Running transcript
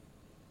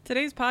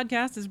Today's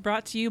podcast is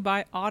brought to you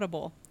by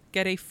Audible.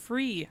 Get a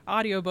free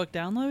audiobook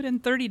download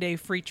and 30-day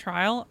free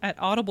trial at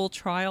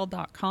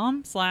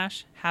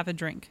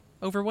audibletrial.com/haveadrink.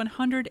 Over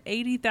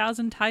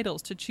 180,000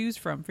 titles to choose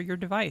from for your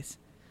device.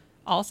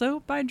 Also,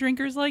 by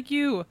drinkers like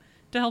you.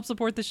 To help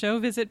support the show,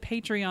 visit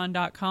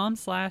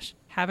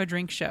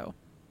patreon.com/haveadrinkshow. All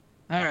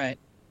right.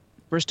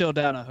 We're still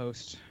down a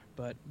host,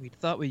 but we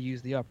thought we'd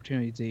use the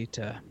opportunity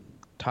to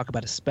talk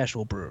about a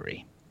special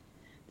brewery.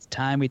 It's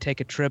time we take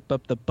a trip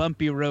up the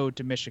bumpy road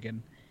to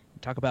Michigan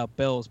and talk about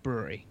Bell's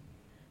Brewery.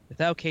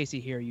 Without Casey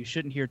here, you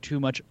shouldn't hear too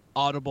much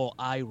audible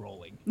eye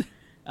rolling.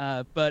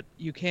 But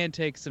you can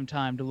take some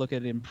time to look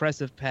at the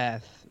impressive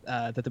path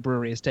that the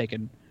brewery has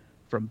taken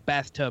from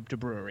bathtub to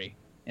brewery,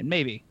 and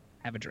maybe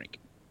have a drink.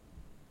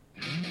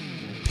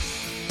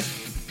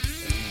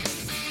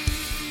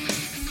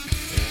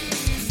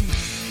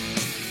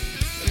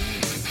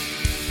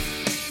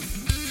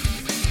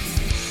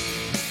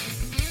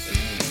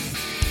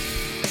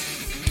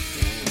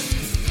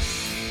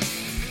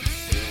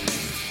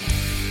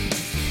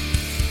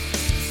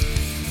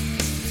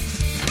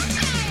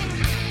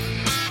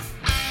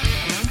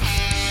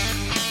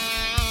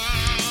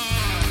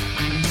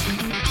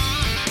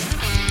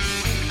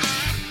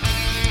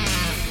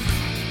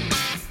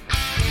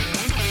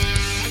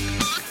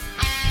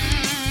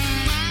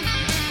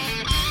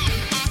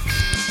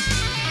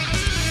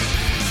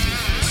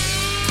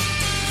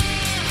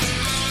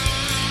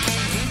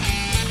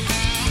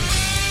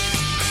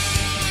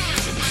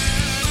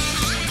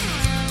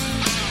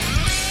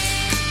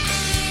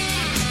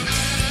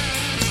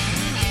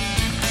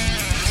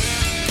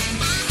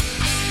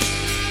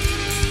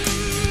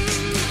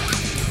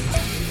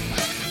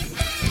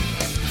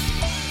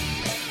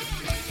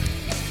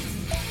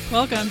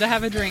 Welcome to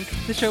Have a Drink,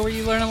 the show where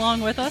you learn along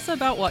with us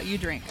about what you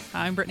drink.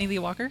 I'm Brittany Lee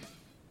Walker.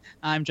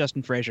 I'm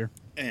Justin Frazier.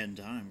 And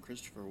I'm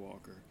Christopher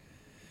Walker.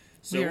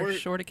 So we're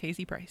short of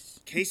Casey Price.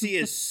 Casey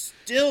is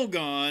still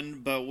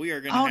gone, but we are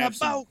going to have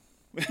some...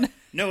 boat!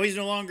 No, he's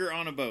no longer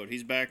on a boat.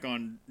 He's back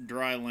on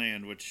dry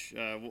land, which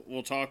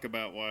we'll talk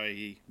about why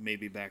he may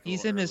be back a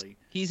little early.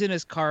 He's in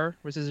his car,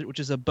 which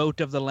is a boat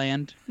of the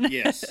land.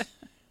 Yes,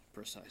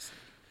 precisely.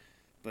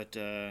 But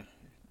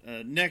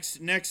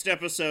next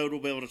episode, we'll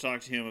be able to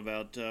talk to him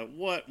about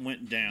what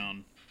went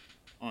down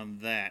on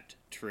that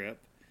trip.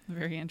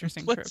 Very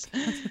interesting trip.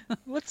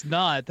 Let's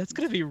not. That's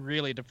going to be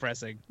really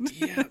depressing.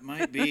 Yeah, it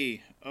might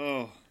be.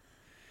 Oh.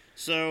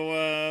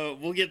 So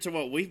we'll get to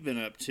what we've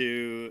been up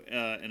to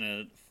in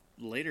a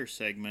later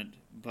segment.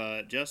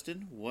 But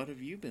Justin, what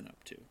have you been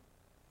up to?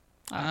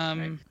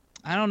 I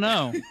don't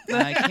know.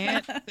 I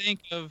can't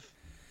think of.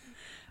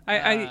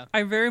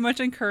 I very much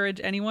encourage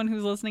anyone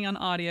who's listening on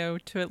audio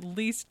to at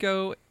least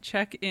go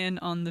check in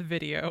on the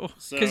video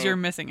because you're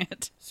missing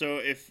it. So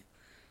if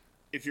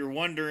you're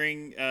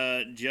wondering,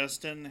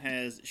 Justin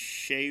has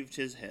shaved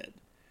his head.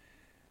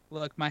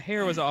 Look, my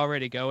hair was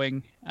already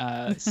going,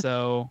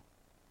 so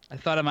I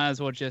thought I might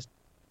as well just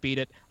beat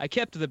it. I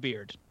kept the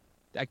beard.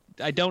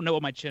 I don't know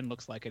what my chin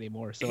looks like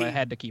anymore, so I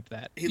had to keep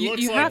that.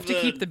 You have to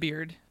keep the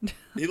beard.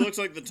 He looks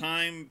like the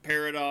time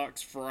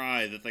paradox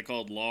Fry that they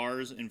called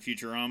Lars in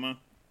Futurama.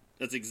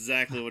 That's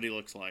exactly what he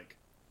looks like.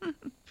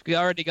 We've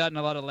already gotten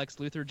a lot of Lex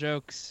Luthor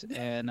jokes,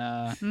 and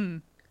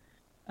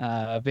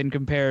I've been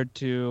compared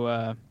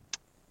to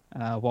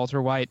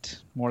Walter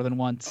White more than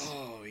once.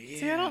 Oh, yeah.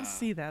 See, I don't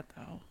see that,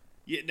 though.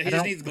 Yeah, he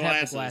just needs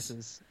glasses. Have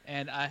glasses.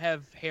 And I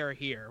have hair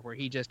here, where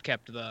he just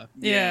kept the...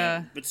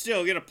 Yeah. But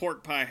still, get a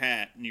pork pie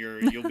hat, and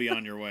you'll be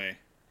on your way.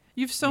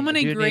 You have so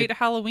many great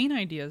Halloween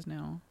ideas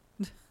now.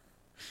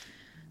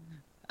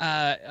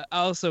 I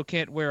also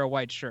can't wear a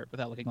white shirt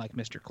without looking like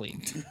Mr. Clean.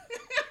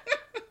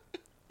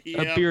 Yep.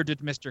 A bearded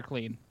Mr.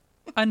 Clean.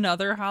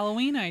 Another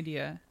Halloween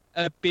idea.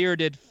 A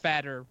bearded,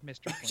 fatter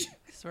Mr. Clean.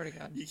 Swear to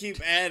God. You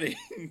keep adding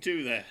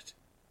to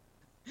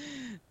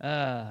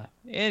that.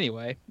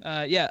 Anyway,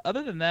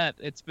 other than that,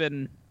 it's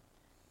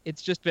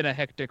just been a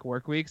hectic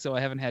work week, so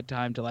I haven't had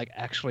time to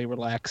actually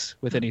relax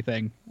with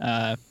anything.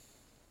 Until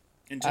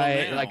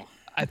now.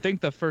 I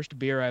think the first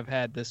beer I've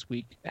had this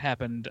week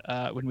happened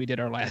when we did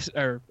our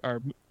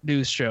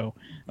news show,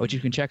 which you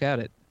can check out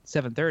at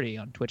 7:30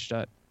 on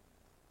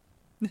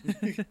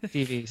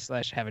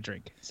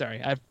twitch.tv/haveadrink. Sorry,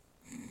 Have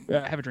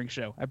a Drink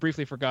show. I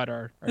briefly forgot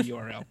our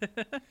URL.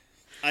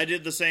 I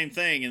did the same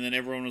thing, and then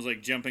everyone was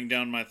jumping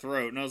down my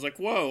throat, and I was like,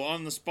 "Whoa!"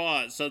 On the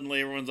spot, suddenly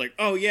everyone's like,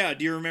 "Oh yeah,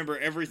 do you remember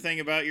everything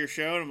about your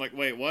show?" And I'm like,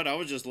 "Wait, what? I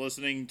was just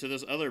listening to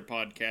this other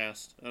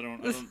podcast. I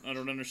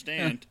don't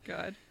understand."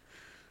 God.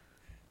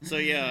 So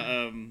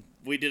yeah,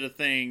 we did a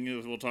thing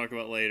we'll talk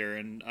about later,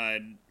 and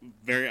I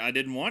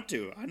didn't want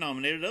to. I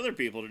nominated other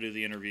people to do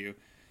the interview,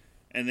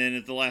 and then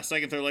at the last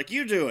second they're like,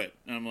 "You do it,"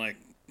 and I'm like,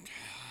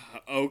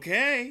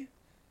 "Okay."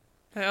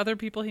 By other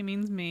people, he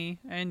means me,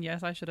 and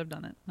yes, I should have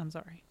done it. I'm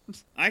sorry.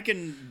 I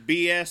can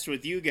BS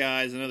with you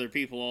guys and other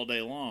people all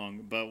day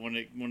long, but when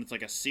it's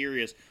like a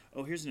serious,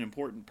 here's an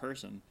important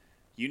person,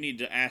 you need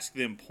to ask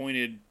them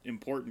pointed,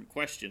 important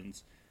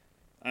questions.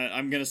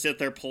 I'm going to sit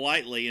there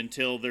politely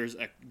until there's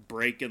a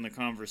break in the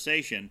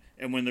conversation.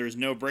 And when there's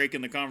no break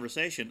in the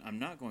conversation, I'm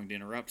not going to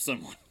interrupt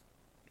someone.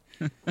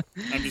 I'm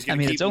just going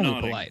to keep it's only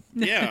nodding. polite.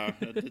 Yeah.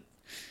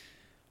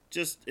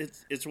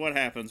 It's what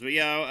happens. But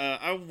yeah,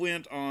 I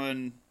went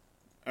on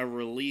a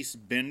release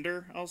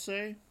bender, I'll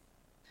say.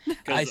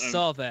 I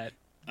saw that.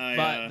 I,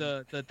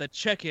 But the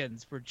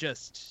check-ins were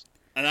just...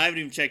 And I haven't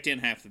even checked in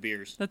half the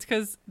beers. That's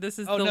because this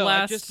is Oh, the no,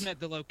 last. I just meant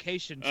the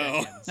location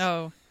Oh. check-ins.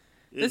 Oh,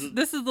 this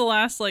is the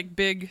last like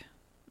big,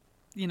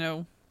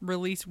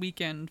 release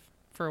weekend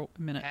for a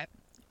minute.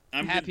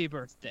 I'm Happy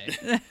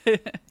birthday.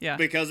 Yeah.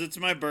 Because it's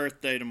my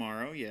birthday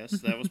tomorrow. Yes,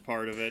 that was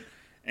part of it.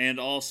 And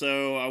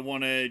also, I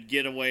want to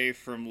get away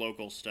from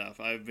local stuff.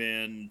 I've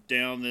been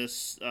down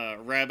this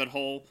rabbit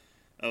hole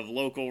of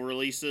local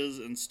releases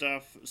and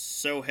stuff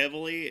so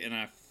heavily, and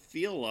I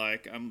feel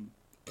like I'm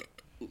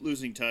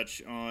losing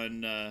touch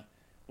on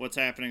what's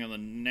happening on the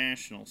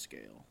national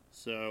scale.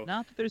 So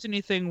Not that there's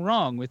anything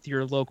wrong with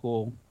your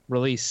local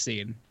release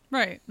scene.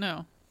 Right.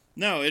 No.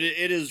 no, it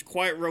is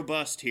quite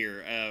robust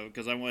here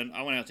because I went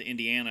out to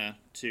Indiana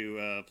to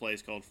a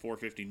place called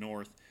 450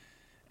 North,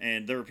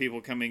 and there were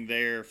people coming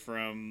there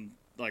from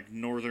like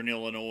northern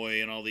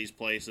Illinois and all these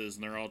places,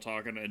 and they're all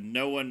talking, and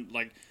no one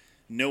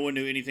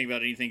knew anything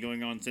about anything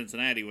going on in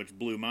Cincinnati, which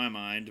blew my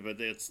mind. But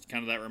it's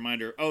kind of that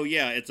reminder, oh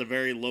yeah, it's a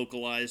very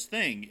localized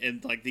thing,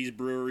 and like these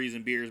breweries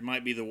and beers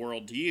might be the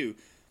world to you.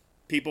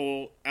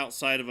 People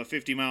outside of a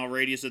 50-mile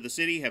radius of the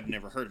city have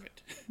never heard of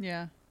it.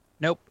 Yeah.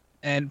 Nope.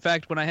 And in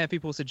fact, when I have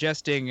people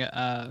suggesting,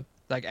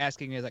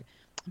 asking me, like,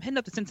 I'm heading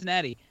up to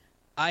Cincinnati,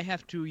 I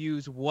have to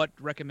use what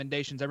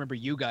recommendations I remember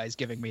you guys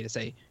giving me to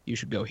say, you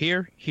should go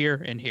here,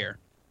 here, and here.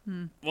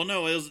 Well,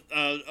 no, it was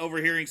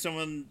overhearing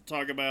someone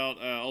talk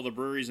about all the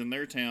breweries in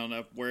their town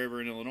up wherever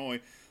in Illinois.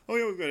 Oh,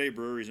 yeah, we've got 8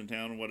 breweries in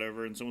town and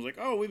whatever. And someone's like,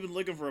 oh, we've been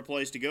looking for a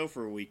place to go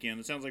for a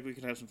weekend. It sounds like we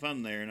could have some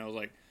fun there. And I was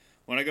like,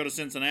 when I go to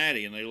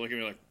Cincinnati, and they look at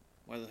me like,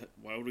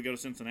 why would we go to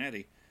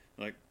Cincinnati?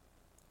 Like,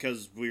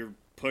 because we're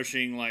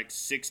pushing like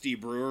 60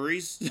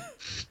 breweries?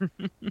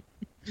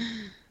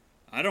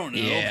 I don't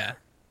know. Yeah.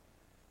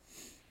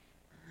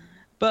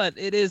 But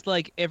it is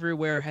like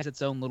everywhere has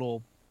its own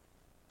little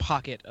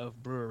pocket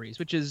of breweries,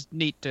 which is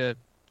neat to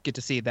get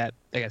to see that,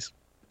 I guess,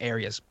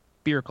 area's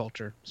beer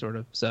culture, sort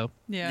of. So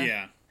Yeah.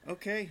 Yeah.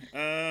 Okay.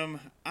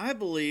 I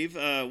believe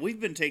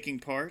we've been taking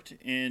part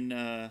in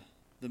the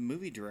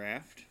movie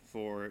draft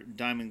for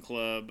Diamond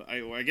Club.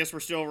 I guess we're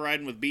still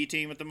riding with B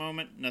Team at the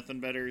moment. Nothing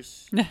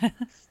better's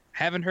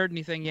haven't heard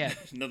anything yet.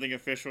 nothing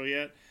official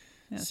yet.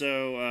 Yes.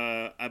 So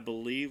I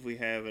believe we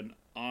have an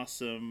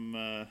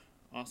awesome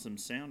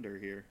sounder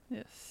here.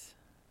 Yes.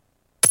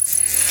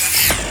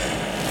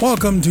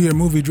 Welcome to your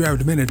Movie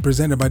Draft Minute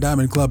presented by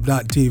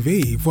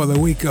DiamondClub.tv for the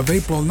week of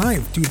April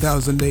 9th,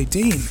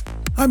 2018.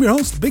 I'm your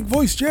host, Big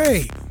Voice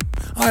Jay.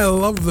 I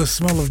love the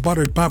smell of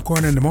buttered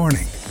popcorn in the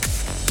morning.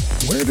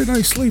 Where did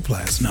I sleep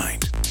last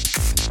night?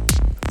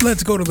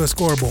 Let's go to the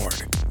scoreboard.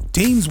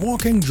 Teams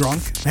Walking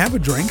Drunk, Have a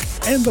Drink,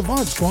 and The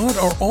VOD Squad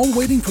are all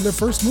waiting for their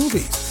first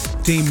movies.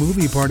 Team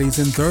Movie Party's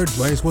in third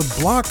place with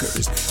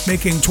Blockers,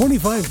 making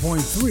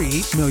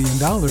 $25.3 million.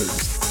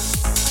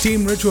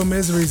 Team Ritual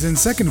Misery's in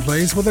second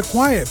place with A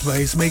Quiet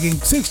Place, making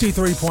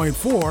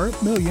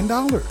 $63.4 million.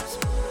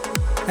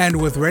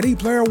 And with Ready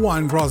Player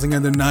One crossing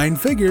into 9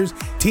 figures,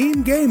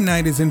 Team Game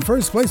Night is in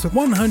first place with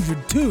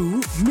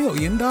 $102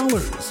 million.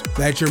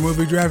 That's your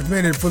Movie Draft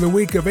Minute for the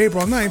week of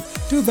April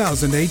 9th,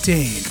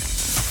 2018.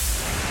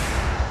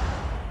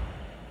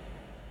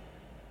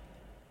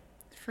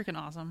 Freaking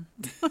awesome.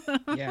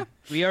 Yeah.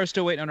 We are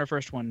still waiting on our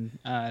first one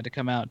to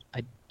come out.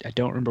 I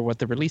don't remember what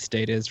the release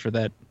date is for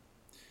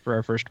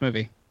our first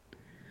movie.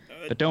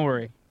 But don't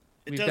worry.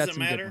 It We've got doesn't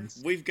some good matter.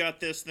 ones. We've got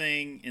this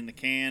thing in the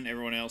can.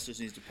 Everyone else just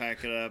needs to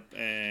pack it up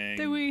and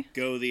Do we?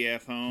 go the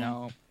F home.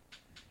 No.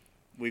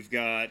 We've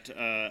got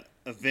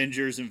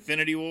Avengers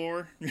Infinity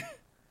War.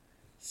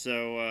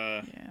 So,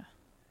 Yeah.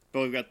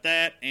 but we've got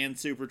that and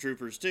Super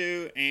Troopers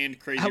 2 and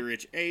Crazy Ow.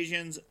 Rich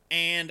Asians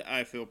and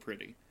I Feel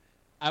Pretty.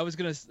 I was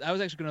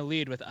actually gonna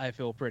lead with I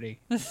Feel Pretty.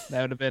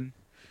 That would have been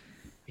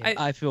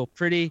I Feel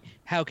Pretty.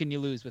 How can you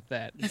lose with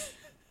that?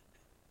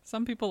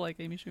 Some people like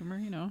Amy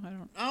Schumer,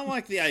 I don't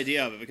like the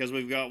idea of it because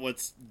we've got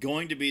what's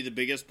going to be the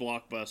biggest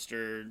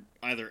blockbuster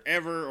either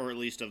ever or at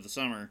least of the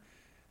summer,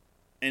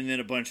 and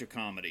then a bunch of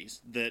comedies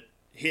that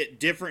hit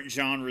different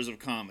genres of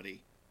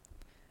comedy.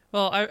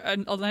 Well, I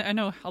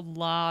know a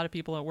lot of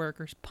people at work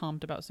are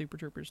pumped about Super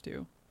Troopers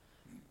too.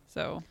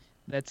 So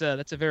That's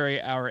a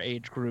very our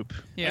age group.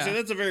 yeah. So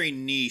that's a very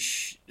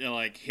niche,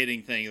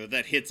 hitting thing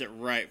that hits it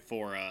right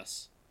for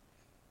us.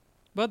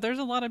 But there's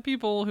a lot of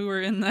people who are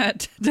in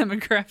that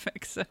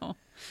demographic, so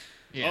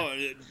Yeah. Oh,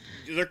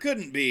 there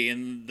couldn't be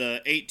in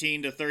the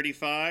 18 to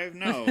 35.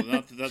 No,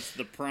 that's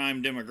the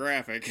prime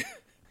demographic.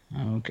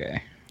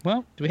 Okay.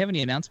 Well, do we have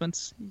any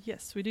announcements?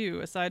 yes, we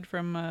do. Aside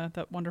from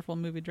that wonderful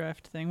movie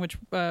draft thing, which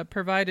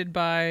provided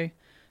by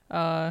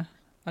I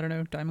don't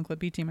know, Diamond Club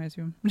B Team, I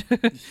assume.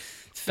 Diamond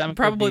Club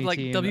Probably B like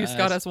Team, W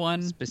Scott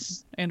S1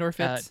 spec- and or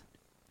Fitz.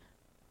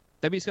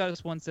 W.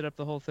 Scottus One set up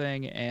the whole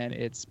thing, and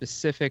it's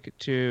specific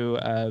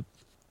to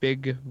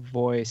Big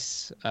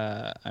Voice.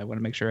 I want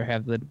to make sure I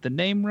have the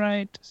name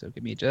right, so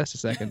give me just a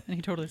second. And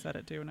he totally said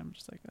it too, and I'm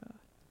just like,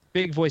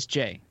 Big Voice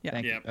J. Yeah.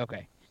 Thank Yep. you.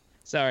 Okay.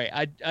 Sorry,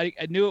 I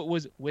knew it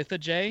was with a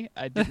J.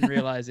 I didn't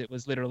realize it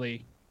was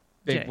literally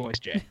Big J. Voice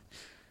J.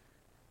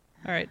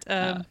 All right.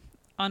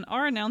 On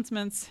our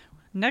announcements,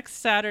 next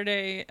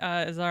Saturday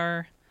is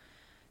our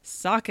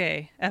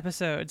sake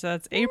episode. So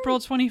that's April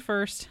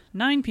 21st,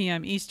 9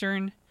 p.m.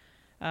 Eastern.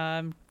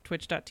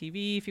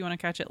 Twitch.tv if you want to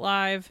catch it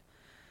live.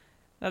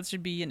 That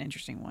should be an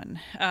interesting one.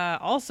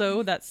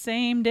 Also, that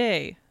same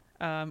day,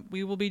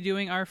 we will be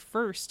doing our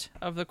first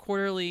of the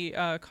quarterly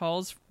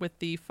calls with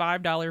the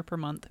 $5 per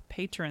month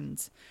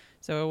patrons.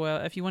 So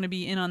if you want to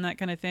be in on that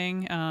kind of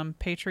thing,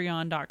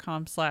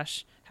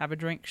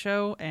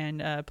 patreon.com/haveadrinkshow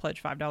and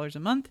pledge $5 a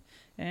month,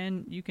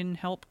 and you can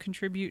help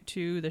contribute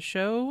to the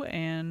show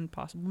and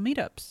possible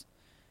meetups.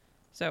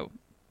 So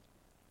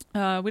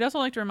we'd also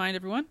like to remind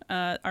everyone,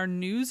 our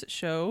news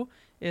show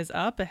is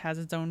up. It has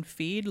its own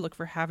feed. Look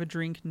for Have a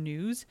Drink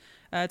News.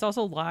 It's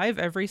also live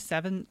every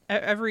Saturday,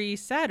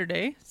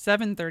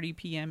 7:30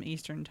 p.m.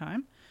 Eastern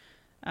Time.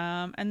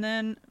 And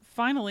then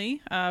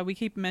finally, we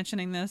keep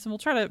mentioning this, and we'll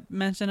try to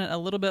mention it a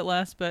little bit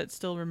less, but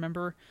still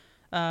remember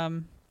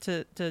to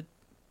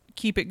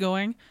keep it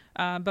going.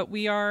 But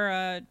we've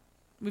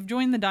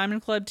joined the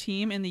Diamond Club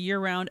team in the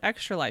year-round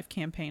Extra Life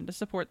campaign to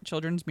support the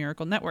Children's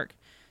Miracle Network.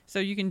 So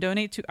you can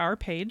donate to our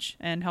page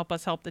and help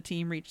us help the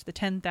team reach the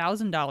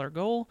 $10,000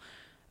 goal.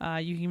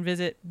 You can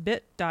visit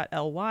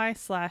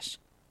bit.ly/HAD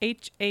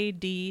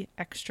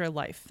Extra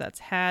Life. That's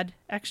HAD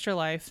Extra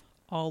Life,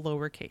 all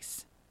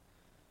lowercase.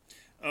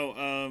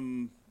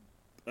 Oh,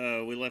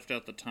 we left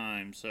out the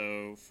time.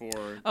 So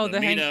for Oh, the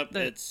the meetup,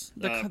 it's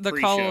the the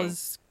call pre-show.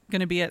 is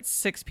going to be at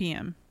 6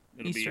 p.m.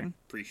 It'll Eastern. be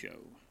pre-show.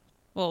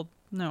 Well,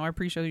 no, our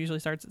pre-show usually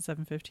starts at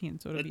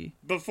 7:15, so it'll be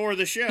Before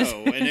the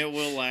show, and it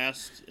will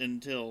last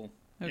until...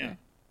 okay.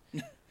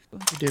 Yeah. We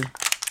do.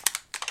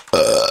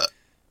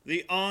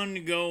 The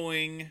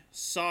ongoing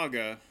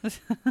saga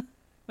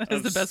That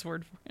is the best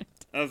word for it.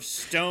 of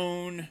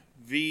Stone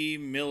v.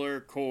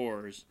 Miller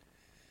Coors.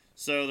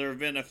 So there have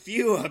been a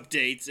few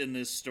updates in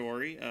this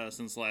story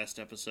since last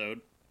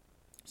episode.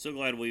 So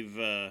glad we've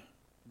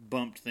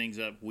bumped things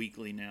up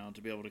weekly now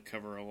to be able to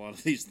cover a lot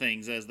of these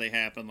things as they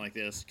happen like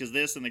this. Because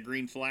this and the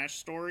Green Flash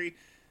story,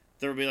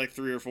 there will be like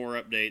 3 or 4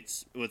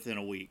 updates within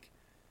a week.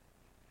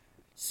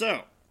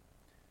 So,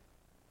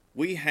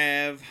 we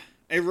have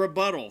a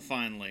rebuttal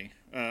finally.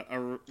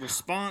 A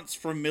response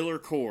from Miller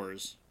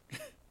Coors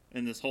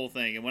in this whole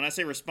thing. And when I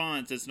say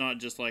response, it's not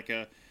just like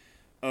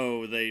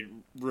they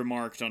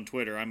remarked on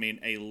Twitter. I mean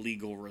a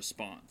legal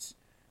response.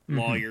 Mm-hmm.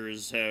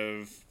 Lawyers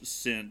have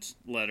sent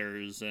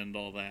letters and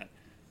all that.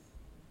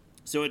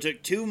 So it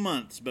took 2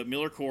 months, but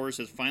Miller Coors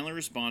has finally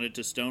responded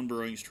to Stone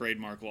Brewing's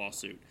trademark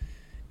lawsuit.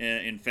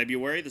 In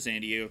February, the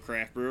San Diego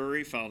Craft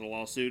Brewery filed a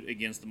lawsuit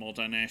against the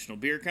multinational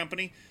beer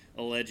company,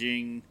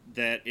 alleging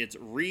that its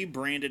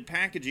rebranded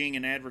packaging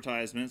and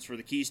advertisements for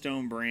the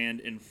Keystone brand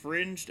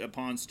infringed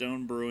upon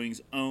Stone Brewing's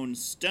own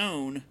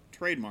Stone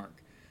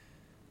trademark.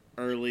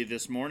 Early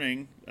this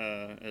morning,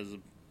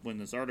 when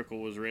this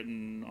article was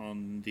written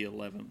on the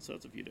 11th, so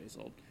it's a few days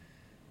old.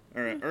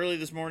 Early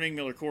this morning,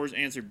 Miller Coors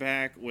answered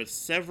back with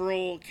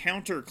several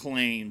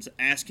counterclaims,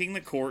 asking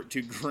the court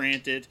to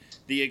grant it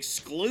the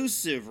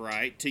exclusive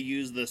right to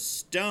use the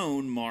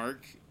Stone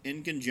mark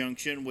in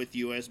conjunction with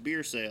U.S.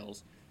 beer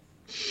sales.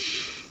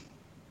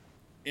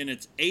 In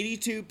its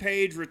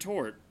 82-page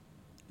retort,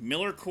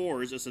 Miller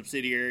Coors, a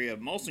subsidiary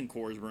of Molson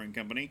Coors Brewing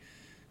Company,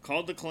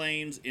 called the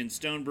claims in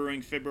Stone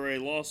Brewing's February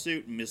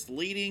lawsuit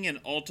misleading and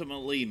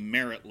ultimately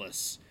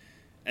meritless,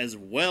 as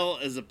well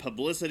as a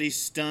publicity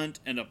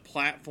stunt and a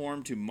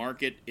platform to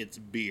market its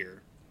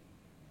beer.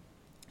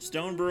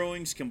 Stone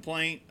Brewing's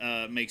complaint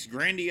makes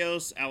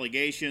grandiose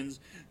allegations,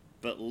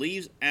 but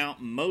leaves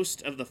out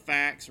most of the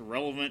facts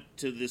relevant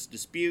to this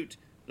dispute,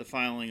 the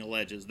filing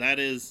alleges. That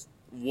is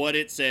what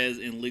it says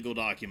in legal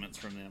documents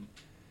from them.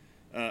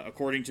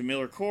 According to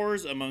Miller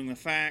Coors, among the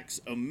facts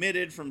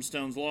omitted from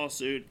Stone's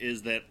lawsuit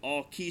is that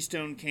all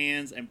Keystone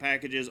cans and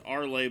packages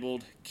are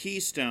labeled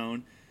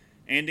Keystone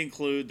and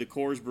include the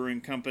Coors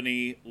Brewing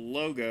Company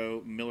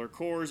logo. Miller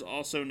Coors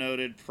also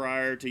noted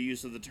prior to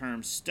use of the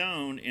term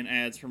Stone in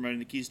ads promoting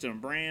the Keystone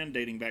brand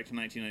dating back to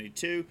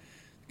 1992,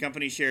 the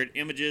company shared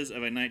images of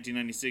a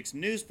 1996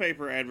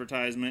 newspaper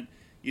advertisement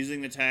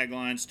using the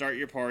tagline, "Start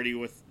your party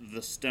with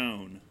the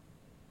Stone."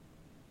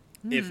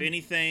 If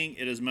anything,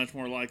 it is much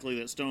more likely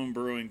that Stone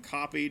Brewing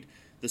copied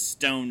the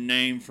Stone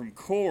name from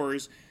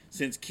Coors,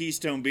 since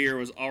Keystone beer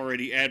was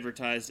already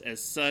advertised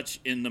as such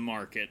in the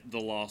market, the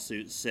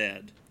lawsuit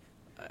said.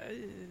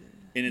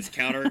 In its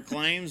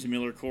counterclaims,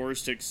 Miller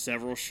Coors took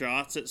several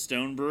shots at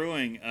Stone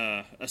Brewing,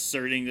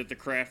 asserting that the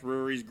craft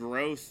brewery's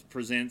growth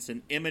presents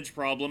an image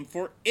problem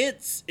for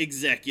its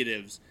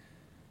executives.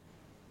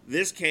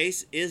 This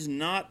case is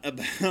not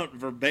about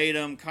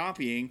verbatim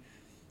copying,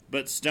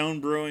 but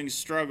Stone Brewing's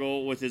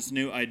struggle with its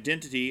new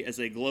identity as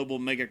a global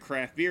mega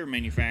craft beer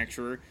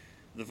manufacturer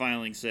The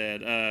filing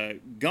said,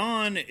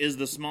 "Gone is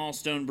the small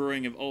stone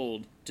brewing of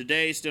old.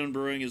 Today, Stone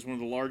Brewing is one of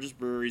the largest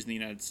breweries in the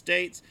United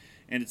States,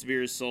 and its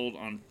beer is sold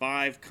on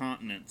 5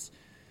 continents.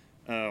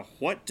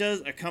 What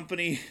does a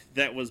company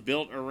that was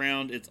built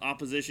around its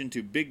opposition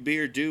to big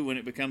beer do when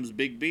it becomes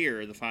big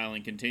beer?" The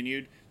filing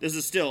continued. This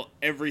is still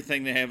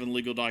everything they have in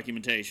legal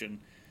documentation.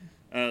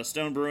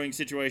 Stone Brewing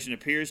situation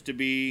appears to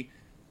be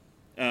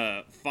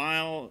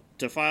file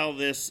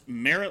this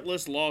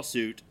meritless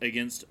lawsuit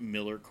against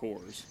Miller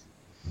Coors.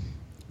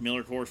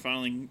 Miller Coors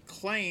filing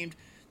claimed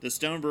that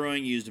Stone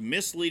Brewing used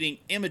misleading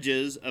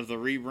images of the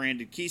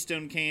rebranded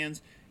Keystone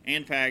cans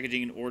and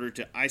packaging in order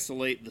to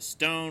isolate the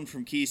Stone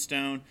from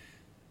Keystone.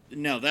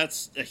 No,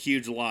 that's a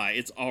huge lie.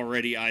 It's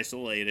already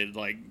isolated.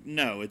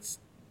 No,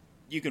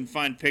 you can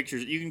find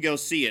pictures. You can go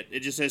see it. It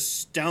just says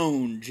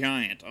Stone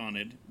giant on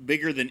it.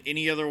 Bigger than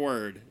any other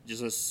word. It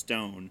just says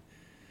Stone.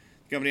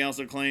 The company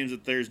also claims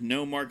that there's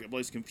no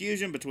marketplace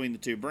confusion between the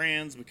two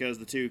brands because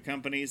the two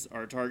companies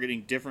are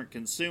targeting different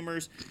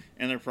consumers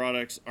and their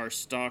products are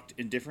stocked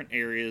in different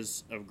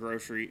areas of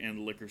grocery and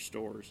liquor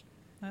stores.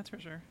 That's for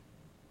sure.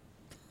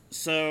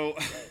 So,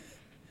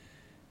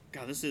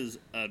 God, this is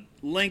a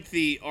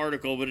lengthy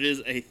article, but it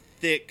is a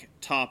thick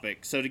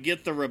topic. So to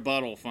get the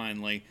rebuttal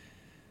finally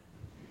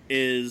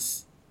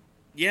is,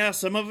 yeah,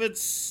 some of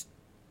it's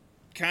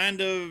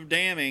kind of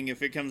damning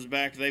if it comes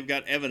back. They've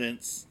got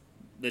evidence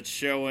that's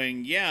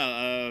showing,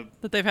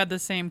 that they've had the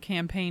same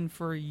campaign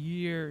for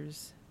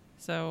years.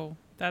 So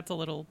that's a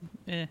little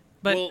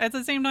But at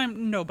the same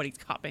time, nobody's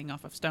copying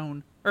off of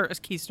Stone, or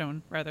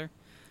Keystone, rather.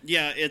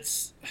 Yeah,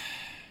 that's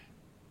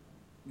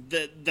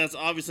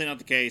obviously not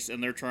the case,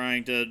 and they're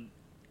trying to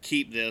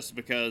keep this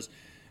because,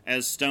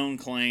 as Stone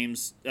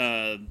claims,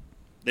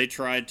 they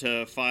tried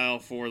to file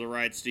for the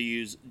rights to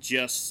use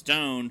just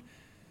Stone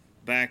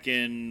back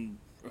in,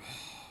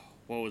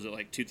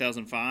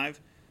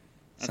 2005?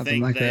 Something I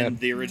think like then that.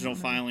 the original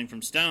filing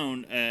from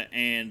Stone,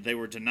 and they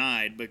were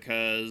denied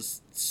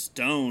because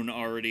Stone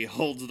already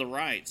holds the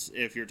rights,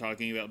 if you're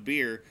talking about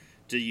beer,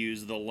 to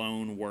use the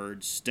lone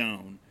word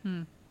Stone.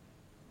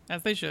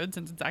 As they should,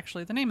 since it's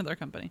actually the name of their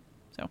company.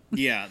 So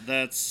Yeah,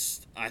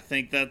 I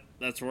think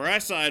that's where I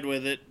side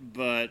with it,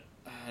 but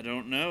I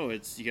don't know.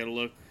 You got to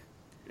look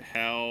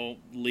how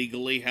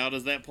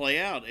does that play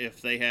out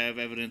if they have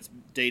evidence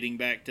dating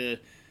back to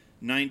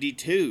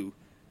 92,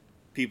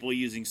 people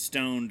using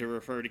Stone to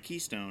refer to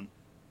Keystone.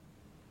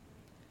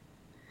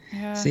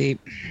 yeah. See,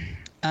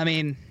 I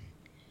mean,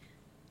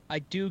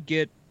 I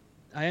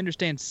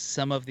understand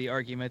some of the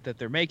argument that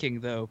they're making,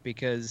 though,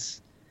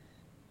 because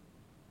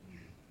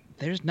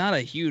there's not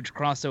a huge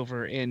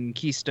crossover in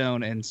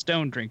Keystone and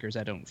Stone drinkers,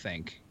 I don't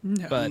think.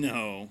 No. But,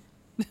 No.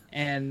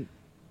 and,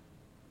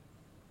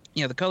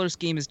 the color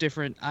scheme is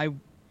different.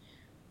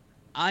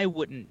 I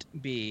wouldn't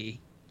be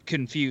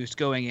confused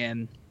going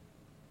in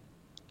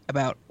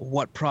about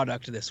what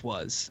product this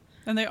was.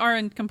 And they are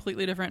in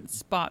completely different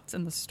spots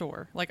in the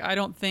store. I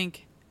don't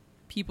think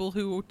people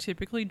who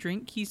typically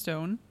drink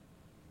Keystone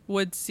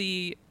would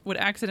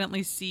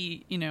accidentally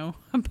see,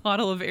 a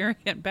bottle of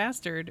Arrogant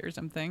Bastard or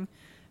something.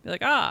 Be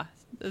like,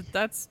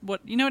 that's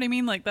what, you know what I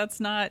mean? That's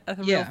not a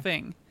real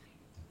thing.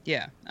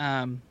 Yeah.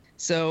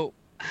 So,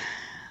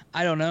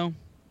 I don't know.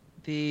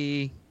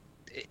 It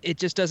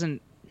just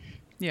doesn't...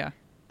 Yeah.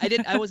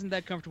 I wasn't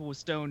that comfortable with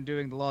Stone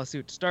doing the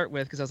lawsuit to start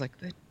with because I was like,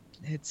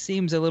 it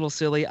seems a little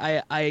silly.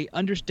 I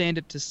understand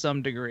it to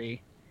some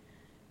degree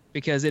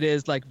because it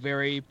is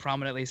very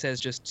prominently says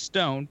just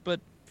Stone, but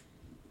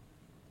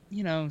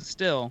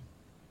still,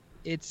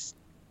 it's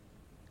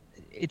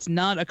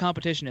not a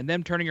competition, and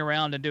them turning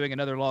around and doing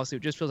another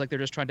lawsuit just feels like they're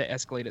just trying to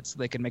escalate it so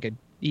they can make an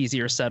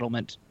easier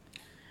settlement.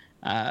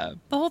 The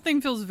whole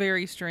thing feels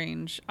very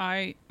strange.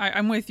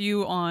 I'm with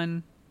you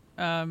on.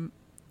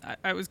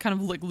 I was kind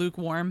of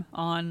lukewarm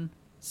on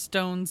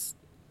Stone's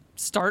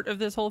start of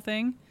this whole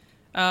thing.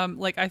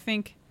 I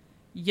think,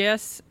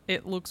 yes,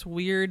 it looks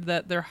weird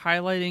that they're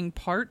highlighting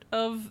part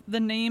of the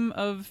name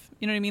of,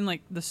 you know what I mean,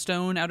 the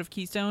Stone out of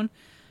Keystone.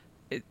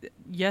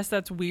 Yes,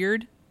 that's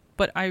weird,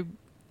 but I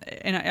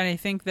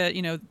think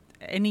that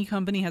any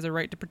company has a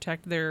right to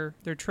protect their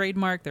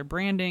trademark, their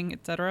branding,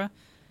 etc.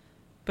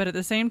 But at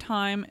the same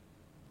time,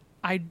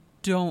 I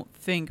don't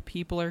think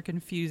people are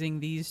confusing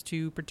these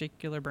two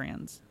particular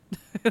brands.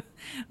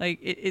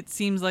 It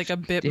seems like a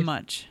bit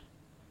much.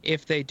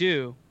 If they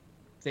do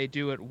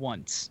it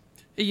once.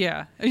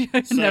 Yeah,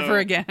 never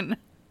again.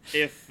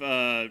 If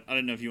I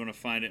don't know if you want to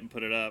find it and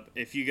put it up.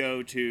 If you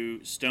go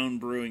to Stone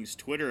Brewing's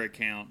Twitter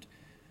account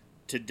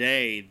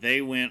today,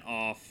 they went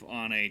off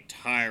on a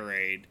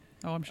tirade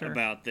I'm sure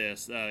about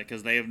this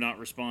because they have not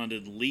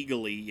responded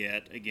legally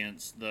yet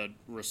against the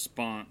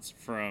response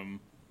from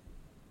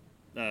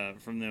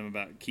them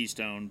about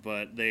Keystone,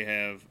 but they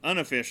have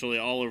unofficially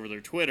all over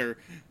their Twitter,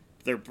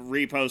 they're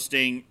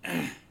reposting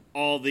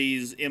all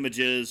these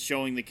images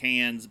showing the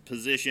cans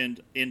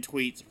positioned in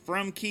tweets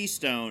from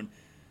Keystone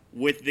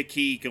with the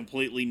key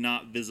completely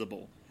not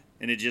visible.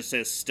 And it just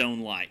says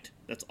Stone Light.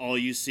 That's all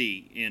you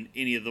see in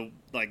any of the,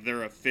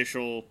 their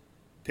official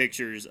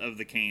pictures of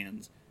the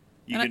cans.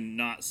 You And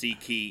cannot see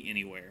Key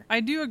anywhere.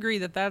 I do agree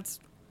that that's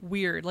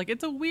weird. Like,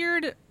 it's a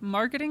weird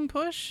marketing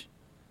push.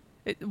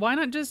 Why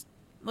not just,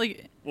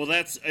 like, Well,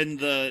 that's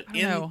in I don't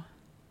know.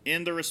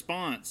 the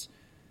response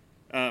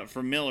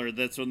from Miller.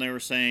 That's when they were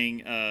saying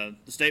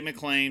the statement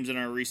claims in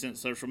our recent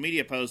social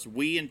media post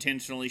we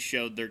intentionally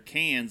showed their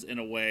cans in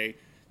a way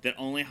that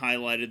only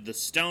highlighted the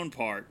stone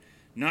part.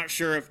 Not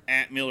sure if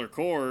at Miller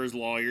Coors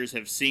lawyers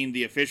have seen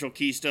the official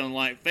Keystone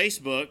Light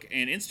Facebook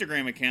and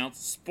Instagram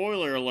accounts.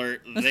 Spoiler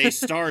alert, they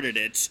started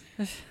it.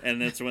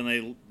 And that's when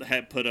they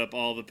had put up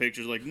all the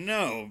pictures like,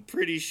 no,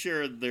 pretty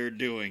sure they're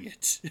doing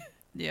it.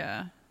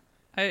 Yeah.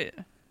 I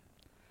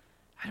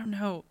don't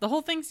know. The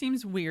whole thing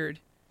seems weird,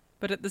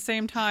 but at the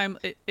same time,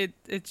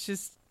 it's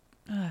just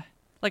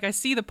like I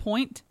see the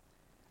point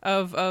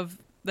of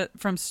that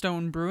from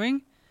Stone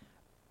Brewing,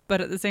 but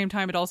at the same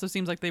time, it also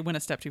seems like they went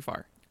a step too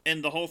far.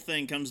 And the whole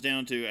thing comes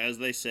down to, as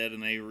they said,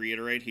 and they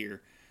reiterate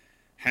here,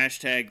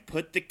 hashtag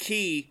put the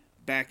key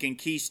back in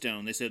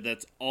Keystone. They said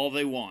that's all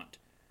they want.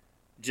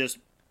 Just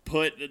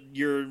put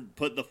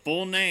the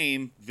full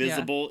name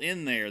visible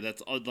in there.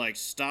 That's like,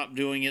 stop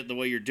doing it the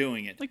way you're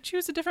doing it. Like,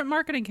 choose a different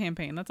marketing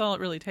campaign. That's all it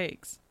really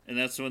takes. And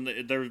that's when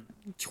they're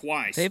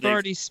twice. They've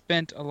already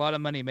spent a lot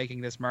of money making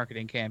this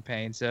marketing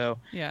campaign, so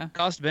Yeah.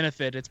 cost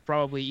benefit, it's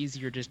probably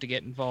easier just to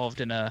get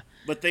involved in a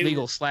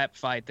legal slap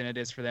fight than it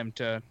is for them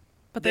to.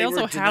 But they They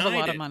also were have a denied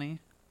lot of it. money.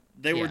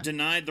 They were Yeah.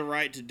 denied the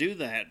right to do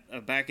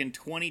that back in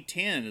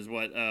 2010 is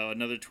what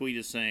another tweet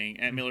is saying.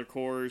 At Miller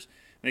Coors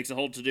makes a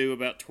whole to-do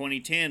about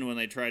 2010 when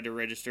they tried to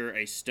register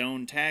a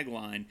Stone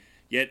tagline,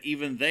 yet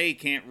even they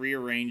can't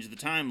rearrange the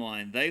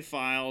timeline. They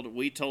filed,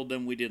 we told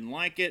them we didn't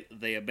like it,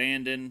 they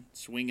abandoned,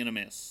 swing and a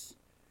miss.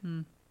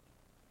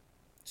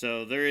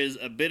 So there is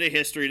a bit of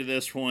history to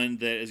this one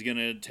that is going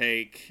to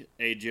take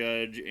a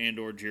judge and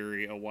or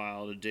jury a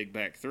while to dig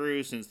back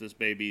through, since this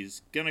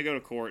baby's going to go to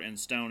court and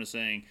Stone is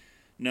saying,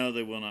 no,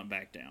 they will not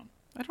back down.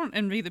 I don't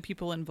envy the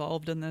people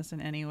involved in this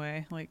in any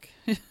way. Like,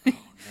 Oh,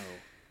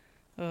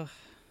 no. ugh.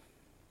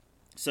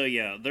 So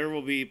yeah, there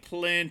will be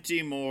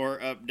plenty more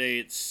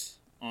updates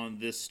on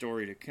this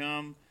story to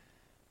come.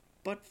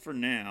 But for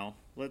now,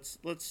 let's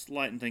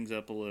lighten things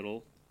up a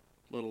little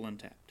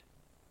Untapped.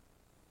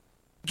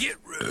 Get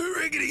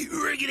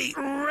riggedy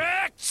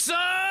wrecked,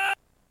 son!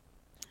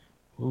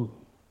 Ooh.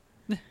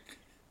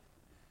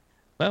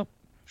 Well,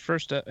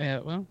 first up,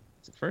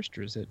 is it first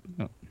or is it?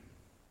 Oh.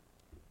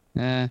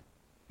 I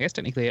guess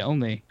technically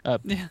only up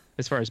Yeah.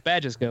 as far as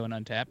badges go in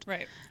Untapped.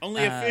 Right.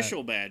 Only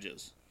official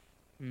badges.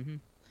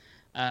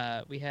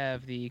 We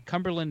have the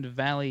Cumberland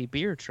Valley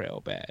Beer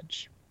Trail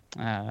badge.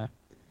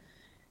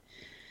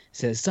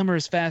 Says summer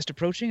is fast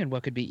approaching, and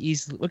what could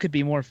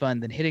be more fun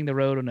than hitting the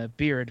road on a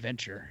beer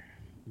adventure?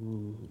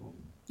 Ooh.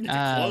 It's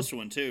a close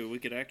one too. We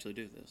could actually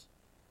do this.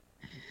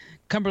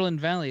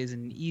 Cumberland Valley is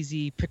an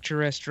easy,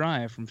 picturesque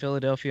drive from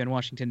Philadelphia and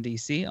Washington,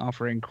 D.C.,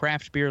 offering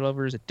craft beer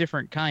lovers a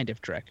different kind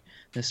of trek.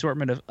 An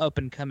assortment of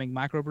up-and-coming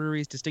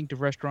microbreweries,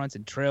 distinctive restaurants,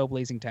 and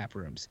trailblazing tap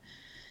rooms.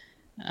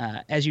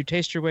 As you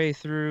taste your way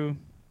through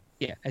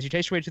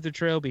the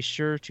trail, be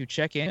sure to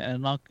check in and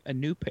unlock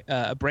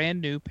a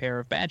brand new pair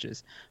of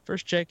badges.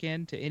 First, check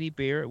in to any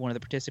beer at one of the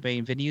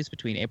participating venues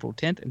between April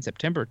 10th and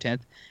September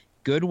 10th.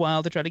 Good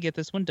while to try to get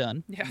this one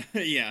done. Yeah.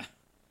 Yeah.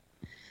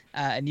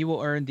 And you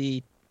will earn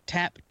the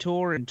Tap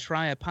Tour and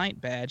Try a Pint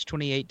badge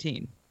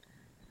 2018.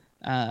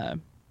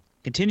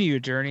 Continue your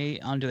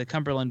journey onto the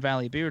Cumberland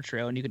Valley Beer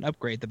Trail, and you can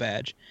upgrade the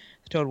badge.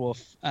 A total of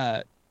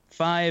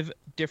 5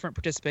 different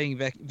participating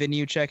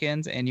venue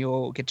check-ins, and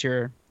you'll get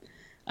your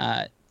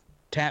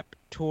Tap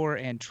Tour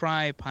and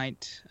Try a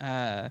Pint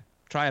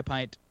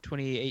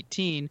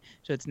 2018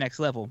 to its next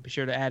level. Be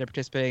sure to add a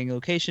participating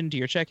location to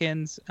your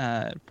check-ins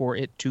for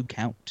it to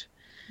count.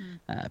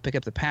 Pick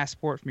up the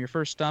passport from your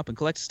first stop and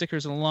collect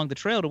stickers along the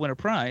trail to win a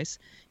prize.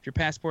 If your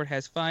passport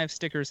has 5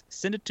 stickers,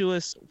 send it to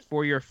us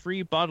for your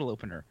free bottle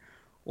opener.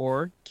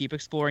 Or keep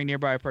exploring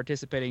nearby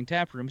participating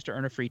tap rooms to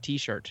earn a free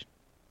t-shirt.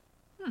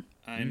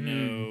 I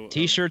know.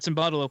 T-shirts and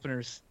bottle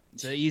openers.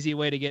 It's an easy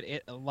way to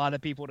get a lot of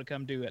people to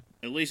come do it.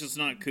 At least it's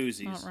not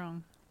koozies. Not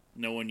wrong.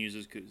 No one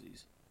uses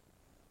koozies.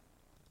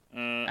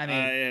 I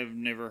I have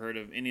never heard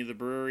of any of the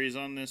breweries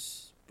on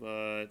this,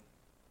 but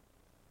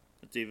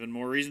it's even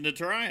more reason to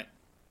try it.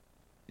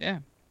 Yeah.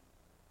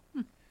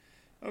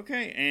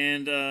 Okay,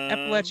 and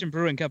Appalachian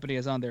Brewing Company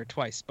is on there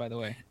twice, by the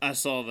way. I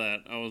saw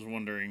that. I was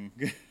wondering.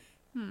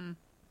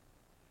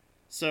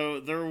 So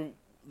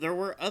there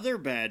were other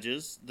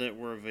badges that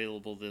were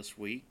available this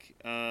week.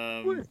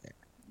 Were there?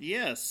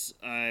 Yes,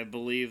 I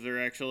believe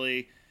they're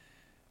actually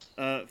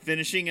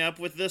finishing up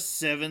with the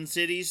 7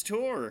 Cities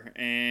tour,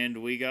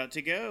 and we got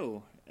to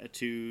go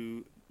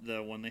to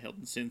the one they held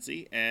in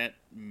Cincy at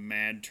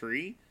Mad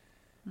Tree,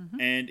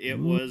 and it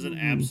was an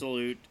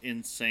absolute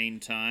insane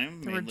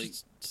time. There were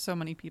just so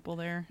many people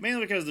there.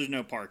 Mainly because there's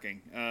no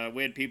parking.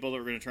 We had people that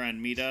were going to try and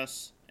meet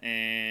us,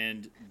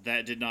 and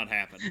that did not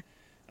happen.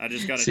 I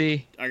just got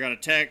I got a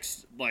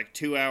text like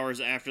 2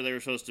 hours after they were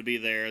supposed to be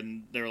there,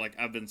 and they were like,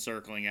 "I've been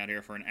circling out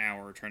here for an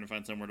hour trying to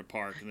find somewhere to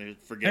park," and they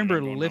forget. I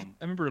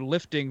remember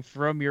lifting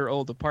from your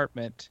old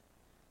apartment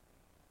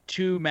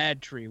to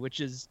Mad Tree, which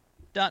is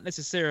not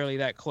necessarily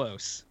that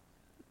close.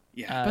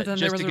 Yeah. But then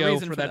there just was to a go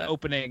reason for for that that.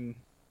 opening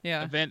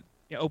Yeah. event,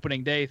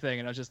 opening day thing,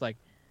 and I was just like,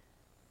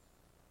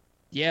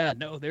 yeah,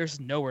 no, there's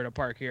nowhere to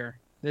park here.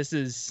 This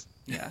is.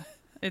 Yeah.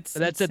 It's But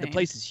that said, the insane.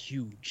 place is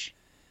huge.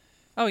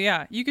 Oh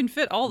yeah, you can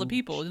fit all the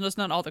people, just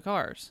not all the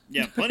cars.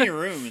 Yeah, plenty of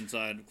room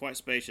inside, quite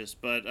spacious.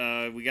 But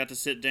we got to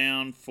sit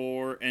down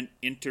for an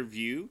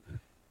interview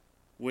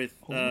with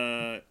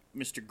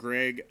Mr.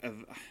 Greg.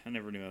 I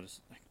never knew how to.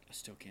 I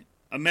still can't.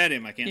 I met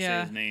him. I can't say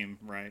Yeah. his name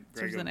right.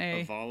 Greg Starts with an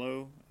A.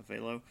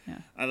 Avalo.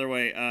 Yeah. Either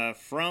way,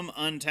 from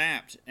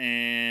Untapped,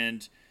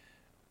 and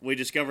we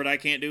discovered I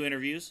can't do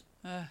interviews.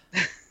 I'm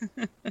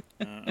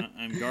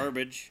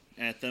garbage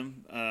at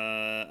them.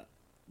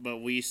 But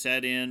we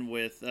sat in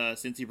with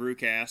Cincy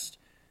Brewcast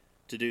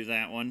to do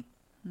that one.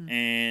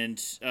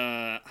 And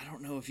I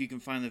don't know if you can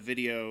find the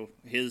video,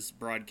 his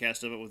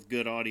broadcast of it with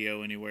good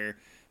audio anywhere.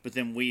 But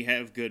then we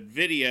have good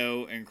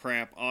video and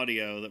crap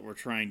audio that we're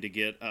trying to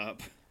get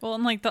up. Well,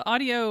 and like the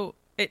audio,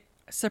 it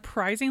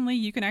surprisingly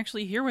you can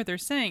actually hear what they're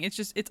saying. It's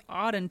just it's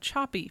odd and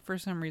choppy for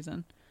some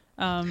reason.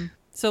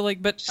 So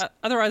like, but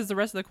otherwise the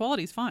rest of the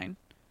quality is fine.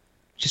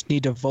 Just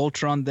need to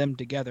Voltron them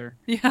together.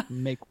 Yeah,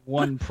 And make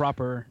one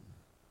proper.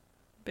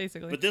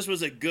 basically. But this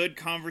was a good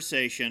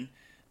conversation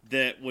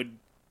that would,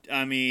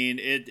 I mean,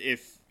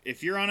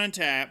 if you're on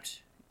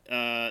Untapped,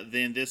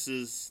 then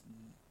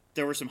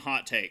there were some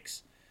hot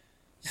takes.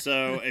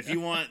 So if you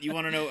want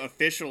to know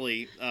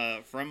officially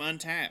from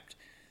Untapped,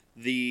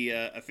 the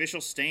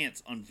official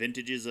stance on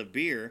vintages of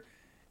beer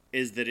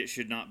is that it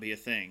should not be a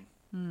thing.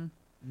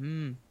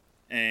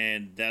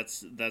 And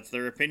that's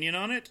their opinion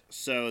on it.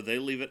 So they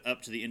leave it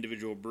up to the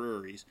individual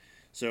breweries.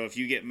 So if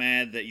you get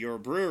mad that your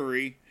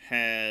brewery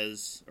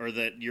has, or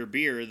that your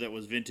beer that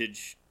was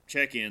vintage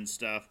check-in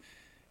stuff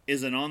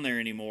isn't on there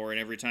anymore, and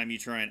every time you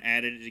try and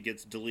add it, it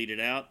gets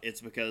deleted out,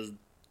 it's because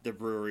the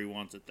brewery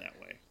wants it that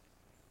way.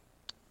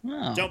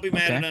 Oh, Don't be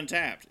mad okay. at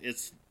Untapped.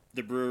 It's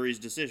the brewery's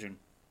decision.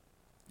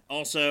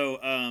 Also,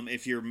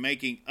 if you're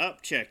making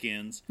up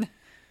check-ins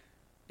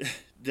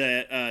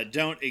that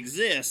don't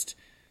exist,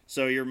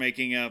 so you're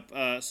making up,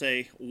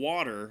 say,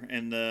 water,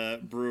 and the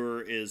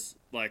brewer is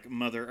like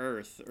Mother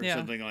Earth or Yeah.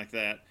 something like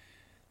that.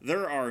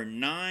 There are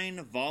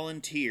 9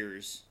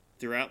 volunteers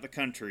throughout the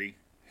country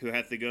who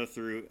have to go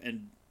through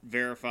and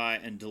verify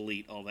and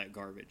delete all that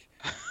garbage.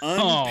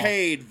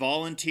 Unpaid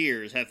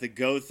volunteers have to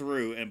go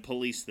through and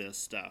police this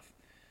stuff.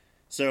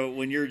 So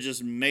when you're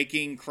just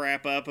making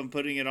crap up and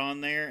putting it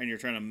on there and you're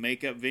trying to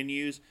make up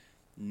venues,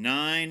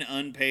 9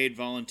 unpaid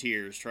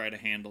volunteers try to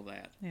handle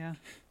that. Yeah,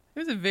 it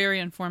was a very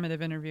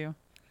informative interview.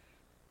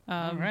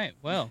 All right.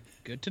 Well,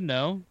 good to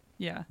know.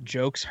 Yeah,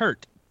 Jokes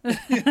hurt.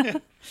 yeah.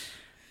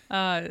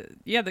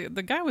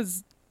 The guy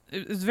was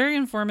very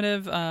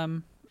informative.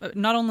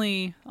 Not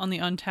only on the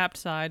Untapped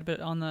side, but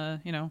on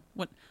the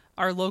what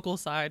our local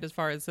side as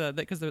far as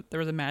because there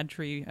was a Mad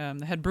Tree.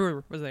 The head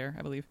brewer was there,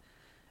 I believe.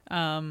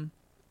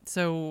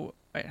 So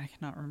I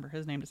cannot remember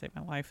his name to save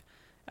my life.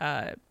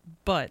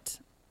 But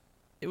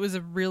it was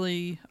a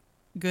really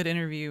good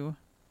interview.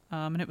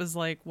 And it was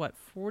like,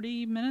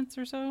 40 minutes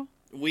or so?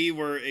 We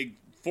were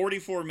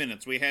 44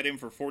 minutes. We had him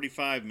for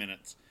 45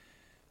 minutes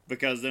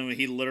because then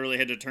he literally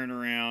had to turn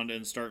around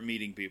and start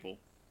meeting people.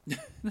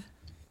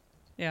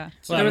 Yeah.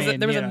 So, there I was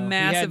mean, a he had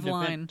massive an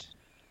line. event.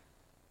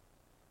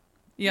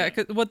 Yeah,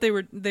 'cause what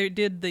they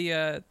did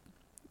they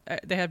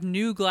have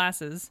new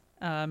glasses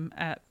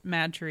at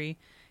Mad Tree,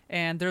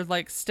 and they're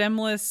like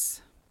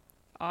stemless,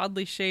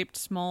 oddly shaped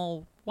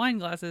small wine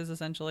glasses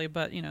essentially,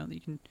 but you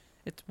can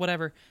it's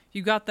whatever.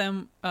 You got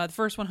them the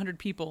first 100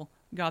 people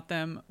got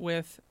them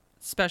with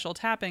special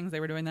tappings they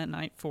were doing that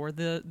night for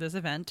this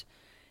event,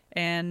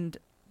 and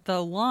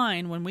the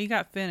line when we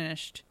got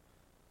finished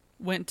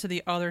went to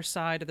the other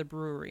side of the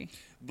brewery.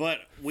 But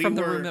From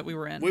the room that we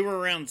were in. We were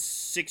around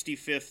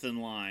 65th in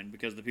line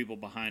because the people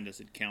behind us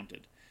had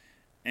counted,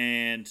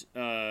 and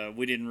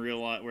we didn't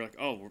realize. We're like,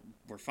 oh,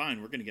 we're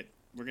fine. We're gonna get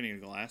a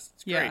glass.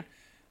 It's great. Yeah.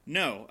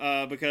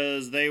 No,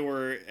 because they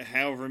were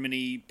however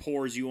many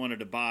pours you wanted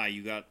to buy,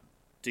 you got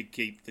to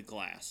keep the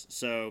glass.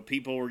 So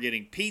people were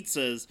getting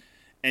pizzas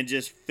and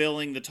just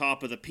filling the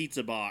top of the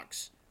pizza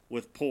box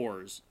with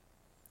pours.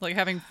 Like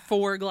having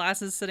 4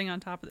 glasses sitting on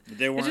top of it.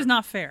 They It's weren't- just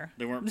not fair.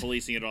 They weren't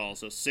policing at all.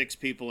 So 6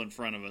 people in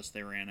front of us,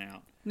 they ran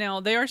out.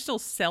 Now, they are still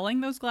selling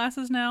those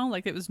glasses now.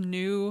 Like, it was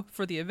new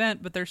for the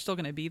event, but they're still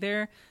going to be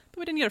there. But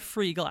we didn't get a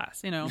free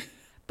glass,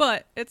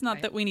 But it's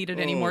not that we needed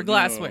any Oh, more no.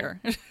 glassware.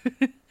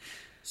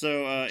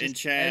 So in Just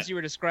chat, as you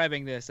were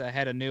describing this, I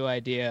had a new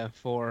idea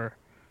for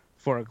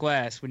a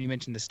glass when you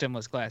mentioned the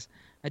stemless glass.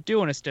 I do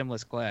want a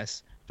stemless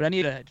glass, but I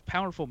need a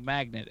powerful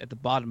magnet at the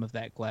bottom of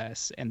that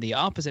glass and the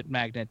opposite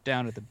magnet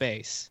down at the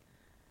base.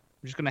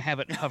 I'm just going to have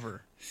it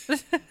hover.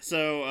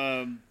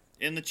 So,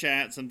 in the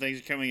chat, some things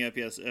are coming up.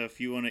 Yes,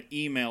 if you want to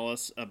email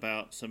us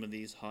about some of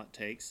these hot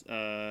takes,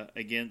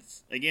 again,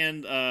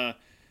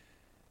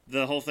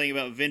 the whole thing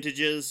about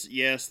vintages,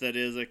 yes, that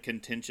is a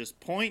contentious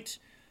point,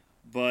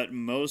 but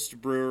most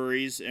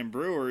breweries and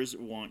brewers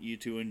want you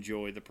to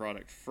enjoy the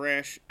product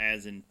fresh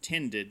as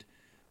intended,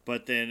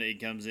 But then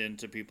it comes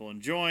into people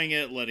enjoying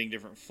it, letting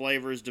different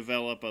flavors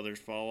develop, others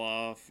fall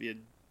off.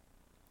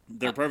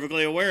 They're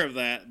perfectly aware of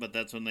that, but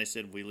that's when they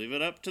said, we leave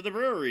it up to the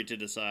brewery to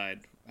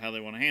decide how they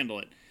want to handle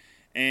it.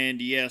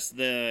 And yes,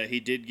 he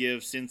did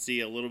give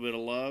Cincy a little bit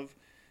of love.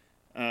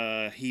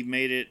 He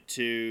made it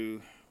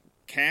to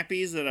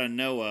Cappy's that I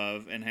know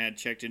of and had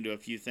checked into a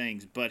few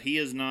things, but he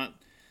is not.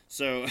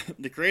 So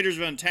the creators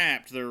of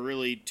Untapped, there are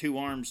really two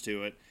arms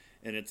to it,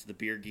 and it's the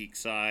beer geek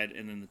side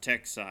and then the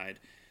tech side.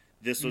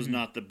 This was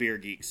not the beer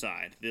geek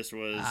side. This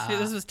was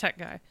This was tech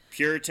guy.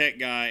 pure tech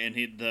guy, and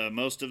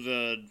most of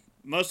the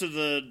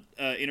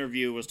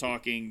interview was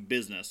talking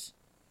business.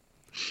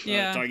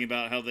 Yeah. Talking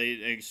about how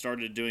they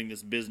started doing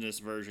this business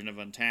version of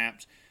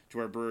Untapped, to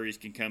where breweries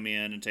can come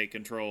in and take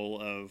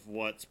control of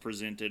what's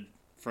presented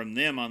from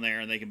them on there,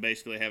 and they can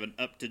basically have an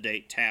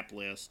up-to-date tap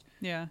list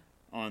Yeah.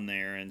 on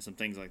there and some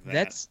things like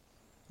that.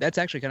 That's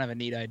actually kind of a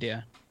neat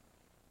idea.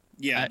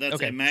 Yeah,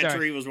 okay, Matt sorry.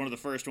 Tree was one of the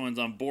first ones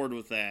on board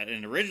with that,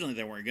 and originally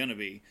they weren't going to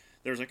be.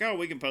 There was like, oh,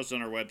 we can post it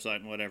on our website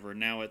and whatever.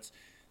 Now it's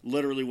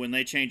literally when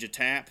they change a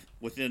tap,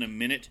 within a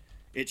minute,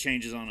 it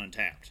changes on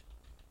Untapped.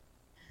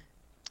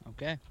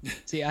 Okay.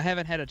 See, I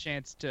haven't had a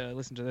chance to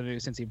listen to the new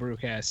Cincy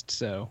Brewcast,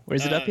 so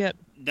is it up yet?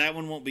 That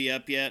one won't be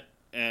up yet.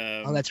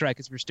 Oh, that's right,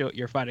 because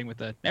you're fighting with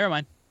the. Never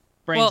mind.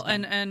 Brain's Well,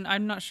 done. and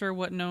I'm not sure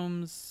what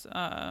Gnome's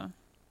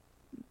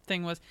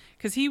thing was,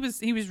 because he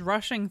was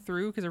rushing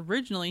through, because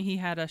originally he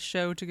had a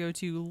show to go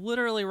to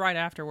literally right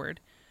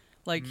afterward.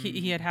 Like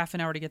he had half an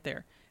hour to get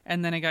there,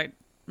 and then it got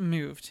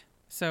moved.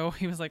 So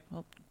he was like,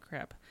 well,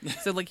 crap.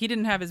 So like he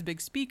didn't have his big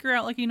speaker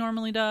out like he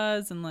normally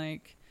does, and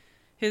like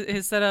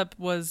his setup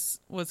was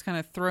kind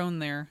of thrown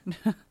there.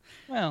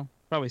 Well,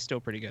 probably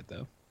still pretty good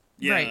though.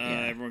 Yeah, Right,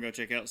 yeah. Everyone go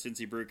check out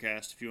Cincy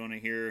Brewcast if you want to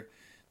hear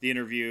the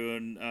interview.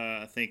 And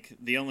I think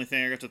the only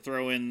thing I got to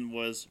throw in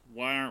was,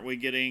 why aren't we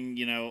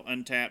getting,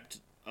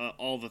 Untapped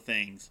all the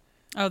things?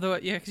 Oh,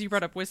 yeah, because you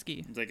brought up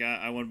whiskey. It's like,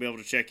 I want to be able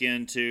to check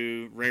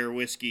into rare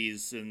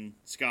whiskeys and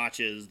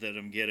scotches that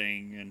I'm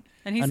getting.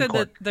 And he said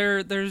Uncork.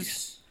 that there's...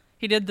 Yes.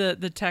 He did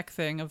the tech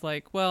thing of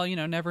like, well,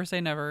 never say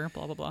never,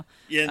 blah, blah, blah.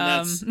 Yeah, and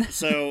that's,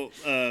 so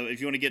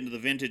if you want to get into the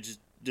vintage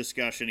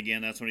discussion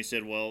again, that's when he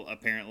said, well,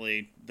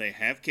 apparently they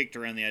have kicked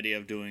around the idea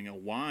of doing a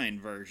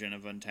wine version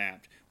of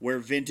Untapped, where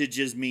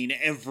vintages mean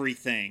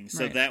everything.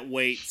 So Right. that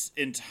weight's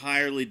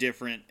entirely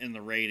different in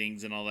the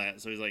ratings and all that.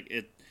 So he's like,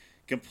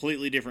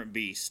 completely different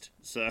beast.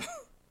 So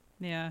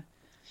Yeah.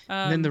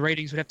 And then the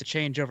ratings would have to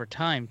change over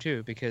time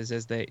too, because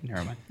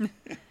never mind.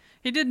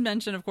 He did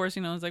mention, of course,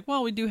 it's like,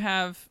 well, we do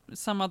have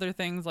some other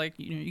things, like,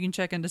 you can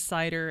check into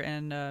cider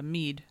and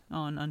mead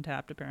on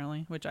Untapped,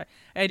 apparently, which I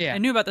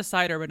knew about the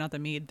cider, but not the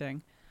mead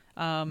thing.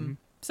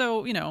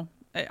 So,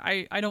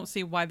 I don't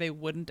see why they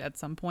wouldn't at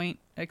some point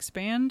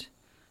expand,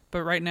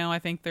 but right now I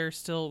think they're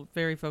still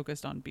very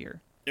focused on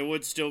beer. it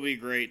would still be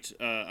great.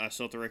 I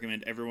still have to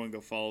recommend everyone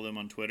go follow them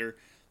on Twitter,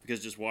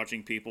 because just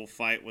watching people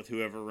fight with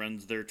whoever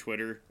runs their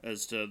Twitter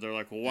they're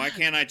like, well, why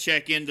can't I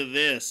check into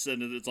this?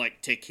 And it's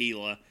like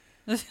tequila.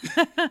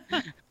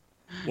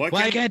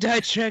 Why can't I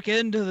check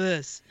into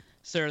this?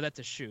 Sir, that's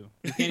a shoe.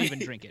 You can't even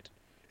drink it.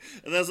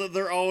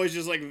 They're always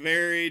just like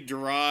very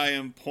dry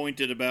and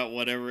pointed about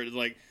whatever. It's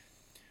like,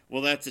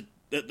 well, that's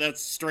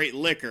straight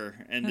liquor,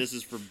 and this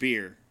is for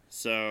beer.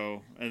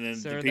 So, and then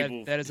Sir, the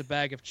people. that is a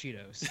bag of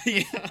Cheetos.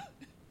 Yeah.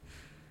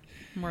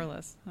 More or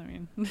less. I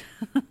mean,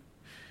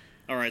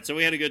 All right, so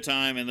we had a good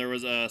time, and there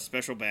was a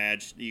special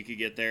badge that you could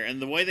get there. And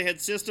the way they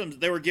had systems,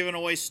 they were giving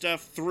away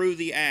stuff through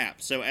the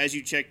app. So as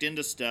you checked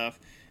into stuff,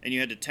 and you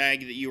had to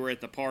tag that you were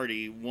at the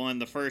party,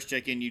 the first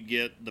check-in, you'd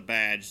get the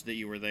badge that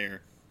you were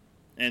there.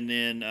 And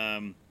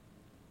then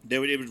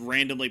it would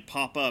randomly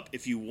pop up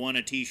if you won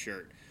a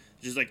T-shirt.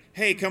 Just like,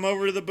 hey, come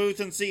over to the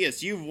booth and see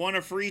us. You've won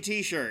a free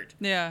T-shirt.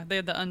 yeah, they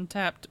had the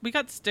Untapped. We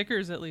got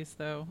stickers, at least,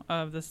 though,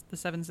 of the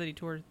 7-City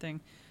Tour thing.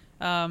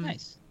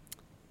 Nice.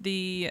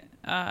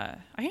 I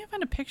can't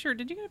find a picture.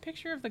 Did you get a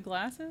picture of the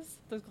glasses?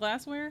 Those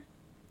glassware?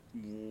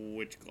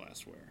 Which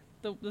glassware?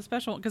 The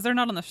special, because they're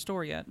not on the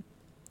store yet.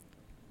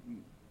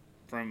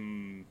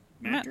 From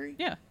Mattery?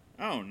 Yeah.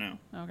 Oh, no.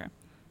 Okay.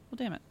 Well,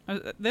 damn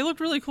it. They looked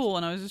really cool,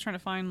 and I was just trying to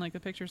find like a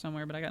picture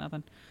somewhere, but I got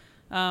nothing.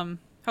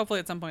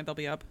 Hopefully at some point they'll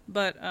be up.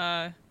 But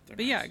yeah,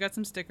 nice. I got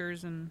some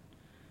stickers, and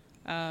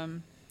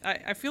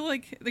I feel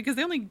like because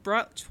they only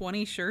brought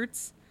 20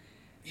 shirts.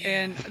 Yeah.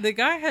 And the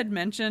guy had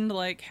mentioned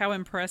like how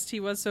impressed he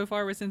was so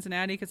far with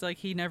Cincinnati, because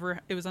like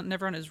it was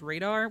never on his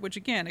radar, which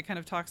again it kind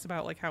of talks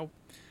about like how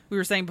we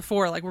were saying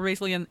before, like we're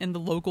basically in the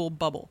local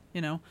bubble,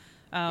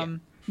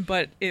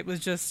 But it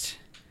was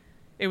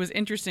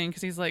interesting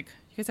because he's like,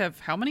 you guys have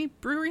how many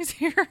breweries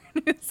here?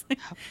 It's like,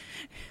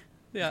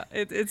 yeah,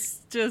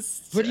 it's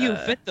just Where do you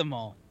fit them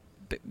all?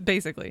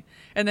 basically.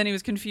 And then he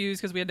was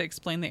confused because we had to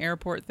explain the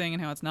airport thing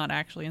and how it's not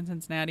actually in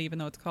Cincinnati, even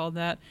though it's called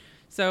that.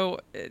 So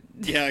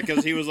Yeah,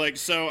 because he was like,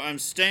 so I'm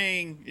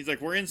staying. He's like,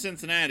 we're in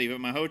Cincinnati, but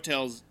my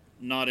hotel's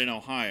not in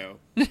Ohio.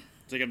 It's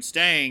like, I'm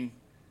staying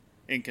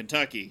in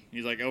Kentucky.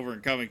 He's like, over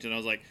in Covington. I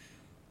was like,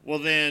 well,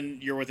 then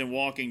you're within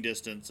walking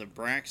distance of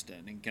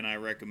Braxton, and can I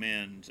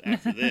recommend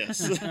after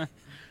this?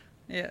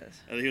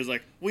 Yes. He was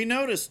like, "We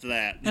noticed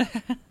that."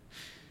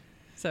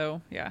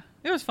 So yeah,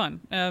 it was fun.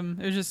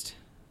 It was just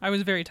I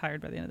was very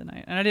tired by the end of the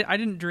night, and I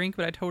didn't drink,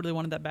 but I totally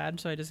wanted that bad,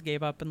 so I just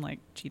gave up and like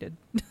cheated.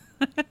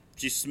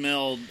 She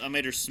smelled. I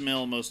made her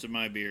smell most of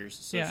my beers,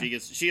 so Yeah. she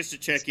gets to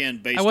check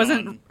in based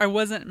I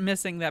wasn't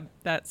missing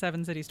that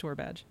Seven Cities tour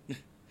badge.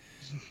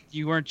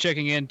 You weren't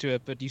checking into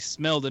it, but you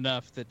smelled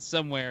enough that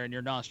somewhere in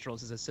your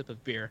nostrils is a sip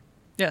of beer.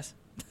 Yes.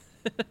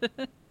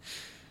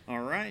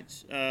 All right.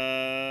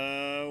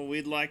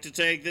 We'd like to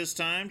take this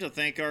time to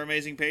thank our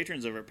amazing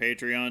patrons over at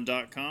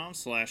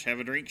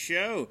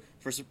patreon.com/haveadrinkshow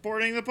for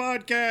supporting the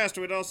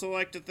podcast. We'd also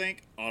like to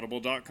thank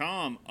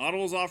audible.com.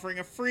 Audible's offering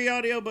a free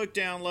audiobook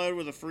download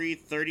with a free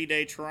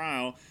 30-day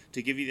trial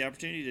to give you the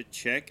opportunity to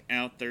check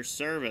out their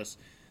service.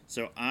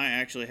 So I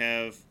actually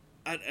have...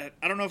 I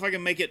don't know if I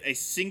can make it a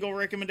single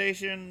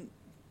recommendation.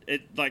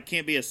 It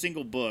can't be a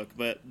single book,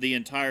 but the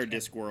entire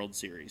Discworld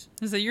series.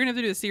 So you're gonna have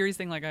to do a series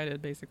thing like I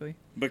did, basically.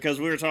 Because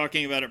we were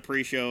talking about it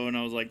pre-show, and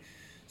I was like,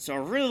 so I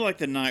really like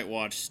the Night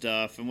Watch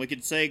stuff, and we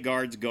could say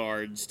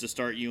Guards to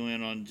start you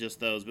in on just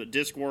those, but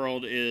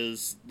Discworld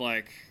is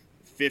like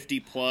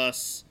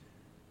 50-plus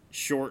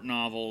short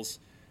novels,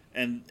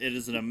 and it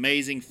is an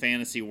amazing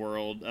fantasy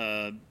world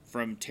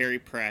from Terry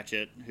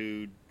Pratchett,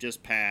 who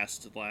just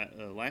passed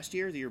last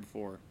year or the year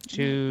before?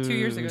 2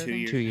 years ago, I 2 think.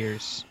 years. 2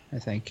 years, I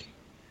think.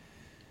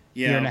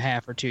 Yeah. Year and a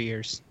half or 2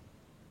 years.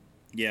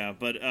 Yeah,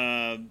 but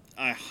I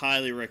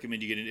highly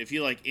recommend you get it. If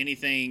you like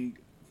anything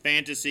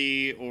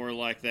fantasy or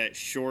like that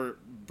short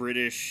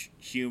British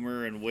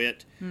humor and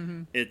wit,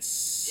 it's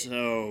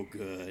so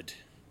good.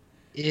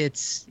 It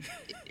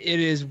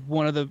is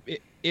one of the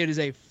it is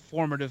a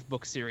formative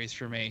book series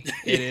for me.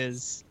 It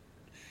is.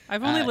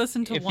 I've only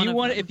listened to if one you of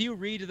want them. if you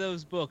read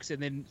those books and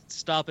then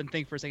stop and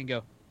think for a second, and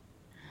go,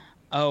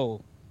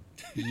 oh,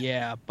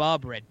 yeah,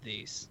 Bob read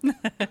these.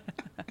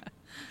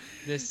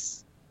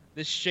 This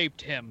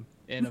shaped him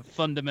in a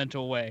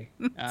fundamental way.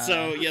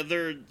 So, yeah,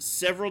 there are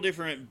several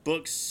different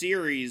book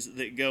series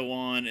that go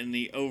on in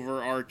the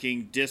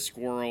overarching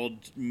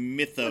Discworld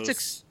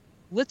mythos.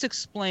 Let's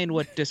explain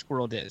what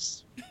Discworld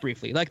is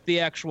briefly, like the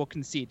actual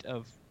conceit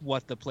of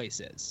what the place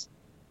is.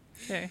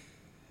 Okay.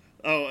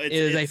 Oh, It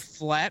is a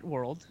flat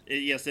world.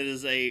 Yes, it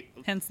is a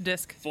Hence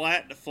disc.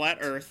 flat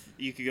Earth.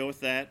 You could go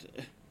with that.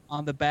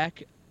 On the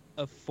back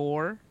of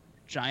 4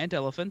 giant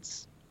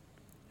elephants.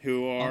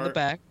 Who are On the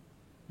back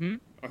I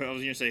was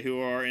going to say who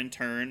are in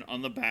turn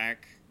on the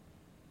back.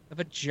 of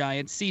a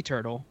giant sea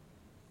turtle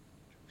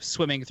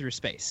swimming through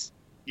space.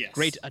 Yes,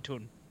 Great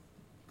Atun.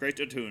 Great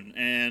Atun,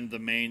 and the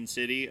main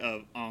city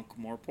of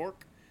Ankh-Morpork.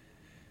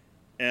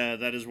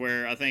 That is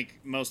where I think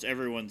most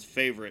everyone's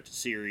favorite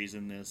series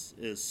in this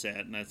is set,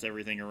 and that's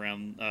everything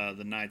around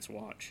the Night's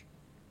Watch.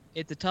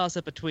 It's a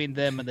toss-up between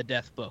them and the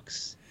Death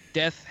books.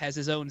 Death has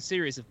his own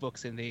series of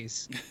books in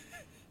these,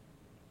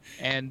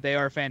 and they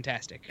are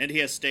fantastic. And he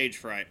has stage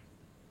fright.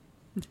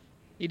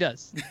 He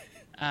does.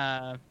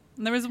 And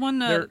there was one,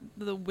 They're-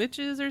 the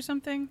witches or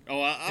something.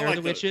 Oh, I There like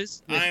are the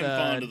witches. I am with,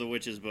 fond of the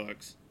witches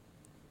books.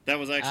 That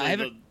was actually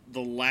haven't-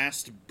 the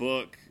last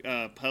book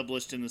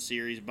published in the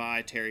series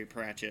by Terry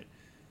Pratchett.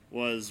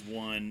 Was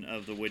one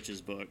of the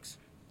witches books,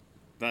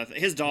 but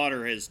his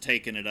daughter has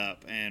taken it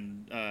up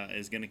and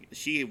is gonna.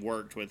 She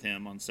worked with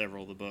him on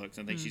several of the books.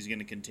 I think she's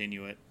gonna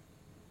continue it.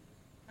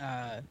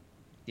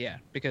 Yeah,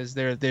 because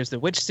there's the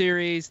Witch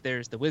series,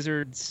 there's the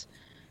Wizards,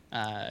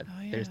 there's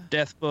yeah.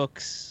 Death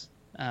books,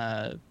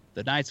 the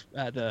Knights,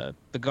 the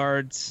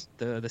Guards,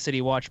 the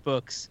City Watch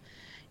books,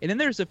 and then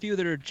there's a few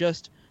that are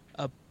just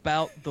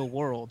about the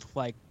world,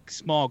 like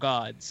Small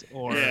Gods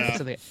or Yeah.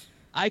 something.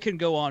 I can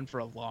go on for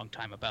a long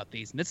time about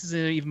these, and this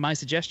isn't even my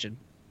suggestion.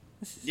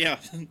 Yeah.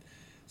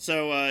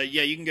 So,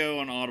 you can go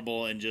on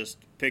Audible and just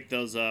pick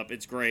those up.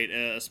 It's great,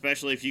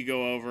 especially if you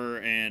go over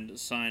and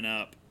sign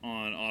up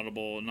on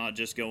Audible and not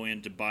just go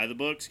in to buy the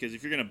books, because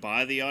if you're going to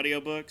buy the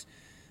audiobooks,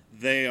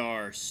 they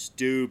are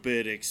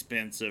stupid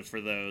expensive for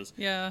those.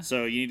 Yeah.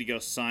 So you need to go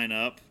sign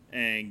up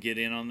and get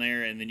in on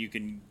there, and then you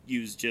can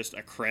use just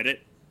a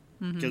credit,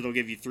 because they'll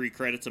give you 3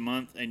 credits a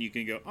month, and you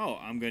can go, oh,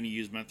 I'm going to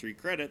use my 3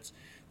 credits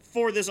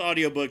for this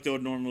audiobook that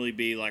would normally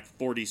be like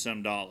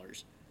 $40-some.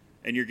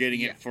 And you're getting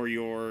Yeah. it for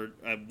your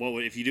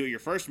if you do it your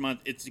first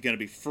month, it's going to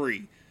be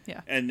free. Yeah.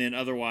 And then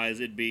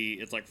otherwise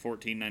it's like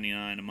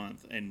 $14.99 a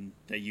month, and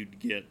that you'd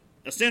get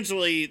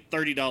essentially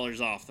 $30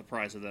 off the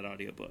price of that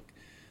audiobook.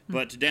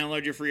 But to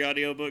download your free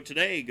audiobook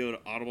today, go to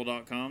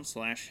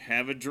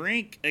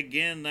audible.com/haveadrink.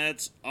 Again,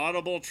 that's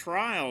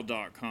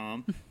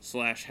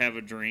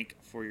audibletrial.com/haveadrink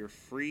for your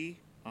free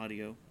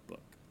audiobook.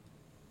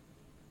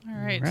 All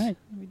right. Right.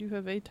 We do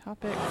have a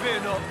topic.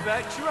 We're not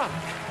that drunk.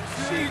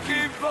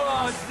 Cheeky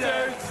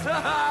bastards! We're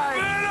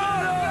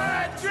not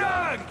that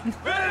drunk!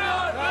 We're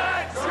not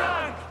that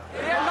drunk!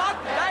 We're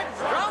not that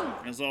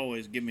drunk! As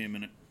always, give me a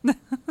minute.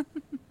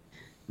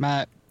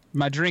 My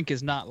drink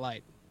is not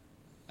light.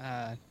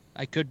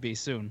 I could be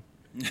soon.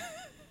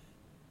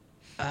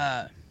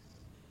 No,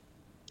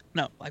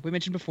 like we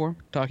mentioned before,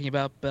 talking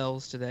about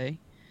bells today.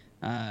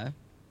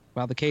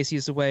 While the Casey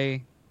is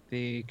away,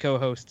 the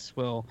co-hosts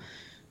will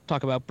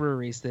talk about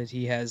breweries that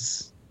he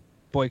has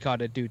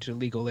boycotted due to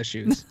legal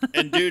issues.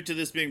 And due to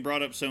this being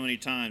brought up so many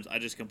times, I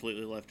just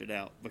completely left it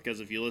out. Because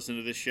if you listen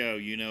to this show,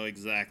 you know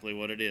exactly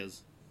what it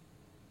is.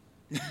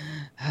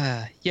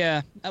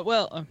 Yeah.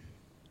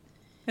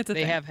 It's a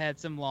They thing. have had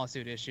some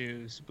lawsuit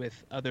issues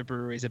with other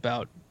breweries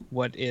about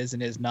what is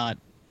and is not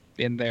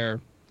in their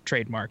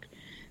trademark.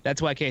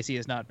 That's why Casey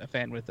is not a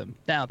fan with them.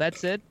 Now, that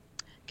said,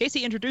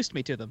 Casey introduced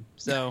me to them,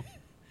 so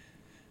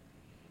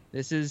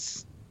this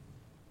is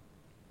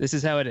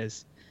how it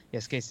is.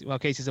 Yes, Casey. While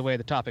Casey's away,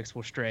 the topics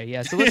will stray.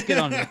 Yeah, so let's get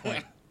on to the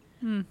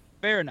point.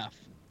 Fair enough.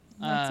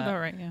 That's about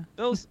right, yeah.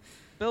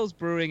 Bell's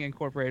Brewing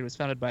Incorporated was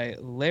founded by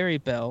Larry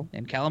Bell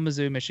in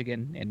Kalamazoo,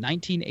 Michigan in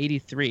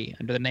 1983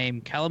 under the name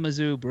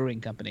Kalamazoo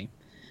Brewing Company.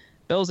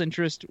 Bell's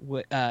interest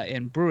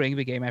in brewing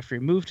began after he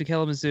moved to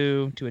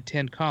Kalamazoo to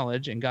attend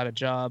college and got a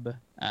job.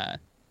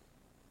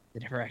 They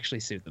never actually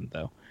sued them,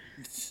 though.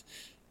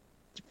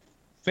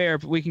 Fair,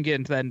 but we can get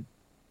into that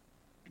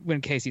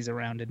when Casey's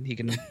around and he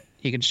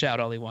can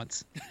shout all he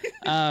wants.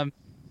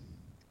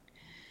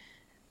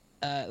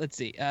 Let's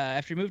see.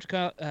 After he moved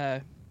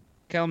to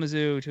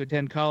Kalamazoo to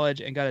attend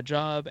college and got a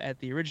job at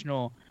the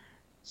original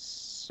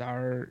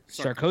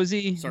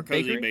Sarkozy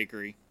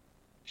Bakery.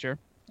 Sure.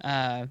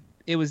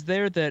 It was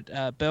there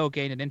that Bell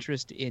gained an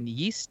interest in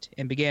yeast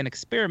and began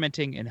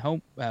experimenting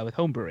with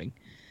home brewing.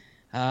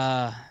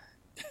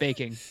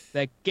 Baking.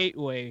 That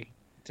gateway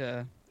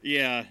to...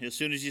 Yeah, as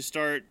soon as you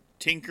start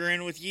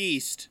tinkering with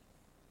yeast.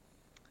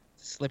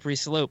 Slippery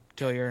slope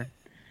till you're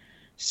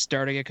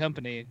starting a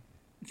company,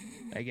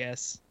 I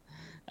guess.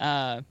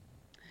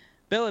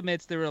 Bill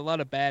admits there were a lot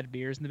of bad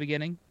beers in the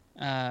beginning.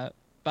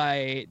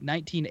 By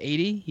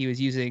 1980, he was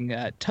using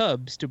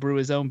tubs to brew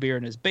his own beer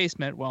in his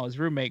basement while his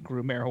roommate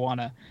grew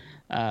marijuana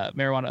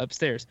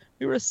upstairs.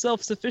 We were a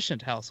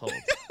self-sufficient household.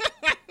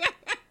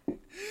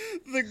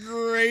 The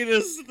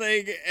greatest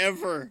thing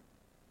ever.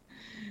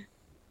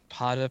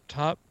 Pot up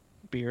top,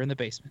 beer in the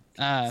basement.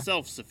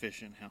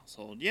 Self-sufficient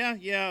household. Yeah,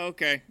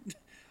 okay.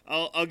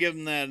 I'll give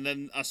him that. And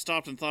then I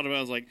stopped and thought about it.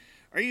 I was like,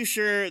 are you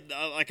sure?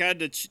 Like, I had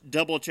to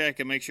double check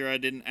and make sure I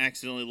didn't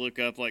accidentally look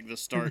up like the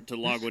start to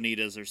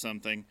Lagunitas or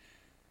something.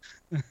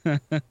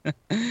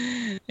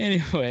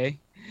 Anyway,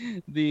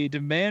 the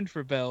demand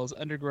for Bell's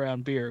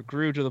underground beer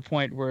grew to the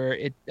point where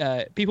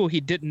people he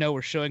didn't know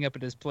were showing up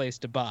at his place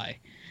to buy.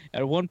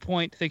 At one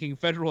point, thinking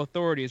federal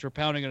authorities were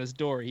pounding on his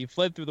door, he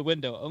fled through the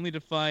window, only to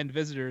find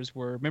visitors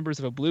were members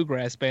of a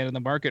bluegrass band in the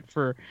market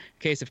for a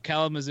case of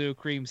Kalamazoo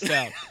Cream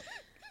Stout.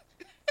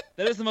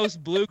 That is the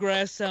most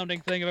bluegrass-sounding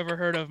thing I've ever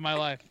heard of in my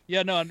life.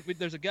 Yeah, no,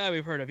 there's a guy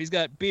we've heard of. He's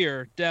got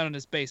beer down in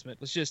his basement.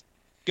 Let's just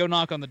go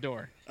knock on the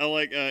door. I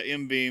like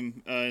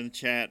M-Beam in the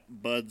chat,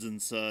 Buds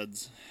and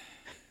Suds.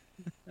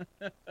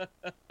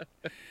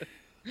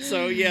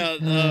 So,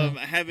 yeah,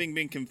 having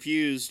been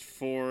confused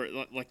for,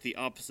 like the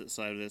opposite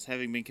side of this,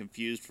 having been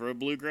confused for a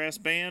bluegrass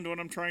band when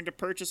I'm trying to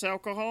purchase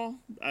alcohol,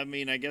 I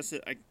mean, I guess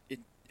it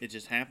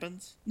just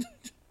happens.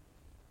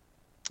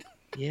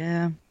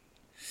 Yeah.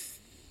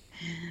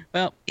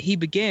 Well, he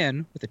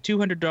began with a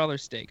 $200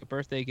 stake, a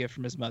birthday gift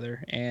from his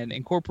mother, and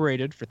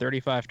incorporated for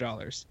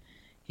 $35.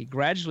 He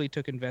gradually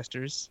took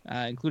investors,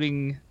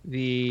 including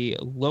the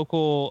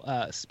local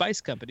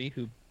spice company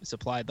who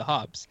supplied the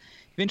hops.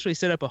 Eventually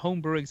set up a home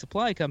brewing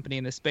supply company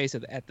in a space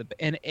at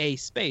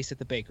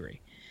the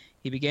bakery.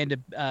 He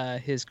began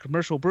his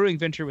commercial brewing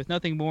venture with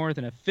nothing more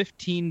than a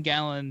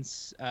 15-gallon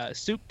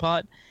soup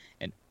pot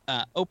and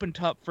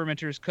open-top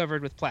fermenters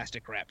covered with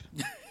plastic wrap.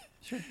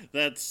 Sure.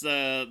 That's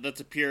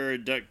a pure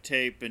duct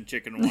tape and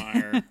chicken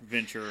wire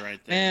venture right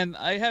there. And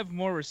I have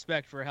more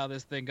respect for how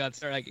this thing got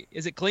started. Like,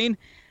 is it clean?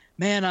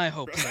 Man, I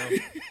hope so.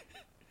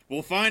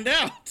 We'll find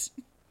out.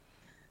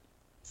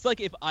 It's like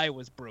if I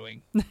was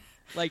brewing.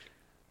 Like,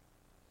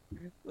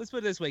 let's put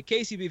it this way.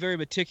 Casey would be very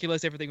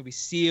meticulous. Everything would be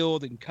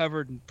sealed and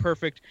covered and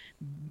perfect.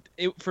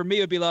 For me,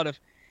 it would be a lot of,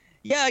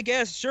 yeah, I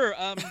guess, sure.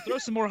 Throw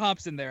some more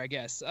hops in there, I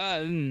guess.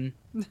 He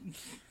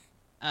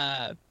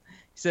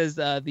says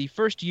the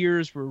first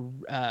years were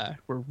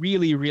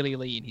really, really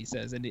lean, he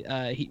says. And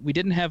we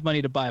didn't have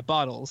money to buy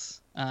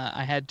bottles.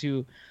 I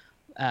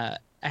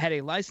had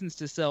a license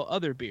to sell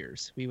other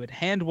beers. We would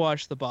hand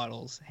wash the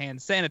bottles, hand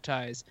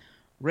sanitize,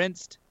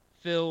 rinsed,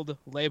 filled,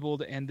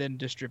 labeled, and then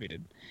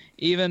distributed.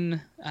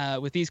 Even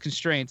with these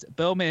constraints,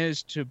 Bell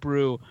managed to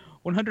brew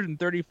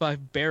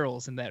 135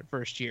 barrels in that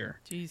first year.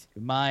 Jeez.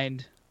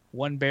 Mind,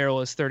 one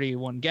barrel is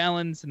 31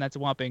 gallons, and that's a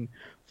whopping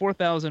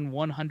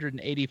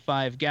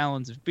 4,185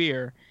 gallons of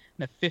beer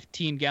in a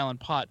 15-gallon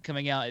pot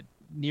coming out at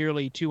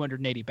nearly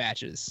 280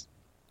 batches.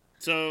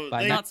 So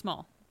Not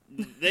small.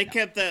 They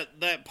kept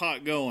that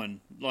pot going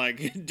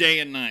like day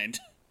and night.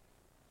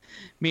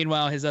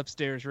 Meanwhile, his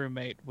upstairs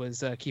roommate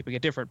was keeping a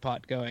different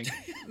pot going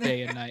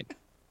day and night.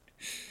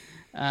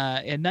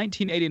 In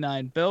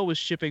 1989, Bell was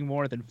shipping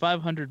more than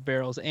 500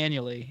 barrels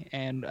annually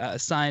and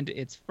assigned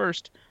its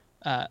first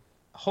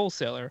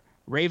wholesaler,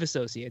 Rave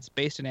Associates,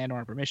 based in Ann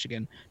Arbor,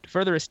 Michigan, to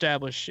further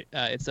establish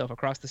itself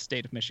across the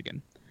state of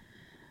Michigan.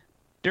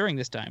 During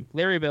this time,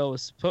 Larry Bell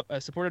was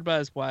supported by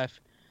his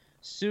wife,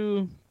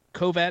 Sue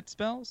Kovat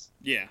Bells?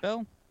 Yeah.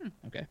 Bell?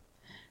 Okay.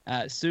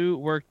 Sue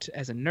worked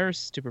as a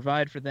nurse to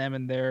provide for them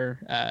and their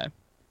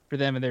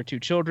 2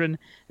 children,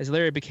 as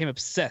Larry became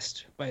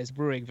obsessed by his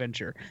brewing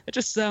venture. It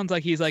just sounds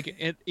like he's like,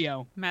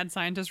 Mad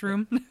scientist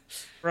room.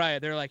 right.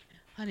 They're like,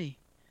 honey,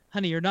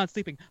 you're not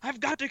sleeping. I've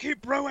got to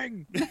keep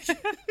brewing.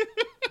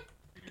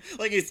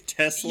 Like he's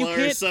Tesla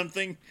or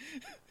something.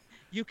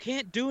 You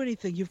can't do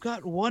anything. You've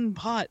got 1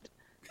 pot.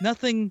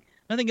 Nothing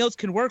else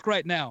can work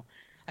right now.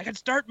 I can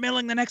start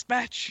milling the next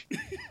batch.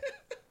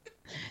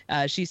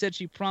 She said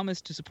she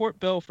promised to support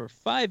Bell for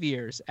 5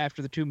 years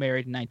after the two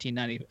married in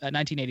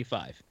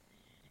 1985.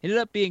 It ended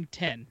up being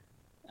 10.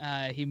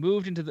 He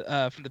moved into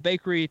from the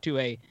bakery to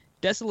a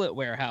desolate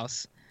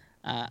warehouse.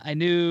 I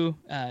knew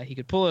he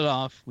could pull it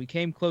off. We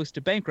came close to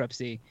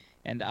bankruptcy,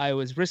 and I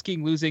was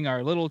risking losing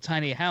our little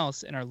tiny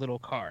house and our little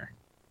car.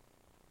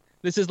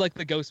 This is like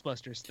the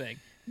Ghostbusters thing.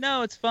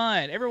 No, it's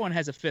fine. Everyone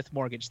has a 5th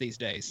mortgage these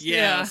days.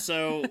 Yeah,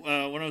 so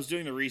when I was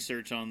doing the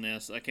research on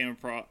this, I came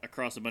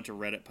across a bunch of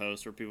Reddit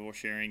posts where people were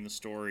sharing the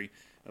story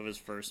of his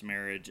first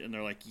marriage, and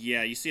they're like,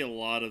 yeah, you see a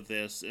lot of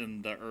this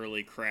in the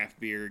early craft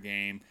beer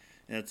game.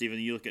 And it's even,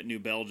 you look at New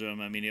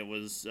Belgium, I mean, it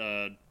was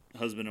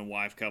husband and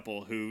wife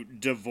couple who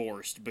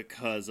divorced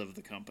because of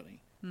the company.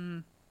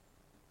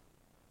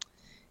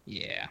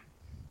 Yeah.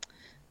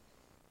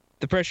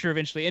 The pressure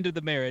eventually ended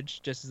the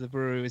marriage just as the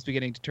brewery was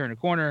beginning to turn a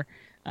corner.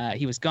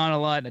 He was gone a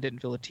lot, and I didn't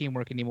feel the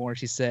teamwork anymore.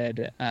 She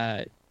said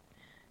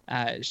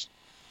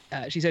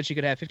she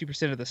could have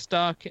 50% of the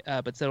stock,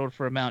 but settled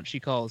for an amount she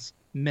calls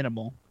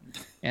minimal.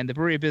 And the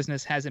brewery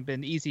business hasn't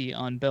been easy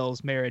on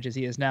Bell's marriage, as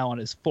he is now on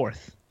his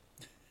 4th.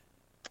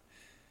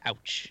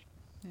 Ouch.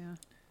 Yeah.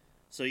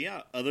 So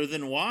yeah, other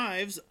than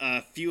wives,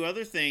 a few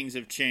other things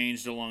have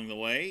changed along the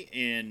way.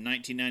 In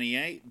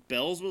 1998,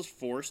 Bell's was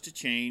forced to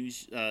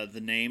change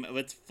the name of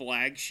its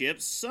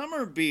flagship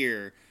summer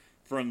beer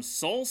from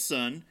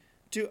Solson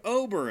to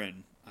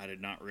Oberon. I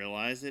did not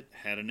realize it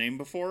had a name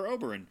before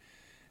Oberon.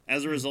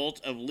 As a result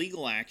of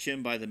legal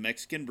action by the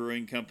Mexican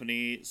brewing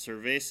company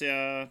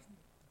Cerveza...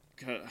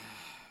 God.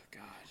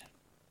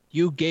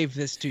 You gave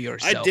this to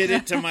yourself. I did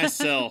it to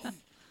myself.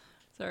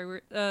 Sorry,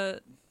 we're...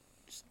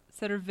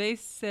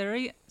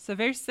 Cerveceria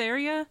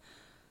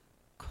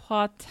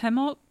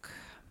Cuauhtemoc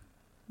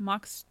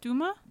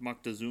Moctezuma.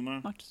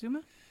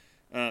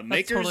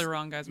 That's totally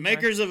wrong, guys.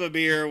 Makers of a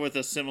beer with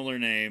a similar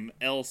name,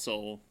 El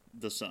Sol,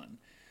 the sun.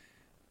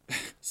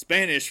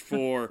 Spanish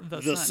for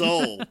the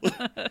soul.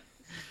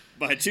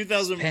 By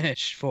 2000,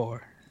 Spanish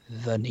for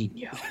the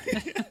Niño.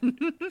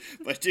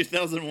 By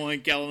 2001,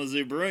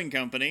 Kalamazoo Brewing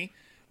Company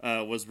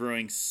was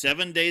brewing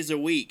 7 days a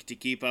week to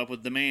keep up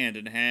with demand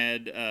and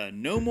had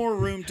no more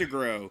room to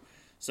grow.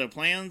 So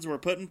plans were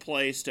put in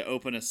place to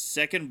open a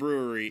second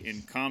brewery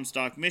in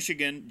Comstock,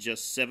 Michigan,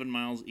 just 7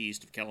 miles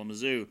east of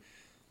Kalamazoo.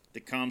 The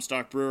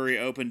Comstock Brewery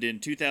opened in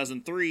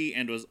 2003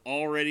 and was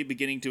already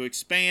beginning to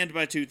expand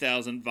by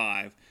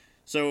 2005.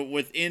 So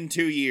within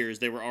 2 years,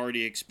 they were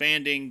already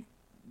expanding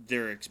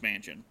their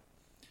expansion.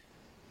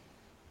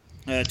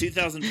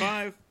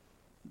 2005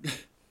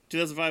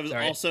 is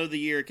also the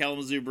year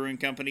Kalamazoo Brewing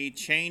Company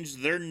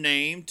changed their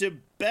name to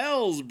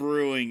Bell's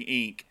Brewing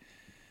Inc.,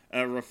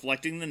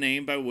 reflecting the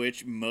name by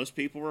which most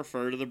people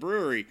refer to the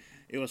brewery.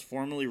 It was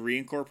formally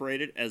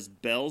reincorporated as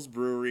Bell's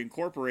Brewery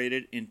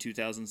Incorporated in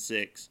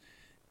 2006.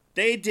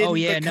 They didn't. Oh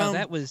yeah, no,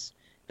 that was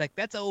like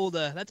that's old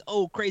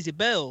Crazy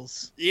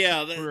Bell's.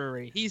 Yeah,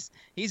 brewery.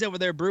 He's over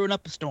there brewing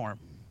up a storm.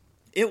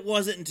 It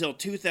wasn't until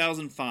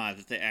 2005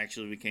 that they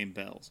actually became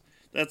Bell's.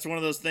 That's one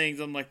of those things.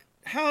 I'm like,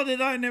 how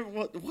did I never?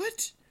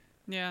 What?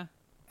 Yeah.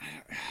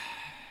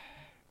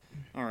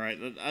 All right.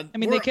 I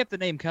mean, they kept the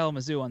name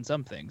Kalamazoo on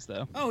some things,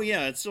 though. Oh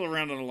yeah, it's still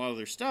around on a lot of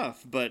their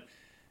stuff. But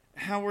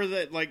how were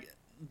that? Like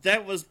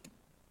that was.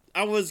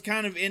 I was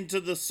kind of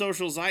into the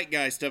social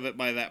zeitgeist of it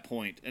by that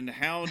point. And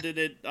how did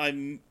it?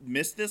 I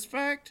missed this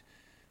fact.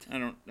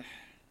 I'm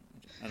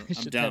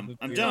dumb.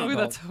 I'm dumb. Ooh,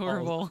 that's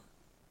horrible.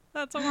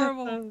 That's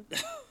horrible.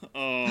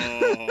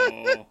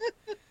 Oh.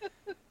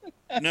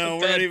 No,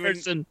 we're not even.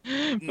 Person,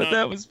 but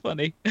that was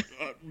funny.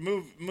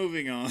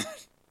 Moving on.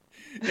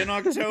 In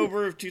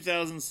October of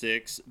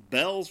 2006,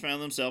 Bell's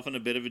found themselves in a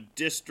bit of a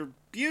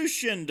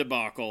distribution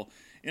debacle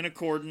in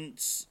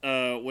accordance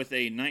with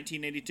a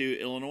 1982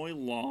 Illinois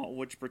law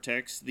which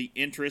protects the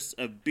interests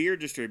of beer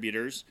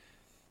distributors,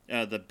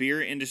 the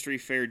Beer Industry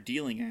Fair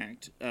Dealing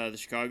Act. The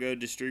Chicago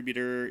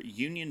distributor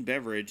Union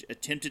Beverage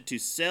attempted to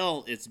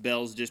sell its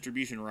Bell's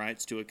distribution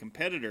rights to a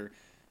competitor,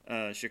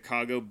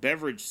 Chicago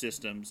Beverage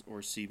Systems, or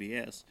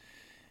CBS.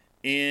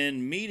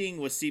 In meeting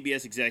with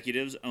CBS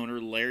executives, owner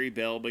Larry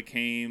Bell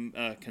became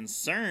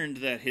concerned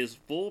that his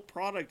full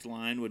product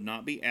line would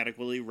not be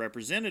adequately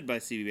represented by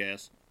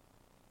CBS.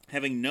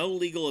 Having no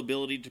legal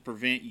ability to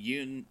prevent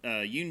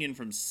Union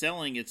from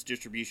selling its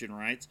distribution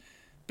rights,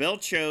 Bell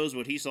chose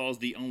what he saw as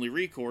the only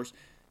recourse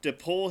to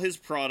pull his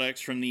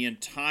products from the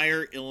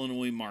entire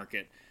Illinois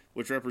market,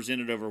 which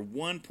represented over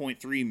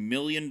 $1.3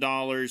 million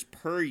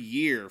per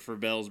year for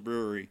Bell's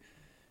Brewery.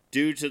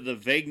 Due to the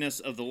vagueness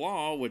of the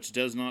law, which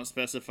does not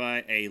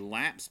specify a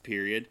lapse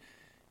period,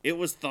 It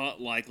was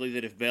thought likely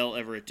that if Bell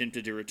ever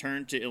attempted to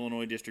return to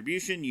Illinois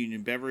distribution,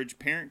 Union Beverage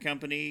parent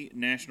company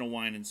National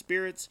Wine and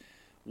Spirits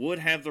would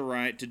have the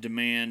right to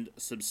demand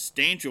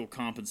substantial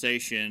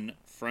compensation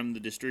from the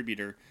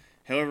distributor.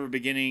 However,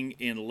 beginning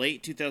in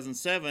late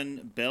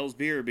 2007, Bell's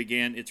Beer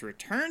began its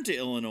return to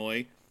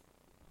Illinois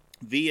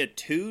via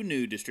 2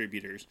 new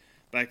distributors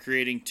by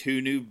creating 2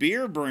 new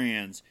beer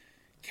brands,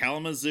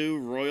 Kalamazoo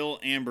Royal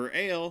Amber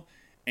Ale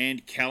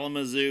and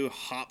Kalamazoo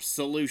Hop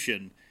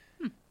Solution.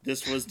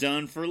 This was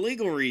done for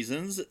legal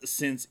reasons,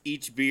 since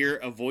each beer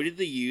avoided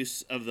the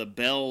use of the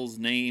Bell's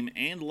name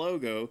and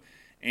logo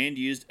and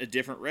used a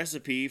different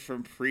recipe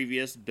from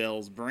previous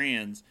Bell's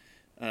brands.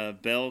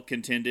 Bell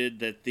contended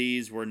that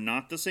these were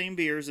not the same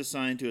beers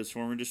assigned to his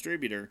former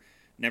distributor.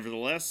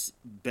 Nevertheless,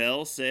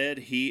 Bell said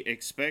he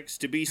expects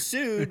to be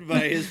sued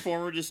by his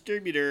former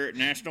distributor,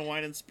 National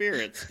Wine and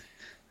Spirits.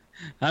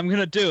 I'm going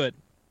to do it.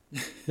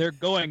 They're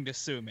going to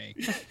sue me.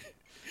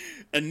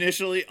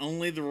 Initially,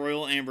 only the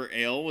Royal Amber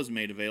Ale was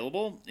made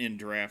available in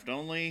draft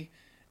only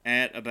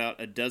at about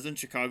a dozen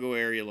Chicago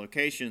area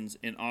locations.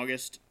 In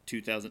August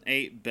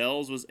 2008,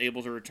 Bell's was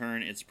able to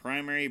return its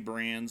primary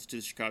brands to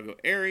the Chicago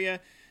area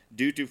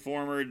due to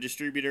former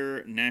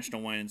distributor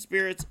National Wine and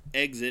Spirits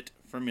exit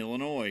from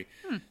Illinois.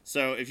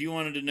 So if you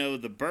wanted to know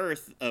the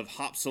birth of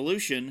Hop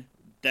Solution,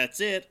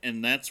 that's it,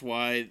 and that's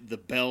why the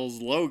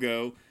Bell's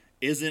logo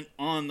isn't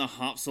on the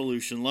Hop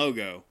Solution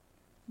logo.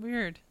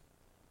 Weird.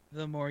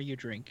 The more you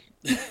drink.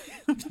 That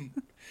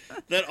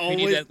We always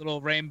need that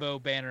little rainbow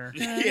banner.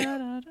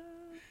 yeah,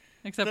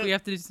 Except we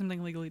have to do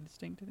something legally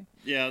distinct, I think.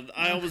 yeah.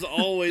 I was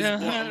always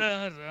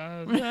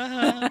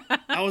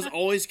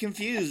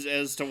confused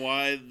as to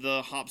why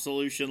the Hop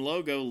Solution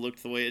logo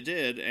looked the way it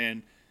did,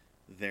 and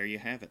there you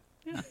have it.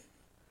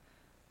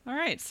 All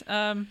right.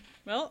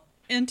 Well,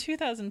 in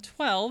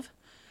 2012,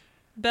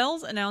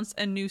 Bell's announced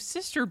a new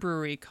sister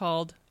brewery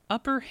called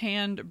Upper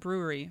Hand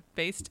Brewery,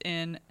 based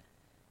in,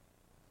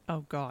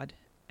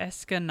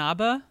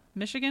 Escanaba,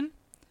 Michigan.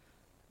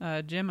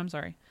 Jim, I'm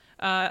sorry.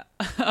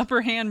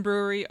 Upper Hand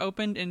Brewery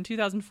opened in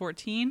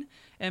 2014,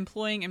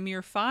 employing a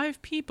mere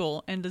 5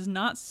 people, and does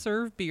not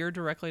serve beer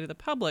directly to the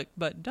public,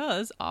 but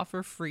does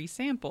offer free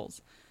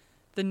samples.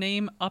 The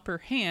name Upper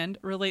Hand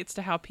relates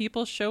to how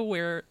people show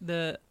where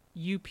the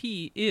UP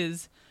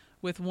is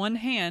with one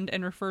hand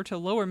and refer to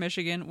Lower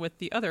Michigan with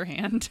the other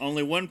hand.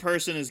 Only one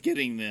person is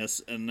getting this,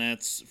 and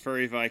that's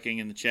Furry Viking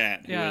in the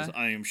chat, who Yeah. is,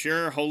 I am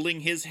sure, holding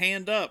his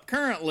hand up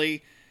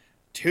currently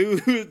to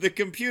the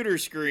computer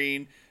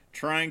screen,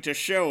 trying to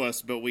show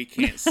us, but we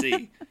can't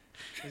see.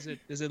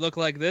 Does it look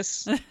like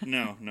this?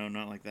 No,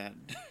 not like that.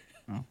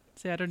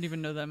 See, I don't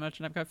even know that much,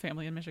 and I've got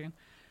family in Michigan.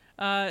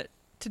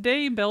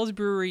 Today, Bell's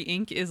Brewery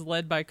Inc. is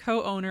led by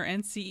co-owner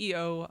and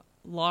CEO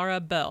Laura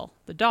Bell,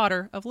 the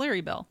daughter of Larry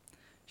Bell.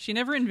 She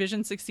never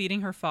envisioned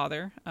succeeding her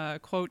father.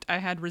 Quote, I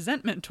had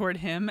resentment toward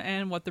him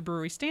and what the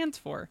brewery stands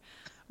for.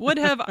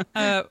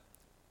 I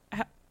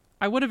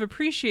would have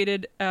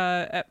appreciated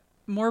a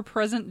more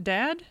present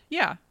dad?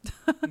 Yeah.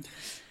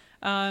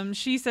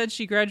 She said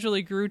she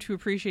gradually grew to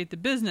appreciate the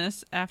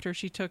business after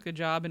she took a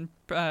job in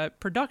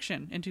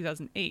production in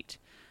 2008.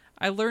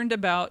 I learned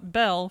about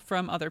Bell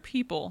from other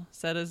people,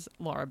 said as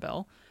Laura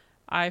Bell.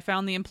 I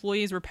found the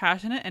employees were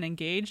passionate and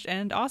engaged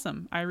and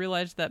awesome. I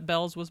realized that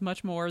Bell's was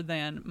much more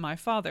than my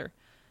father.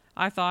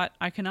 I thought,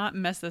 I cannot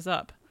mess this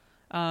up.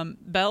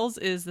 Bell's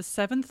is the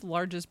 7th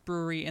largest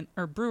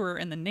brewer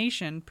in the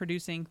nation,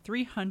 producing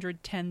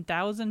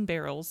 310,000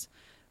 barrels,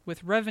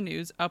 with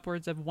revenues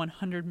upwards of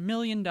 $100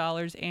 million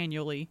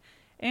annually,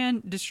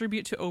 and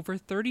distribute to over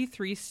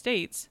 33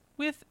 states,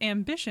 with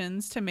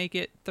ambitions to make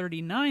it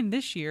 39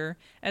 this year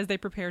as they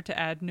prepare to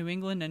add New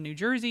England and New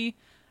Jersey.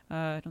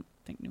 I don't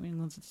think New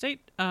England's a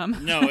state.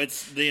 No,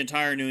 it's the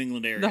entire New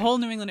England area. The whole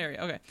New England area.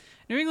 Okay.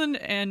 New England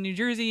and New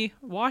Jersey,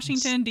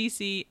 Washington,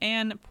 D.C.,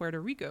 and Puerto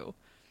Rico.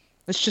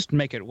 Let's just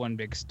make it one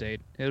big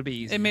state. It'll be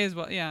easy. It may as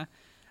well, yeah.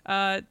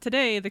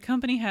 Today, the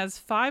company has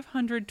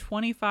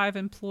 525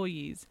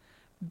 employees.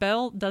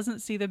 Bell doesn't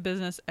see the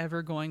business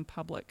ever going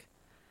public.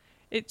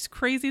 It's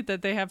crazy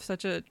that they have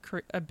such a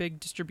big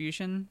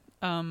distribution,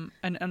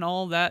 and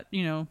all that,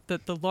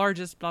 the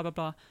largest blah, blah,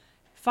 blah.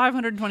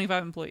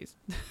 525 employees.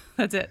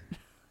 That's it.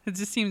 It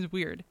just seems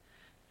weird.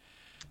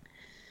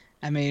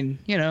 I mean,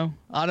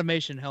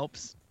 automation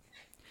helps.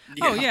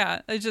 Oh,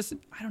 yeah. I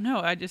don't know.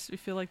 I just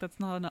feel like that's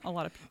not a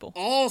lot of people.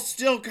 All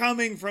still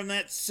coming from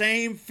that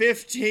same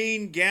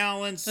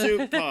 15-gallon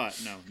soup pot.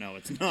 No,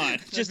 it's not.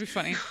 That'd be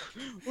funny.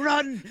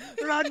 Run,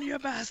 you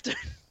bastard.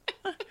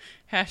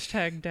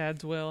 Hashtag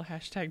Dad's Will.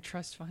 Hashtag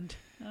Trust Fund.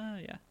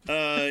 Yeah.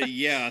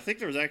 Yeah, I think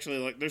there was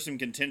actually, there's some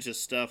contentious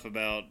stuff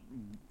about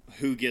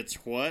who gets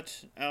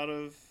what out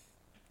of,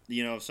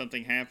 if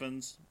something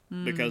happens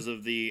because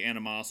of the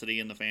animosity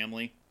in the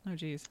family. Oh,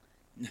 geez.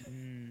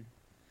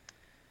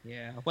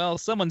 Yeah. Well,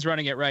 someone's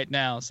running it right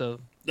now,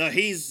 so.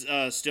 He's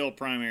still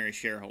primary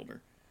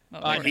shareholder.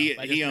 Oh,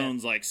 He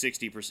owns like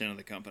 60% of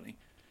the company.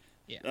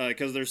 Yeah.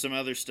 Because there's some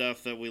other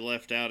stuff that we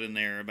left out in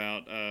there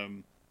about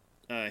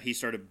he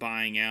started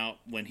buying out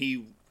when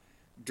he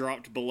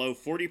dropped below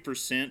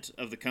 40%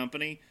 of the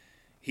company,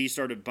 he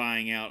started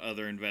buying out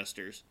other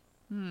investors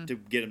to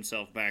get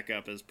himself back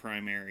up as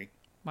primary.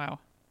 Wow.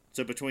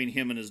 So between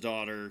him and his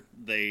daughter,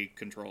 they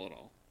control it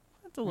all.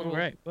 That's a little... All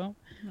right. Well,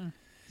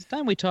 it's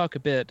time we talk a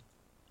bit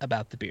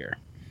about the beer.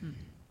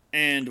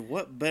 And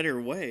what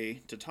better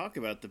way to talk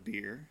about the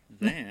beer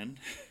than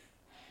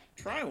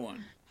try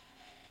one?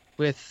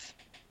 With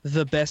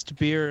the best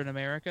beer in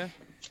America.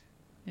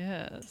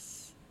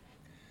 Yes.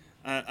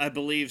 I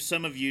believe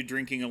some of you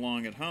drinking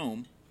along at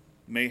home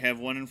may have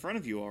one in front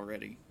of you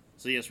already.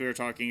 So yes, we are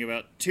talking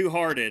about Two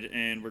Hearted,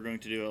 and we're going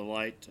to do a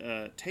light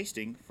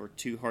tasting for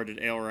Two Hearted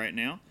Ale right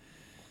now.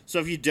 So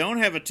if you don't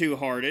have a Two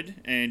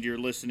Hearted and you're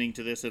listening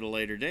to this at a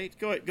later date,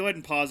 go ahead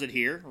and pause it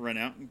here, run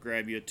out and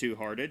grab you a Two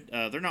Hearted.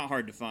 They're not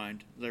hard to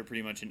find. They're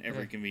pretty much in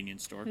every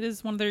convenience store. It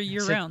is one of their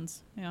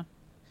year-rounds. Yeah.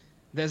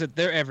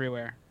 They're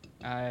everywhere.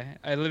 I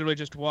literally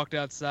just walked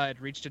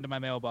outside, reached into my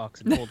mailbox,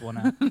 and pulled one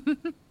out.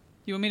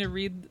 You want me to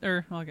read,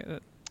 or I'll get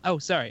it. Oh,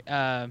 sorry.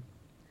 I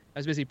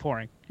was busy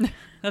pouring. That's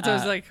what I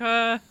was like,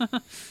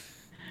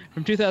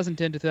 From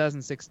 2010 to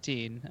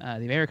 2016, the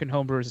American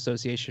Homebrewers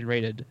Association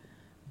rated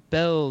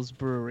Bell's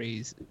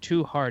Brewery's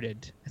Two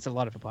Hearted. It's a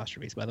lot of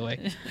apostrophes, by the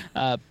way.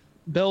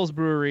 Bell's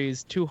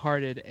Brewery's Two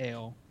Hearted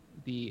Ale,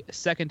 the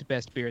second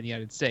best beer in the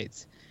United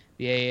States.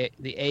 The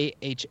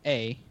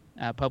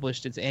AHA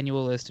published its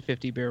annual list of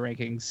 50 beer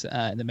rankings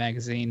in the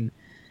magazine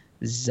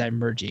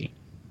Zymurgy.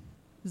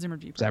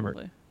 Zymurgy,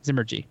 probably.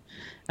 Zymurgy.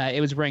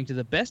 It was ranked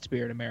the best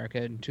beer in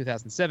America in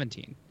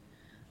 2017.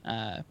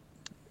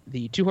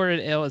 The Two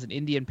Hearted Ale is an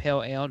Indian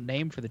Pale Ale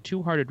named for the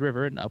Two Hearted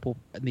River in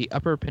the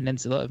Upper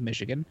Peninsula of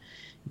Michigan.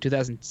 In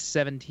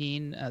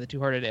 2017, the Two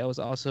Hearted Ale was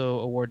also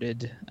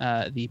awarded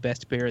the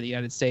best beer in the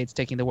United States,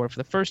 taking the award for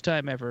the first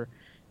time ever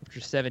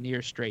after 7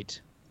 years straight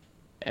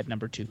at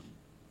number 2.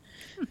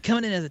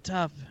 Coming in at the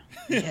top,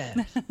 we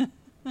have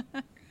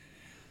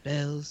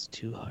Bell's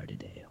Two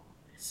Hearted Ale.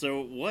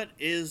 So what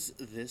is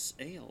this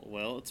ale?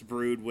 Well, it's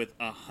brewed with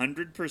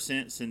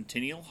 100%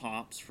 Centennial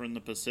hops from the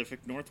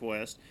Pacific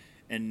Northwest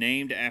and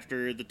named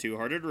after the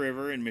Two-Hearted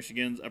River in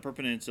Michigan's Upper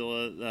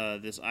Peninsula.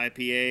 This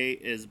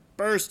IPA is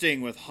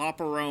bursting with hop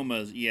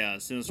aromas. Yeah,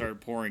 as soon as I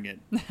started pouring it.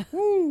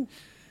 Woo!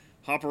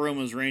 Hop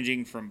aromas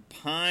ranging from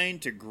pine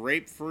to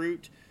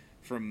grapefruit,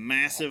 from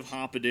massive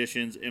hop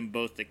additions in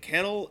both the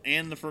kettle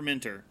and the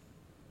fermenter.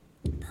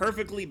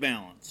 Perfectly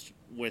balanced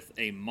with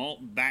a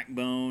malt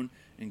backbone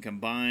and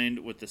combined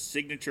with the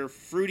signature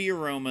fruity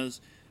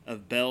aromas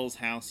of Bell's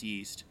House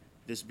yeast.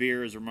 This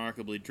beer is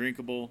remarkably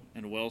drinkable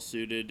and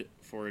well-suited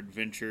for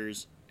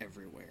adventures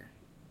everywhere.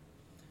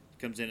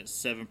 It comes in at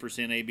 7%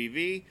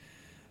 ABV.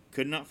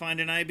 Could not find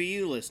an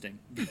IBU listing.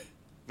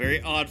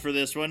 Very odd for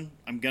this one.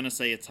 I'm going to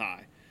say it's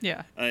high.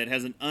 Yeah. It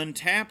has an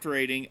Untapped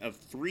rating of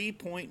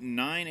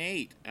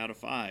 3.98 out of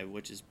 5,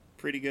 which is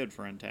pretty good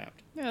for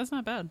Untapped. Yeah, that's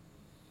not bad.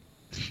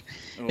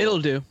 Oh, It'll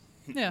do.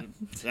 Yeah.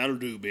 That'll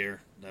do,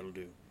 beer. That'll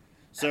do.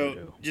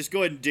 So just go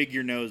ahead and dig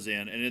your nose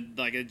in, and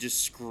it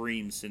just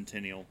screams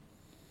Centennial.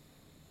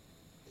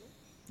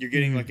 You're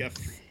getting like a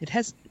It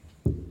has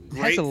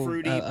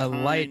grapefruity, a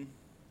pine. light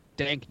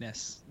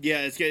dankness.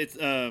 Yeah, it's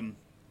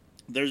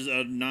there's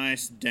a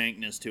nice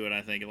dankness to it.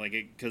 I think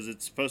because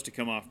it's supposed to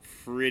come off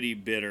pretty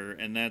bitter,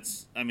 and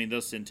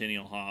those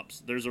Centennial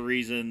hops. There's a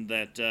reason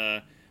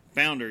that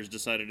Founders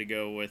decided to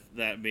go with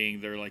that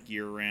being their like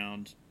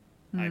year-round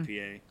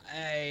IPA.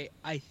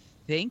 I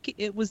think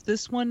it was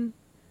this one.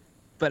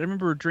 But I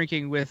remember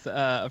drinking with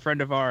a friend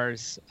of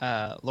ours,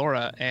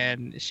 Laura,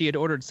 and she had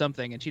ordered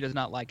something, and she does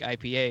not like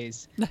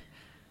IPAs.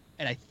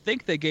 And I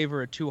think they gave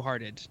her a Two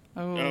Hearted.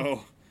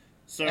 Oh.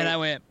 So And I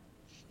went,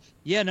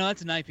 yeah, no,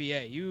 it's an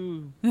IPA.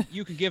 You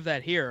can give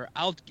that here.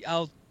 I'll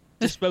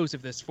dispose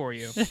of this for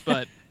you.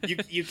 But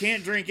you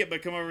can't drink it,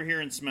 but come over here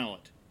and smell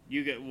it.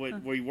 You get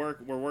we're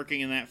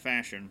working in that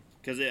fashion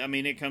because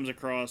it comes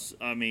across.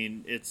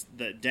 It's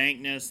the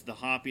dankness, the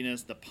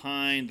hoppiness, the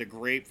pine, the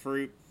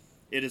grapefruit.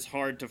 It is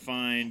hard to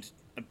find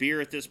a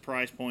beer at this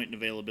price point and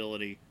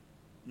availability.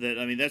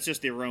 That's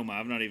just the aroma.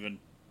 I've not even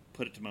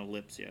put it to my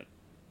lips yet.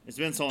 It's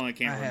been so long I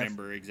can't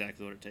remember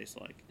exactly what it tastes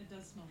like. It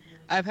does smell good.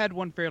 I've had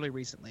one fairly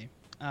recently.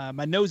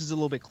 My nose is a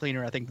little bit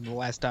cleaner, I think, than the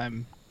last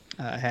time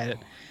I had it.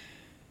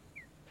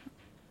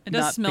 It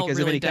does Not smell because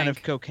really of any kind of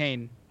dank.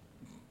 cocaine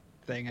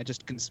thing. I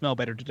just can smell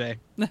better today.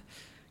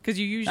 Because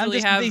you usually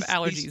have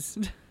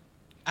allergies.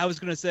 I was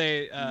going to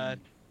say,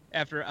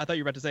 after I thought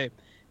you were about to say,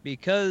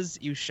 because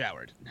you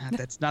showered.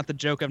 That's not the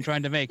joke I'm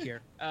trying to make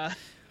here.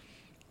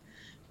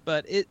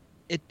 But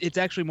it's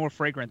actually more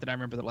fragrant than I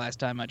remember the last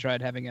time I tried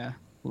having a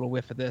little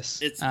whiff of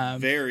this. It's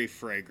very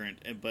fragrant,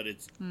 but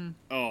it's and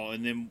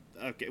then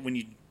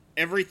when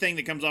everything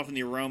that comes off in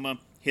the aroma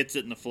hits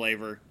it in the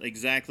flavor,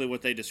 exactly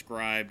what they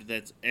described.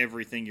 That's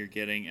everything you're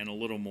getting and a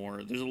little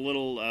more. There's a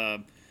little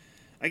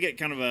I get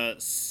kind of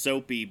a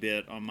soapy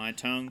bit on my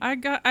tongue.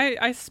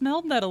 I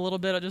smelled that a little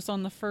bit just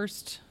on the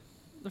first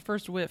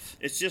whiff.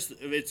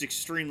 It's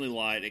extremely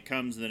light. It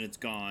comes and then it's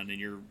gone, and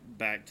you're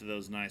back to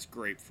those nice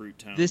grapefruit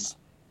tones.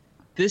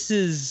 This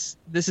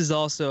is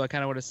also, I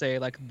kind of want to say,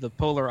 like the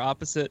polar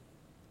opposite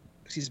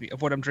excuse me,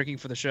 of what I'm drinking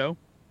for the show.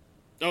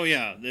 Oh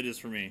yeah, it is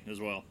for me as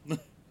well.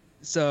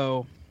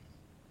 So,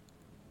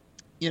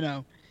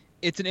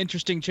 it's an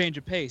interesting change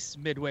of pace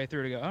midway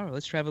through to go, oh,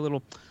 let's try a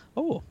little,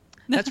 oh,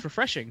 that's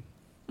refreshing.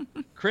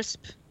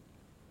 Crisp.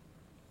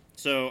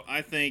 So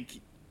I think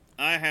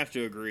I have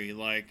to agree.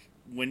 Like,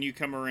 when you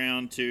come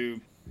around to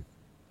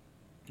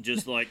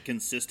just like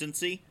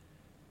consistency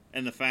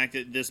and the fact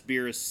that this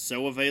beer is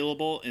so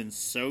available and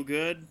so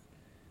good,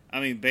 I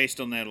mean, based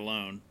on that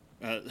alone,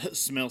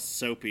 smells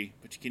soapy.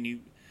 But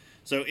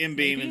so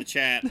M-Beam in the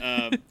chat,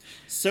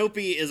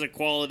 soapy is a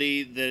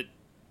quality that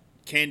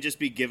can just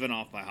be given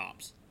off by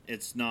hops.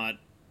 It's not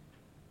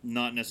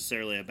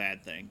necessarily a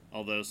bad thing,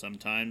 although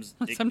sometimes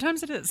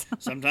Sometimes it is.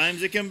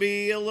 sometimes it can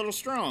be a little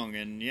strong,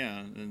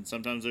 and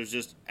sometimes there's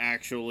just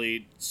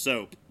actually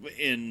soap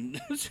in.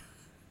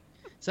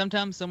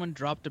 Sometimes someone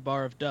dropped a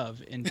bar of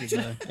Dove into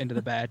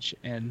the batch,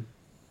 and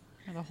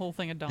The whole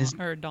thing of This-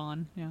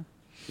 Dawn. Yeah.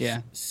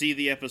 yeah. See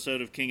the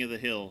episode of King of the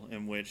Hill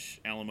in which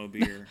Alamo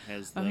Beer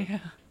has Oh yeah.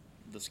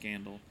 the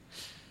scandal.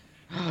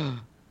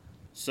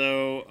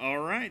 So, all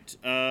right,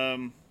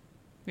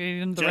 We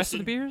get into the rest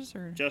of the Justin- beers,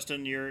 or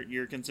Justin,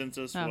 your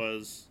consensus Oh.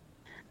 was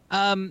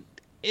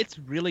It's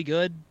really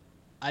good.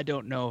 I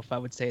don't know if I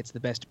would say it's the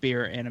best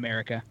beer in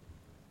America.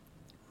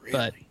 really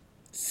But-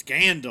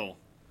 scandal.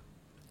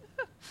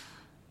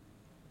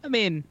 I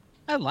mean,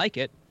 I like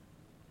it,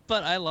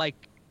 but I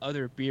like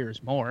other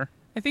beers more.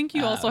 I think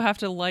you also have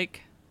to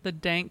like the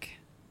dank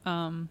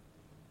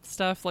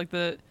stuff, like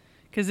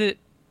because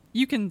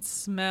you can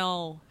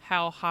smell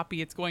how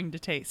hoppy it's going to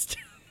taste.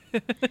 Yeah,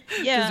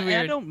 It's and I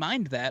weird. don't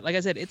mind that. Like I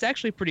said, it's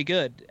actually pretty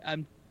good.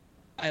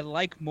 I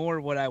like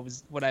more what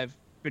I've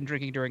been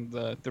drinking during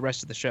the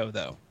rest of the show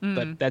though.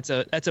 But that's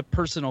a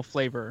personal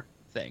flavor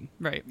thing.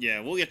 Right. Yeah,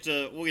 we'll get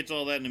to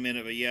all that in a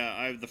minute. But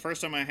yeah, the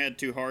first time I had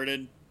Two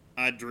Hearted,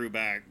 I drew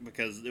back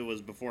because it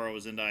was before I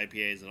was into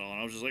IPAs and all,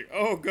 and I was just like,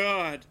 oh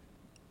god.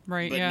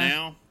 Right. But yeah.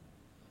 now,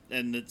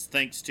 and it's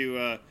thanks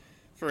to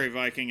Furry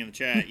Viking in the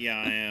chat. Yeah,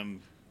 I am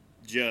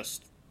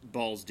just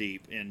balls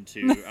deep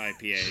into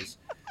IPAs.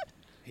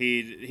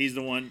 He's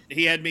the one.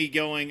 He had me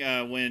going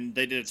when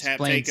they did a tap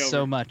Explains takeover.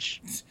 so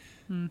much.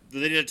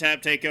 They did a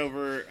tap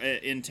takeover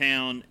in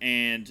town,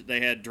 and they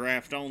had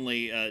draft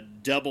only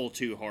double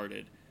Two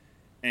Hearted,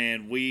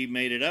 and we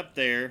made it up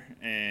there,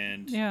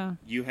 and Yeah.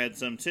 you had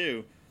some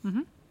too.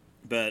 Mhm.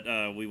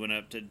 But we went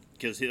up to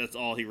because that's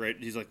all he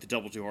rated. He's like, the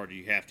double Two Hearted,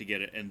 you have to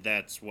get it, and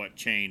that's what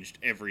changed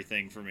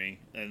everything for me.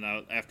 And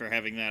after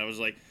having that, I was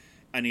like,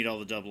 I need all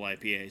the double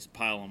IPAs.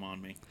 Pile them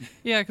on me.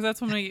 Yeah, because that's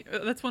one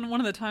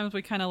of the times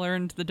we kind of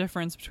learned the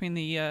difference between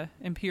the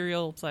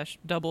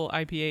Imperial/double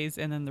IPAs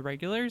and then the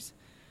regulars.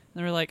 And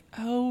they were like,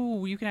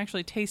 oh, you can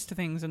actually taste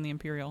things in the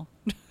Imperial.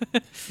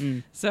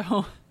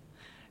 So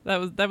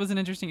that was an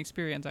interesting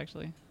experience,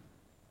 actually.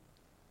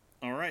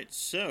 All right,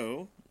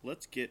 so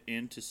let's get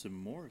into some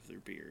more of their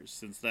beers,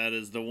 since that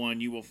is the one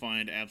you will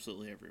find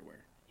absolutely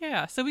everywhere.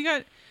 Yeah, so we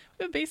have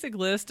a basic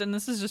list, and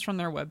this is just from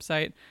their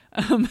website.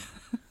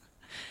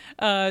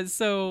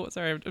 So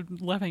sorry, I'm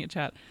laughing at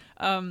chat.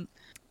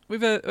 We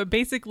have a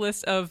basic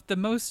list of the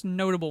most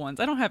notable ones.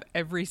 I don't have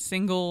every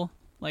single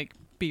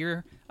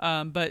beer,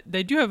 but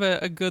they do have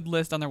a good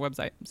list on their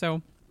website.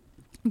 So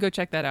go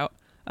check that out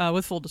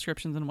with full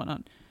descriptions and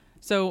whatnot.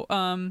 So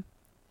a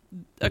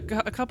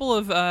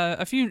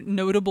few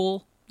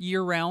notable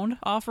year-round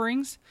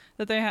offerings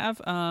that they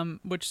have,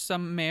 which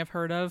some may have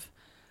heard of.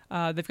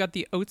 They've got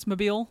the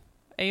Oatsmobile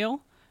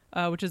Ale,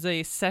 which is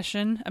a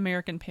session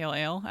American Pale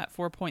Ale at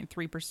 4.3%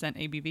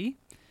 ABV.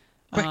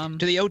 Quick,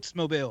 to the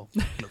Oatsmobile.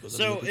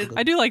 So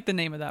I do like the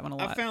name of that one a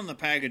I lot. found the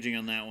packaging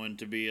on that one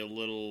to be a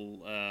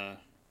little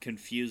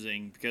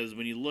confusing, because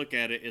when you look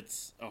at it,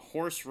 it's a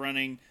horse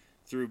running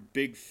through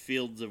big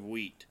fields of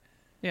wheat.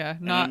 Yeah,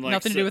 And I'm like,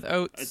 nothing to do with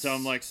oats. So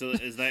I'm like, so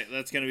is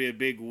that's going to be a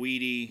big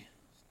weedy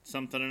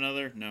something or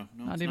another? No,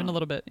 Not it's even not. a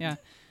little bit, yeah.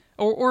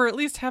 Or at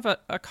least have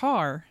a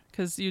car,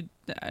 because you...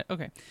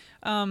 okay.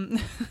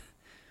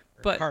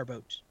 But Car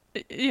boat.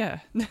 yeah.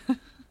 A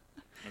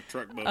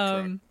truck boat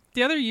truck.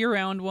 The other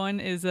year-round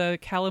one is a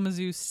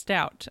Kalamazoo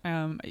Stout.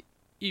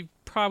 You've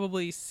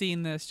probably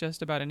seen this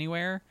just about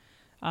anywhere.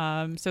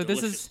 So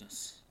this is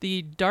Deliciousness.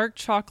 the dark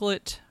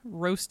chocolate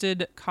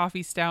roasted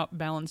coffee stout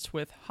balanced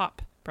with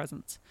hop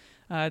presence.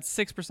 It's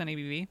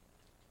 6%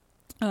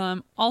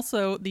 ABV.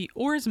 Also, the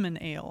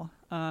Oarsman Ale.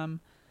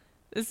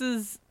 This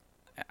is...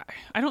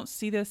 I don't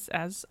see this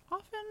as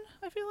often,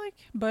 I feel like,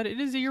 but it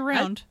is a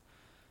year-round.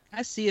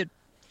 I see it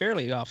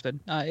fairly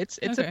often. It's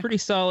Okay. a pretty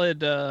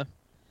solid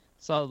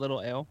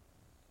little ale.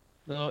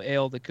 Little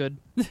ale that could.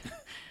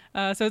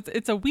 So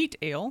it's a wheat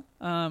ale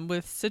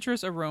with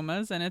citrus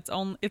aromas, and it's a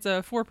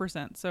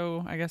 4%.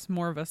 So I guess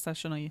more of a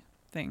sessionally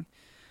thing.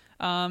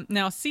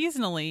 Now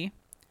seasonally,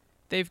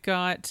 they've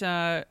got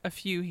a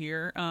few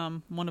here.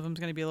 One of them is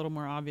going to be a little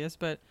more obvious,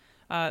 but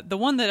the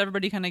one that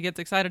everybody kind of gets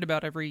excited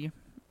about every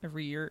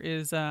year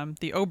is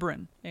the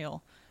Oberon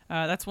Ale.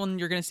 That's one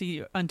you're going to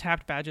see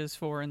untapped badges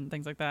for and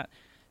things like that.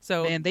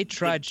 So Man, they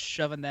tried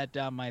shoving that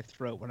down my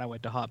throat when I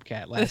went to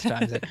Hopcat last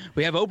time. Said,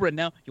 we have Oberon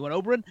now. You want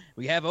Oberon?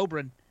 We have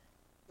Oberon.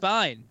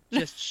 Fine.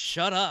 Just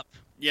shut up.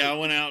 Yeah, I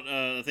went out,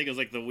 I think it was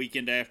like the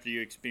weekend after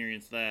you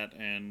experienced that,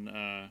 and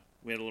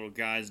we had a little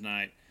guys'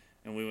 night,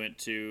 and we went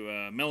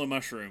to Mellow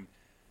Mushroom,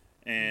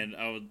 and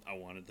I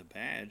wanted the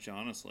badge,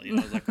 honestly. And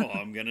I was like, oh,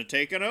 I'm going to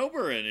take an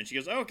Oberon. And she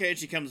goes, okay. And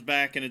she comes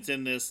back, and it's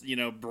in this,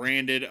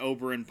 branded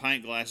Oberon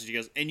pint glass. And she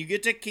goes, and you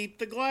get to keep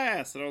the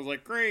glass. And I was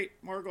like, great,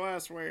 more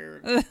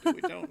glassware.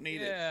 We don't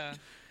need it.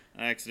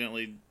 I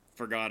accidentally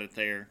forgot it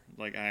there.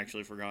 Like, I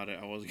actually forgot it.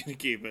 I wasn't going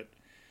to keep it.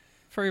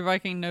 Furry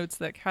Viking notes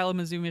that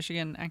Kalamazoo,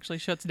 Michigan actually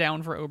shuts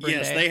down for Oberon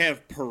Yes, Day. they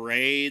have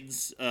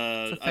parades.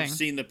 a I've thing.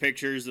 seen the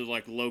pictures of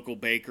like local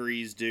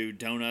bakeries do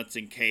donuts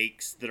and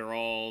cakes that are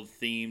all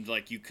themed.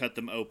 Like you cut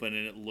them open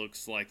and it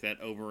looks like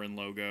that Oberon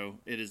logo.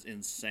 It is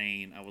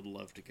insane. I would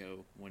love to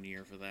go one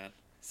year for that.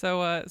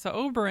 So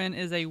Oberon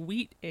is a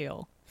wheat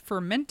ale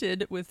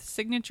fermented with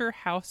signature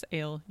house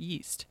ale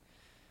yeast.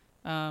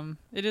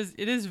 It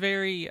is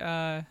very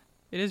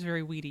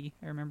wheaty,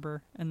 I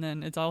remember, and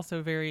then it's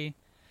also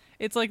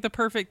it's like the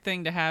perfect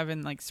thing to have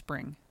in like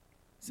spring.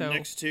 So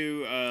next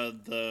to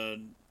the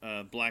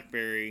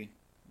blackberry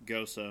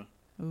Gosa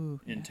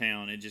in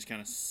town, it just kind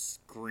of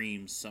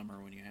screams summer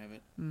when you have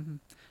it. And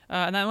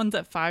that one's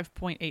at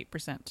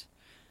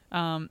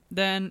 5.8%.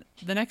 Then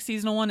the next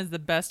seasonal one is the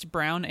best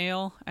brown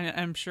ale. And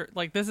I'm sure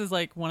like this is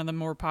like one of the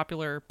more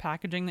popular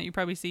packaging that you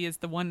probably see is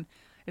the one,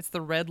 it's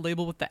the red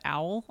label with the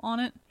owl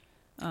on it.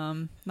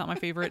 Not my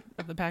favorite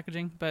of the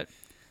packaging, but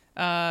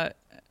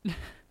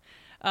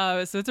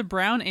so it's a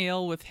brown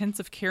ale with hints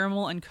of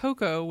caramel and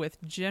cocoa with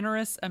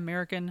generous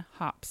American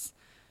hops.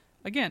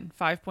 Again,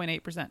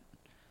 5.8%.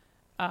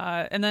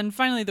 And then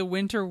finally the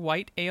winter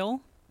white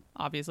ale,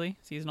 obviously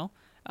seasonal,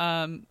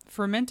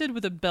 fermented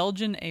with a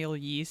Belgian ale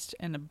yeast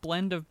and a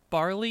blend of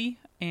barley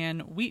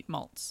and wheat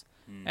malts.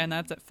 And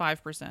that's at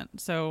 5%.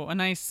 So a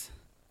nice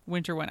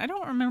winter one. I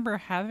don't remember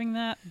having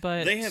that,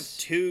 but They have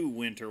two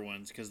winter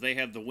ones because they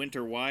have the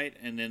winter white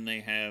and then they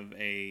have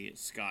a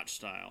Scotch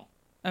style.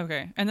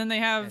 okay. And then they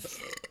have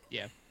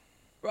Yeah.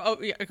 oh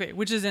yeah, okay,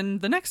 which is in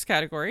the next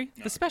category,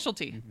 the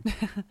specialty.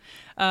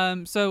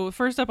 So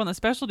first up on the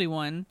specialty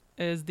one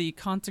is the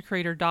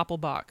Consecrator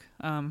Doppelbock.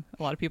 A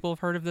lot of people have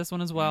heard of this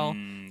one as well.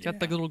 It's got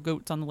the little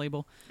goats on the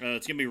label.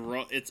 It's gonna be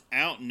it's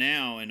out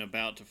now and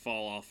about to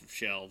fall off of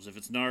shelves. If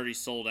it's not already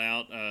sold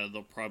out,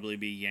 they'll probably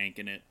be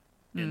yanking it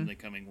in the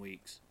coming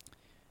weeks.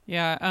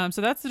 Yeah,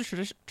 so that's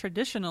the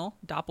traditional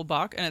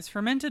Doppelbock, and it's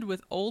fermented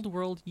with Old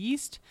World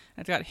yeast.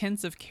 And it's got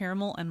hints of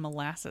caramel and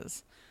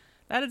molasses.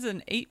 That is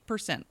an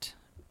 8%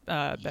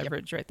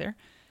 beverage right there.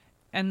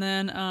 And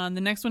then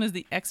the next one is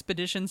the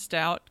Expedition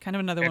Stout. Kind of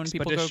another one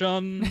people go.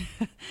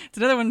 It's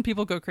another one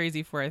people go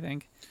crazy for, I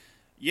think.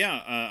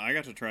 Yeah, I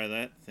got to try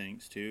that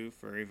thanks to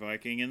Furry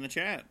Viking in the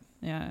chat.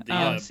 Yeah.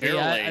 The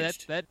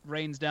barrel-aged. That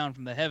rains down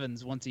from the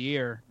heavens once a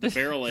year. The Or not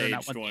barrel-aged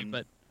once a year, one.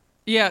 but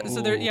Yeah,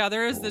 so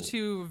there is the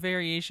two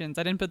variations.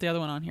 I didn't put the other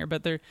one on here,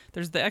 but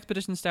there's the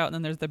Expedition Stout and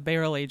then there's the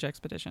Barrel Age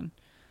Expedition.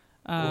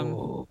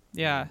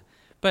 Yeah.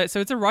 But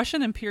so it's a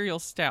Russian Imperial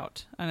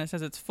Stout, and it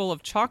says it's full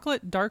of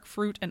chocolate, dark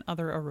fruit, and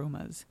other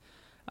aromas.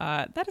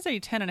 That is a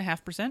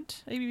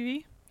 10.5%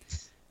 ABV.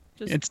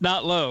 it's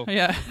not low.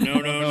 Yeah.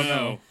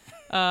 No.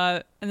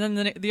 And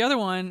then the other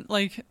one,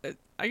 like,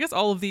 I guess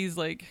all of these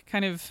like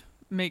kind of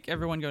make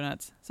everyone go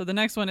nuts. So the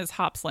next one is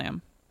Hop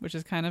Slam, which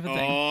is kind of a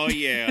thing. Oh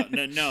yeah,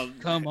 no.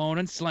 Come on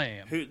and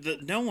slam.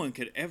 No one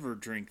could ever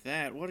drink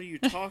that. What are you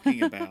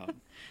talking about?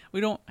 We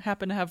don't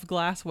happen to have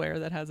glassware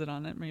that has it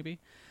on it, maybe.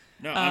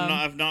 No,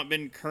 I've not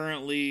been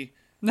currently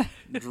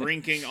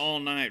drinking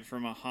all night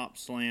from a Hop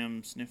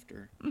Slam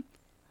snifter.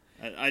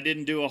 I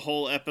didn't do a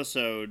whole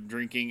episode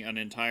drinking an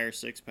entire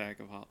 6-pack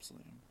of Hop Slam.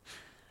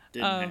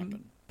 Didn't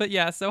happen. But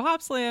yeah, so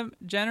Hop Slam,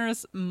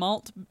 generous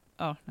malt.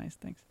 Oh, nice,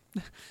 thanks.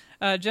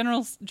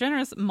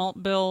 Generous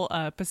malt bill,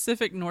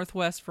 Pacific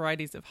Northwest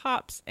varieties of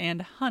hops,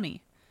 and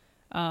honey.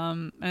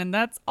 And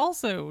that's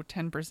also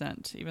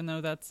 10%, even though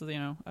that's,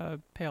 a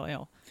pale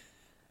ale.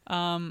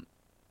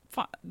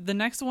 The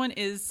next one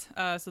is,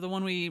 so the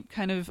one we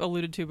kind of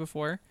alluded to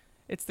before,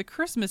 it's the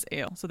Christmas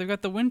ale. So they've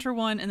got the winter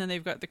one, and then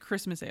they've got the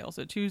Christmas ale.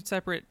 So two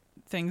separate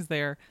things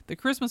there. The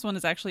Christmas one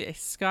is actually a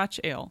Scotch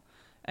ale,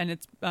 and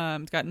it's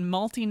got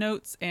malty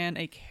notes and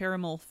a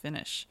caramel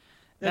finish.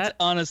 That's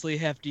honestly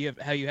how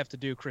you have to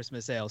do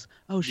Christmas ales.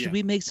 Oh, should Yeah.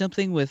 we make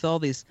something with all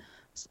these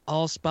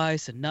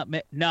allspice and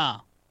nutmeg? Nah,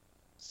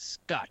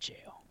 Scotch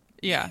ale.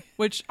 Yeah,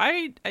 which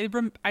I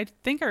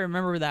think I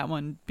remember that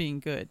one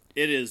being good.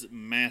 It is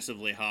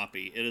massively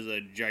hoppy. It is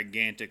a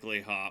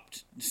gigantically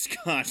hopped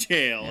Scotch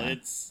ale. Yeah.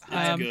 It's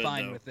I'm good,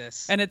 fine though. with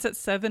this. And it's at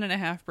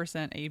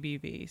 7.5%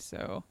 ABV,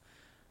 so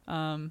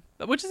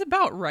which is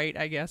about right,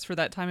 I guess, for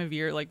that time of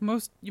year. Like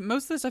most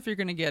of the stuff you're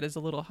going to get is a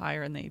little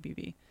higher in the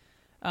ABV.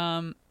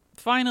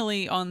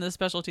 Finally, on the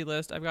specialty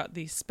list, I've got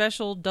the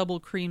Special Double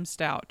Cream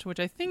Stout, which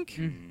I think,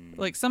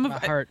 like some of My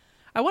heart.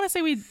 I want to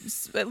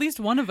say at least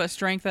one of us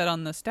drank that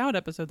on the stout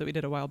episode that we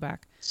did a while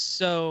back.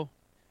 So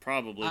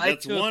Probably. I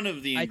That's took- one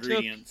of the I took-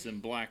 ingredients in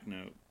Black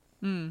Note.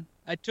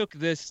 I took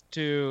this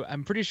to,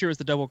 I'm pretty sure it was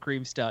the double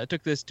cream stout. I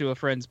took this to a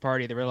friend's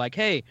party. They were like,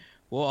 hey,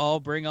 we'll all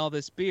bring all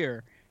this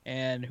beer.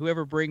 And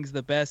whoever brings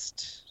the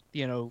best,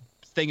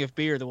 thing of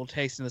beer that we'll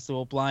taste in this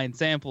little blind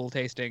sample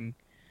tasting,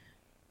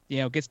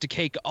 gets to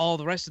take all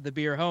the rest of the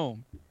beer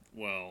home.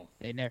 Well,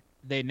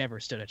 they never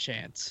stood a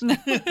chance.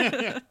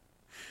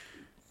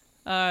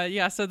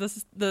 So this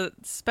is the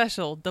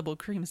special double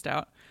cream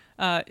stout.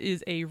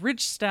 Is a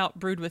rich stout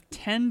brewed with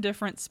 10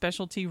 different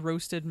specialty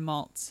roasted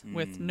malts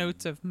with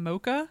notes of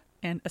mocha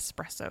and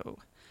espresso.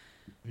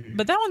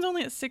 But that one's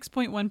only at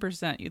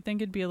 6.1%. You'd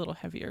think it'd be a little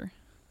heavier.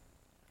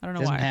 I don't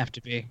know Doesn't why. have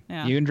to be.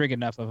 Yeah. You can drink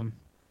enough of them.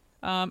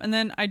 And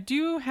then I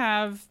do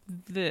have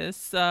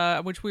this,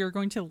 which we are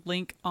going to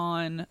link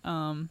on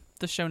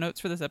the show notes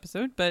for this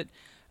episode. But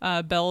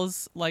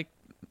Bell's, like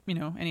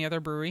any other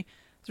brewery,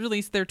 has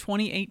released their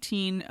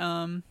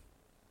 2018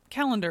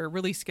 calendar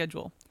release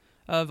schedule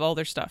of all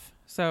their stuff.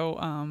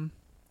 So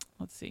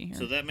let's see here.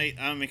 So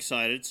I'm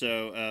excited.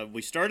 So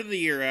we started the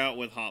year out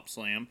with Hop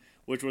Slam,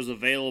 which was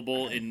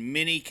available in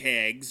mini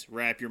kegs.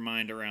 Wrap your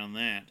mind around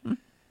that.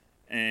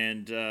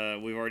 And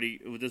we've already,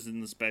 this is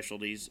in the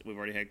specialties, we've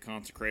already had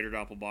Consecrated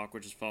Doppelbock,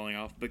 which is falling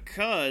off,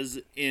 because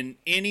in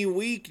any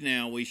week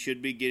now we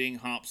should be getting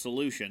Hop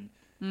Solution.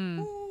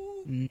 I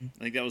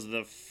think that was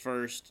the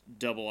first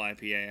double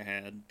IPA I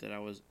had that I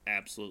was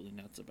absolutely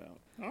nuts about.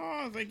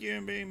 Oh, thank you,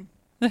 M-Beam.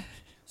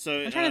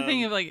 So I'm trying to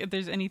think of if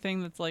there's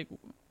anything that's like,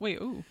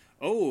 wait, ooh.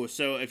 Oh,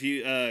 so if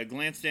you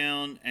glance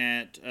down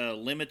at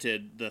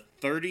Limited, the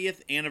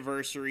 30th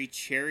anniversary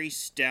Cherry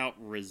Stout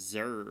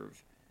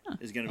Reserve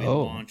is going to be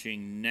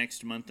launching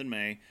next month in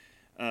May.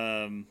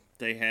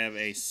 They have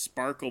a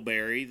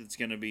Sparkleberry that's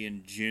going to be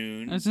in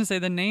June. I was going to say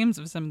the names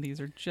of some of these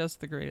are just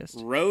the greatest.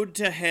 Road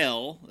to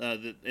Hell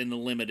in the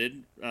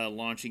Limited,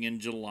 launching in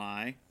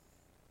July.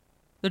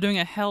 They're doing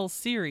a Hell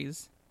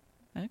series.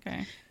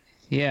 Okay.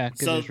 Yeah,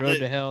 because So there's Road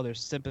to Hell, there's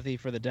Sympathy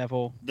for the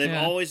Devil. They've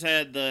always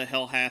had the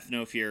Hell Hath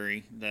No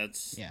Fury.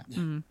 That's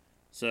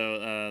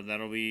So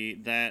that'll be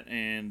that,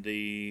 and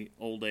the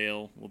Old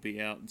Ale will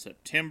be out in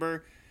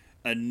September.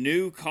 A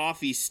new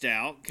coffee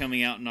stout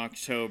coming out in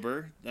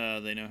October.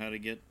 They know how to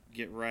get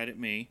right at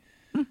me.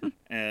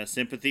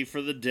 Sympathy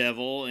for the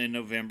Devil in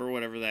November,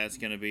 whatever that's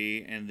going to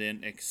be, and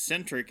then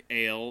Eccentric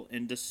Ale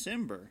in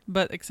December.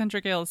 But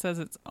Eccentric Ale says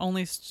it's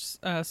only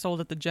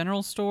sold at the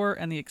General Store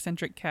and the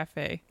Eccentric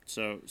Cafe.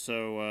 So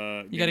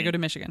you got to go to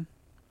Michigan.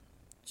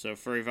 So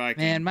Furry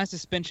Viking, Man, my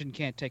suspension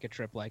can't take a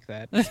trip like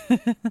that.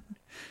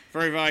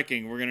 Furry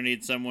Viking, we're going to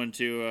need someone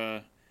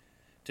to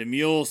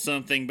mule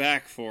something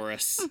back for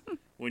us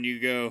when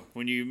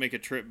you make a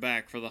trip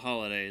back for the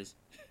holidays.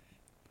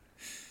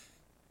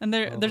 And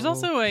there's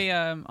also a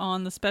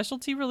on the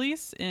specialty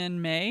release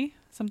in May,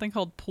 something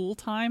called Pool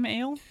Time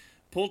Ale.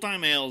 Pool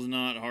Time Ale is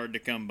not hard to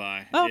come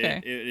by. Oh, okay.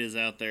 It is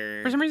out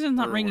there. For some reason, it's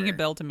not ringing a everywhere.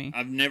 bell to me.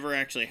 I've never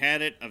actually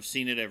had it. I've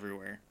seen it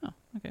everywhere. Oh,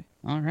 okay.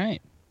 All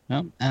right.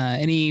 Well,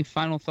 any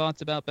final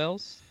thoughts about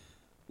Bell's?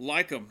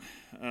 Like them.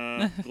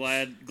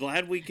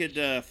 Glad we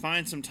could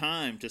find some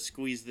time to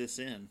squeeze this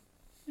in.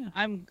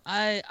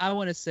 I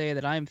want to say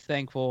that I'm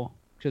thankful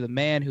to the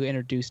man who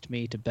introduced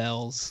me to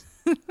Bell's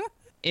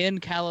in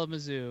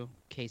Kalamazoo,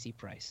 Casey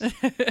Price.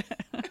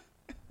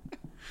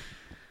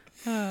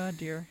 Oh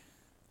dear.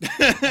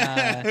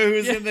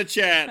 Who's in the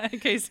chat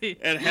Casey.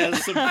 and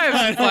has some I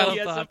have some final He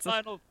has some thoughts.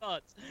 final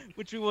thoughts,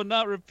 which we will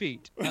not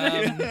repeat. You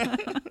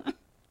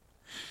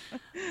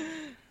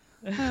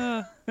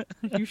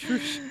sure?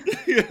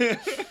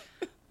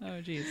 Oh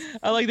jeez.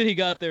 I like that he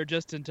got there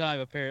just in time,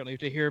 apparently,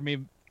 to hear me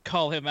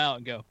call him out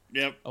and go,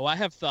 Yep. "Oh, I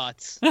have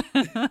thoughts."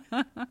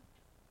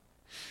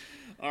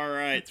 All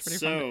right. That's pretty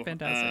So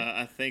fantastic.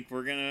 I think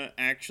we're gonna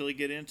actually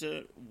get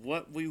into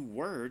what we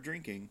were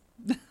drinking.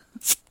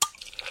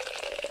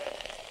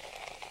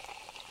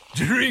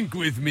 Drink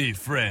with me,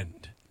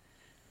 friend.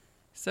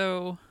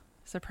 So,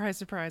 surprise,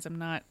 surprise! I'm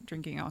not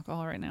drinking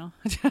alcohol right now.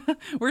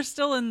 We're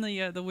still in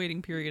the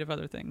waiting period of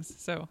other things.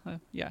 So,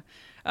 yeah.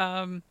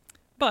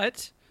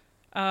 But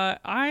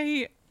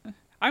I'm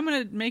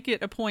gonna make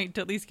it a point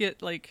to at least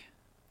get like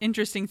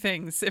interesting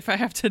things if I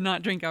have to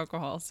not drink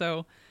alcohol.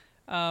 So,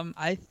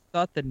 I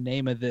thought the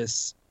name of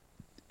this,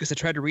 because I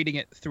tried reading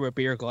it through a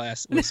beer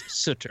glass, was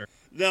Sutter.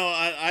 No,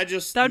 I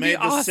just That'd be made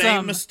the same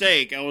awesome.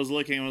 mistake. I was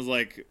looking and was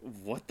like,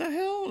 what the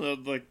hell?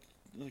 Like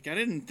I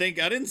didn't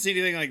see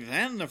anything like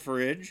that in the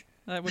fridge.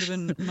 that would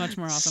have been much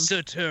more awesome.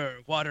 Sutter,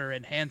 water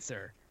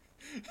enhancer.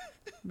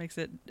 Makes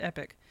it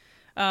epic.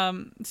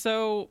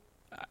 So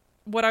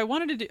what I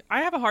wanted to do,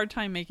 I have a hard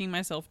time making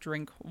myself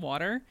drink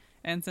water,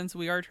 and since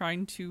we are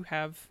trying to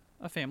have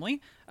a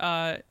family,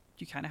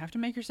 you kind of have to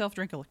make yourself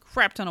drink a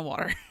crap ton of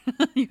water.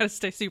 You got to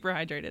stay super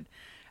hydrated.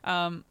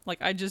 Like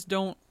I just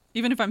don't,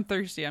 even if I'm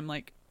thirsty, I'm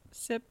like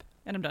sip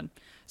and I'm done.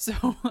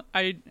 So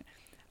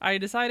I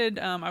decided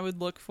I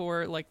would look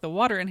for like the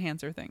water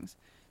enhancer things.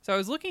 So I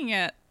was looking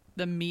at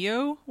the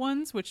Mio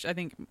ones, which I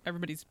think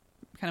everybody's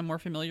kind of more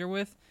familiar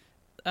with.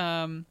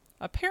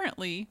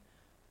 Apparently,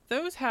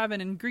 those have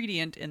an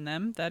ingredient in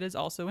them that is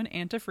also an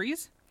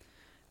antifreeze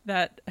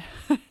that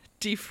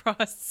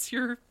defrosts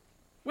your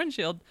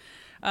windshield.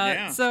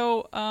 Yeah.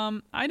 So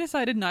I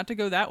decided not to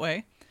go that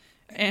way,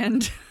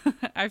 and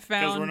I Because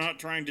found we're not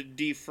trying to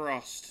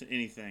defrost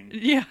anything.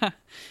 yeah.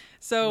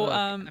 So Look,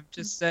 I'm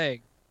just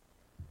saying,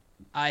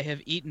 I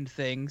have eaten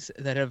things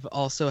that have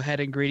also had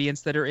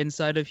ingredients that are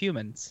inside of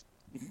humans.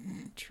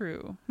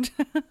 true.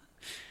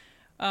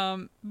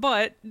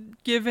 But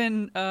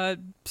given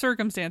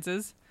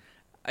circumstances,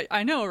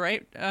 I know,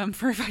 right?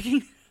 For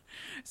Viking.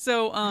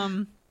 So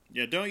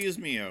Yeah, don't use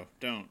Mio.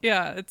 Don't.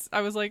 yeah,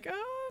 I was like,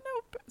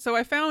 nope. So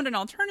I found an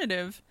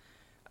alternative,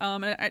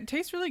 and it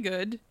tastes really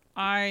good.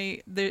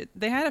 They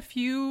had a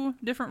few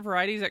different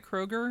varieties at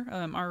Kroger,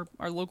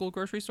 our local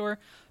grocery store,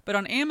 but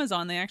on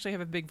Amazon they actually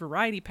have a big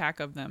variety pack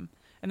of them,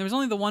 and there was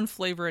only the one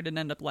flavor I didn't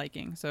end up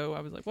liking. So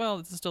I was like, well,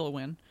 this is still a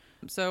win.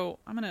 So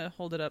I'm gonna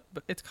hold it up,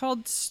 but it's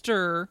called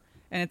Stur,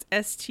 and it's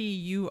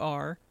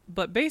STUR.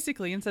 But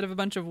basically, instead of a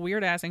bunch of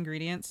weird ass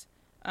ingredients,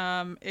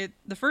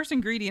 the first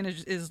ingredient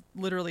is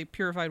literally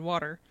purified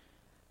water,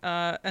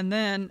 and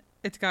then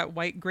it's got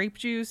white grape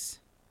juice.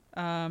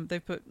 They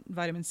put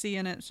vitamin C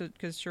in it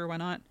because sure, why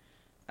not?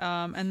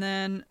 And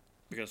then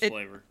Because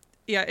flavor.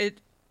 yeah,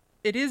 it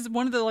is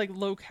one of the like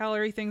low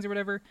calorie things or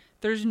whatever.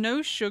 There's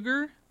no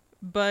sugar,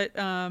 but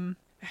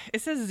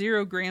it says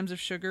 0 grams of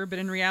sugar, but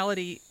in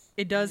reality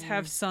it does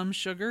have some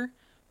sugar.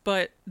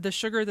 But the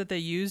sugar that they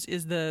use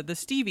is the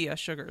stevia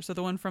sugar, so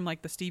the one from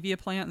like the stevia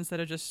plant instead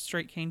of just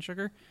straight cane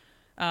sugar.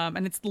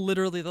 And it's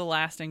literally the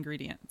last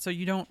ingredient, so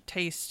you don't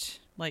taste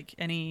like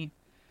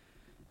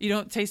you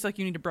don't taste like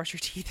you need to brush your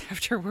teeth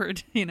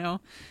afterward, you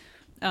know.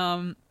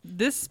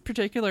 This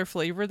particular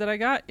flavor that I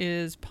got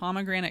is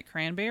pomegranate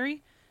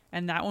cranberry,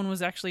 and that one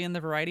was actually in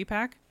the variety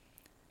pack.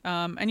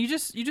 And you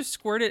just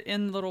squirt it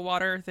in the little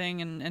water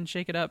thing and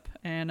shake it up,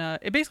 and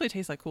it basically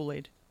tastes like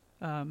Kool-Aid.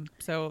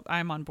 So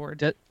I'm on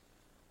board.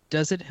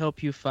 Does it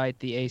help you fight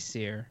the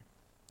Aesir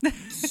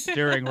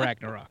during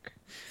Ragnarok?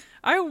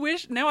 I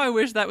wish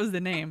that was the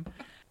name.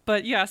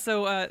 But yeah,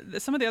 so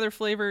some of the other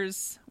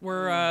flavors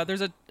were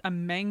there's a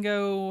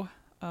mango,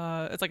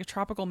 it's like a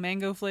tropical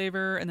mango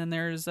flavor, and then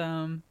there's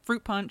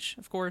fruit punch,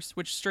 of course,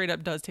 which straight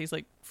up does taste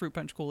like fruit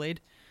punch Kool-Aid.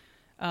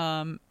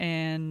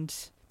 And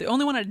the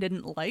only one I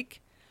didn't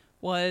like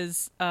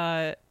was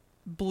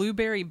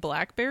blueberry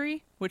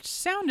blackberry, which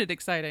sounded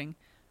exciting,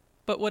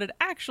 but what it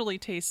actually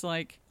tastes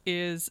like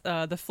is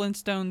the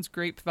Flintstones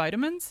grape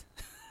vitamins.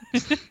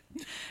 And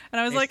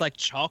I was It's like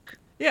chalk.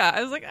 yeah,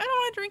 I was like, I don't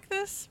want to drink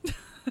this.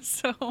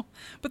 So,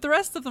 but the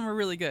rest of them are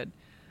really good.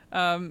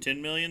 10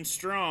 million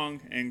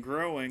strong and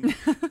growing.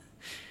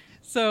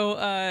 So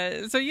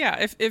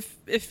yeah,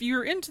 if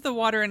you're into the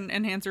water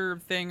enhancer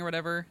thing or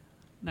whatever,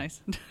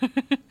 nice. We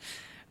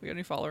got a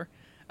new follower.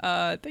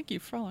 Thank you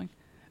for following.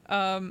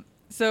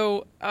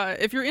 So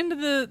if you're into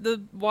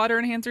the water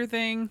enhancer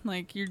thing,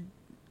 like you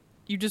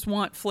just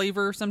want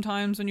flavor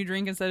sometimes when you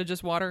drink instead of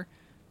just water,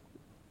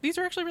 these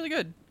are actually really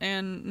good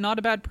and not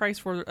a bad price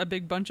for a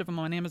big bunch of them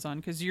on Amazon,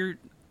 because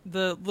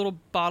the little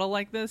bottle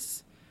like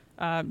this,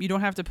 you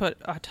don't have to put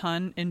a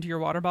ton into your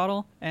water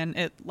bottle, and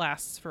it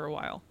lasts for a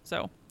while.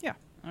 So yeah.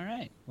 All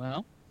right.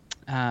 Well,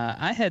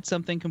 I had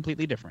something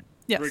completely different.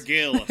 Yes.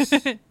 Regale us.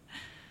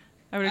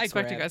 I would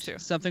expect you guys to.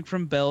 Something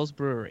from Bell's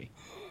Brewery.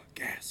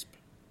 Gasp.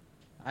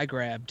 I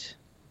grabbed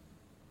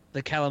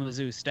the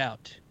Kalamazoo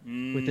Stout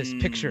with this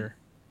picture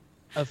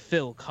of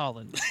Phil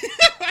Collins.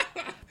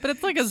 But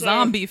it's like a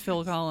zombie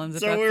Phil Collins.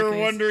 If So that's we the were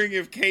case. wondering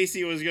if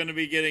Casey was going to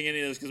be getting any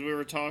of this, because we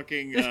were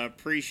talking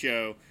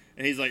pre-show,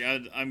 and he's like,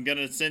 I'm going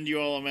to send you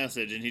all a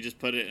message, and he just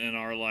put it in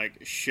our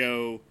like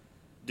show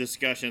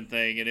discussion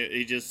thing, and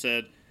he just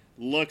said,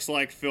 looks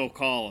like Phil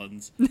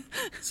Collins.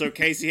 So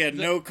Casey had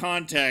no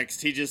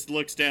context. He just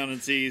looks down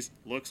and sees,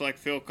 looks like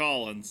Phil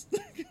Collins.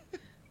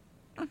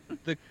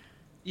 The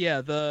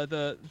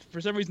for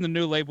some reason the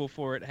new label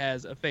for it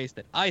has a face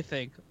that I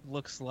think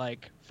looks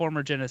like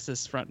former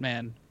Genesis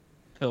frontman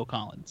Phil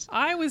Collins.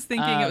 I was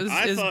thinking it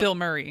was Bill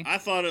Murray. I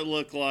thought it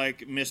looked like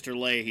Mr.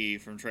 Leahy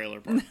from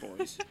Trailer Park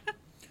Boys.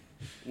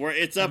 Where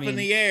it's up in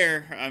the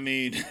air. I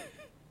mean,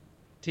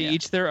 to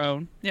each their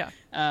own. Yeah.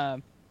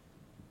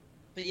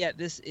 But yeah,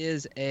 this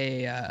is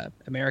a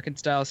American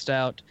style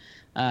stout.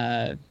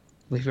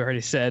 We've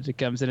already said it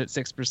comes in at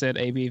 6%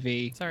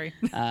 ABV. Sorry.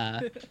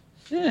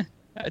 Yeah,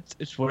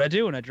 it's what I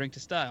do when I drink to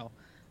style.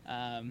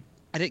 I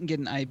didn't get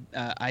an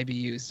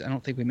IBUs. I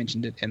don't think we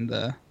mentioned it in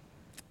the.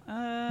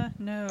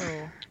 No.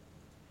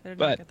 I did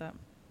But- not get that.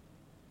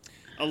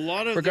 a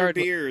lot of their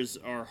Regardless- beers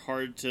are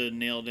hard to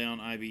nail down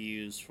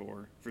IBUs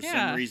for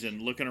Yeah. some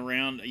reason. Looking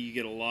around, you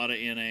get a lot of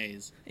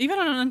NAs. Even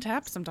on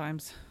Untapped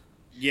sometimes.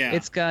 Yeah.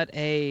 It's got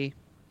a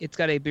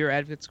beer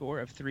advocate score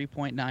of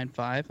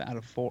 3.95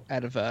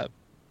 out of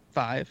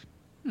 5.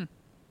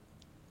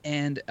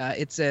 And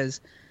it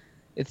says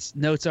its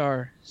notes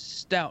are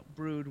stout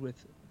brewed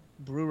with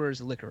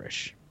brewer's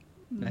licorice.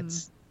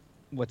 That's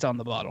what's on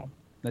the bottle.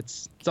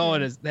 That's all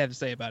it is. They have to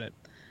say about it.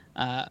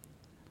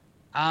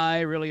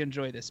 I really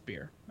enjoy this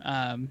beer.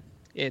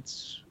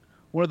 It's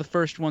one of the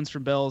first ones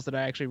from Bell's that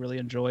I actually really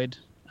enjoyed.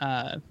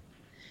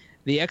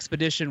 The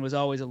Expedition was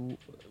always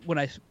when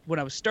I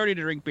was starting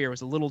to drink beer, it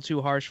was a little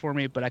too harsh for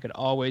me, but I could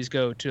always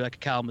go to like a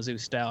Kalamazoo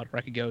Stout, or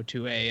I could go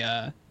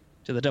to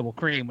to the Double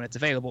Cream when it's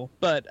available.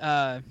 But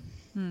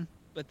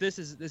this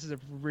is a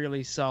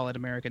really solid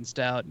American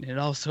Stout, and it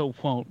also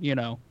won't,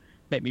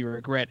 make me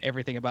regret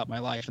everything about my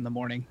life in the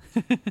morning.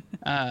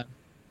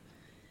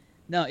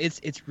 No,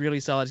 it's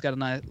really solid. It's got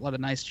a lot of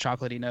nice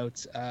chocolatey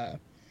notes,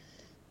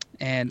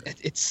 and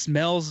it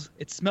smells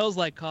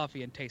like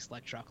coffee and tastes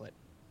like chocolate.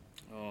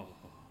 Oh.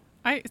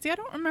 I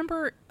don't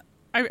remember.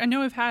 I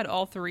know I've had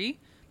all three,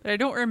 but I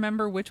don't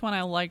remember which one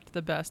I liked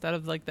the best out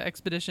of like the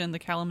Expedition, the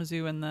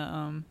Kalamazoo, and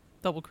the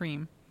Double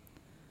Cream.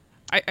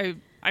 I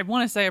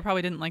want to say I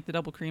probably didn't like the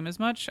Double Cream as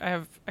much.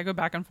 I go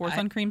back and forth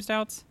on cream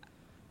stouts.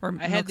 Or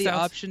I had the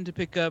stouts. option to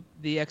pick up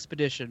the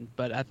Expedition,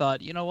 but I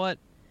thought, you know what?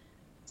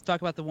 Let's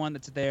talk about the one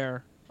that's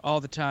there all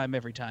the time,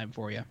 every time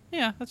for you.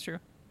 Yeah, that's true.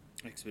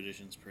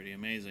 Expedition's pretty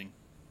amazing.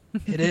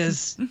 It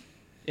is.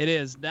 It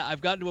is. Now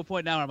I've gotten to a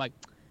point now where I'm like,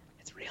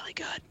 it's really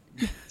good.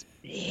 It's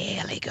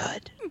really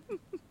good.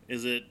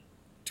 Is it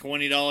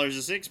 $20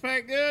 a six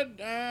pack good?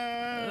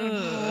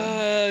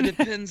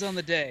 Depends on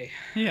the day.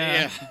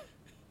 Yeah.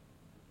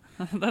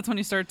 That's when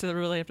you start to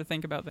really have to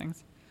think about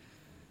things.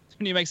 It's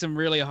when you make some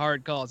really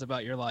hard calls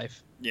about your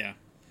life. Yeah.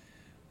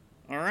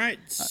 All right.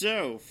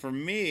 So for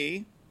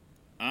me,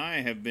 I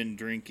have been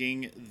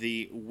drinking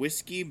the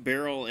Whiskey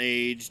Barrel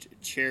Aged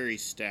Cherry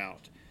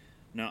Stout.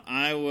 Now,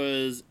 I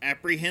was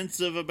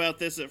apprehensive about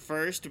this at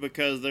first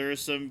because there are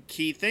some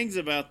key things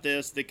about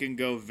this that can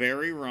go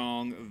very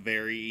wrong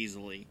very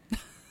easily.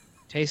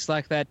 Tastes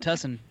like that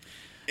tussin.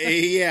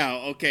 Yeah,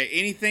 okay.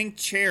 Anything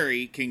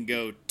cherry can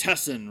go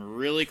tussin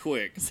really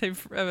quick. Say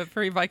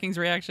Free Vikings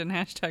reaction,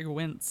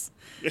 #wince.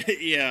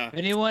 Yeah. If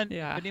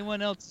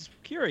anyone else is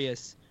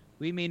curious,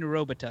 we mean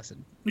Robitussin,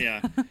 Yeah.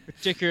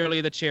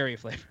 particularly the cherry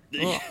flavor.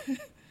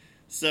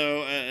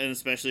 So, and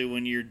especially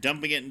when you're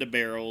dumping it into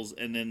barrels,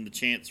 and then the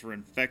chance for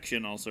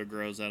infection also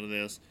grows out of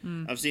this.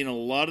 I've seen a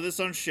lot of this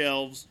on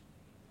shelves.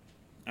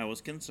 I was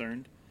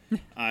concerned.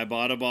 I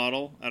bought a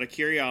bottle out of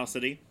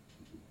curiosity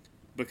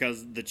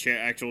because the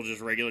actual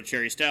just regular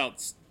cherry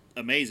stout's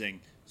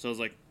amazing. So I was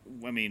like,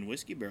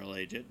 whiskey barrel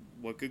age it.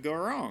 What could go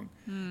wrong?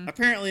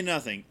 Apparently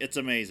nothing. It's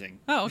amazing.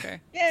 Oh,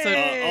 okay. So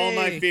all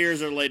my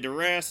fears are laid to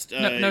rest.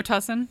 No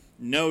tussin?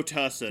 No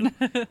tussin.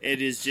 It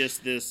is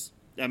just this.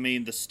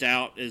 The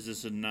stout is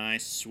just a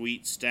nice,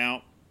 sweet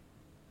stout.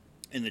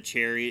 And the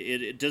cherry,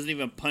 it doesn't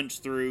even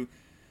punch through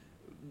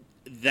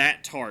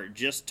that tart.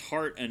 Just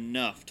tart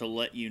enough to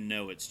let you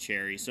know it's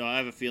cherry. So I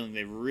have a feeling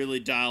they've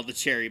really dialed the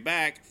cherry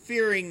back,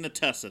 fearing the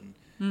tussin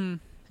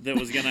that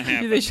was going to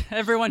happen.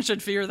 Everyone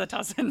should fear the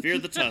tussin. Fear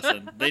the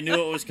tussin. They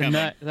knew it was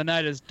coming. The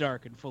night is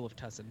dark and full of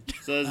tussin.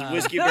 So this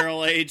Whiskey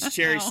Barrel Aged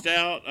Cherry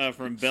Stout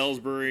from Bell's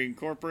Brewery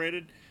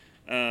Incorporated.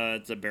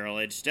 It's a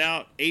barrel-aged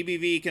stout.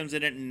 ABV comes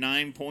in at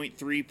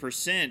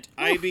 9.3%.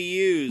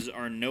 IBUs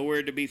are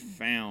nowhere to be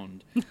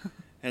found.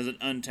 Has an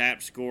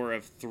untapped score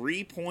of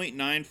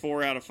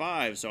 3.94 out of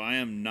 5, so I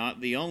am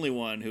not the only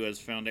one who has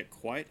found it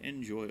quite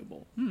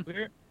enjoyable.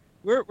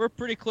 We're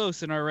pretty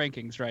close in our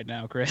rankings right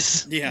now,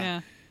 Chris.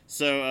 Yeah.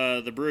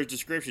 So the brewer's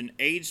description,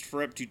 aged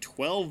for up to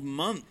 12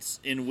 months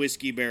in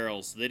whiskey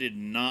barrels. They did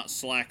not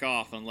slack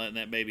off on letting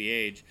that baby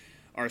age.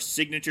 Our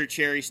signature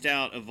cherry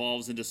stout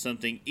evolves into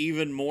something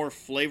even more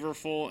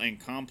flavorful and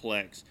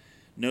complex.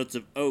 Notes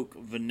of oak,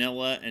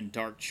 vanilla, and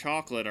dark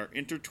chocolate are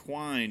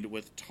intertwined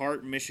with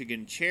tart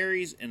Michigan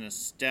cherries in a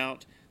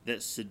stout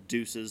that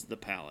seduces the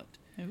palate.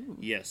 Ooh,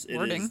 yes, it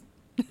wording. is.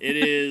 It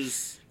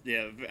is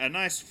a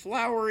nice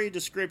flowery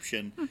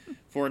description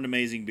for an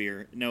amazing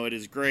beer. No, it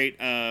is great.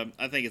 I'm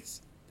going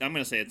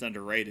to say it's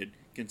underrated,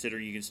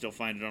 considering you can still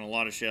find it on a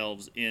lot of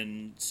shelves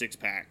in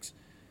 6-packs.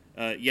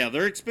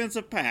 They're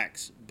expensive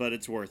packs, but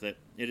it's worth it.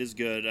 It is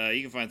good.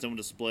 You can find someone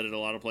to split it. A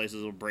lot of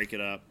places will break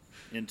it up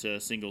into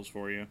singles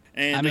for you.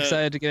 And I'm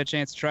excited to get a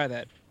chance to try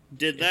that.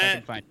 Did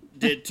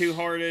Two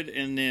Hearted,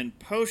 and then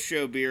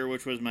post-show beer,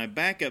 which was my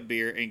backup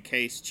beer in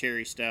case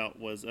Cherry Stout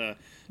was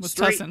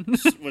straight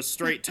Tussin. was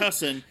straight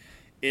Tussin,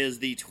 is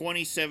the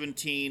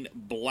 2017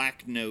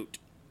 Black Note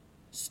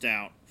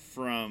Stout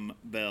from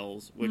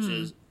Bell's, which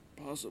is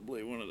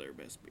possibly one of their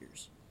best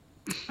beers.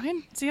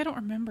 I don't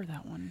remember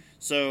that one.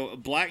 So,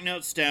 Black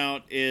Note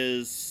Stout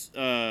is,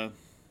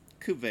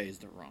 cuvee is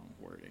the wrong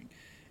wording.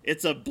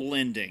 It's a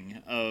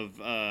blending of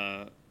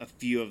a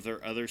few of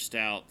their other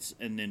stouts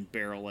and then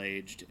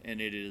barrel-aged, and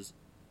it is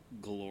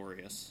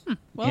glorious.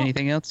 Well,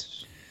 anything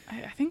else?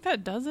 I think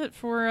that does it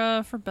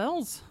for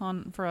Bell's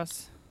for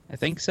us. I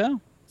think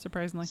so.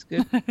 Surprisingly. It's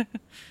good.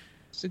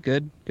 It's a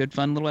good,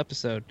 fun little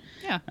episode.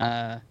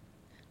 Yeah.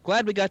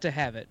 Glad we got to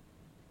have it.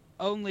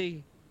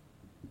 Only...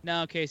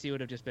 No, Casey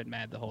would have just been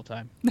mad the whole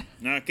time.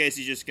 No,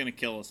 Casey's just going to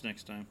kill us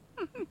next time.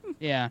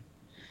 Yeah.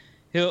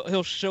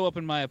 He'll show up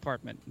in my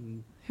apartment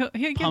and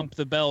pump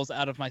the bells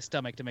out of my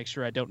stomach to make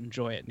sure I don't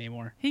enjoy it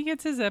anymore. He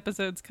gets his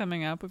episodes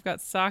coming up. We've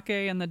got sake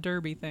and the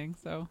derby thing,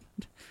 so...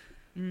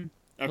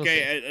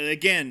 Okay,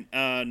 again,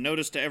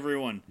 notice to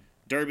everyone,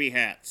 derby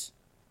hats.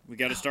 We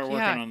got to start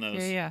working on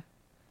those. Yeah.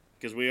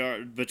 because we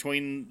are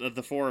between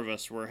the four of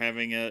us. We're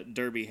having a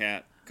derby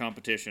hat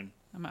competition.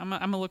 I'm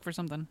gonna look for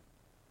something.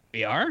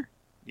 We are?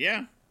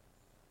 Yeah,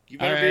 you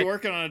better All be right.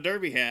 working on a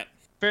derby hat.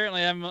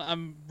 Apparently,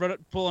 I'm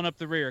pulling up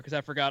the rear because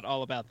I forgot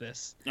all about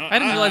this. No, I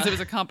didn't realize it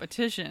was a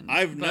competition.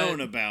 I've but- known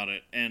about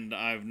it, and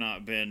I've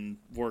not been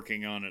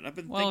working on it. I've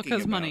been Well,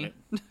 thinking about money.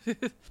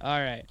 it. All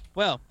right.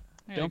 Well,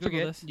 I gotta don't Google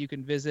forget, this. you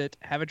can visit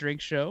Have a Drink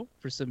Show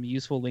for some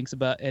useful links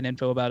about and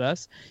info about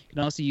us. You can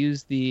also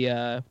use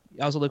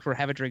also look for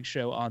Have a Drink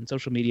Show on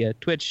social media,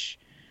 Twitch,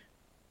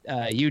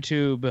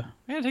 YouTube.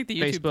 I gotta take the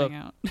YouTube Facebook. thing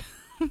out.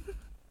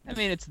 I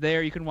mean, it's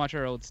there. You can watch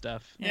our old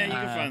stuff. Yeah, you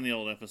can Uh, find the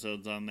old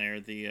episodes on there,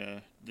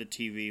 the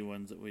TV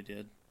ones that we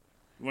did.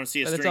 You want to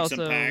see us But it's drink some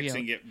also, packs you know-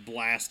 and get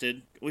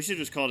blasted? We should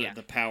just call it Yeah.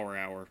 the Power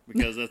Hour,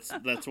 because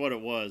that's what it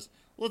was.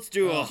 Let's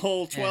do a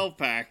whole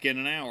 12-pack in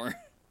an hour.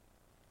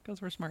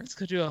 Because we're smart. Let's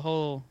go do a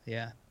whole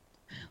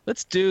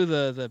Let's do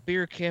the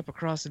beer camp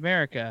across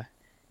America,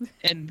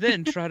 and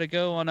then try to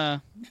go on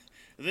a.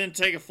 And then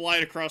take a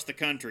flight across the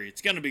country.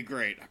 It's going to be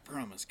great. I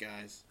promise,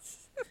 guys.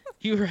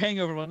 Your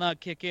hangover will not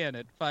kick in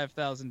at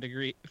 5,000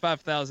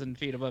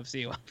 feet above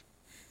sea level.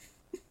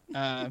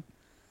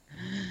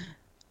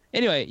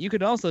 Anyway, you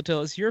can also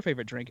tell us your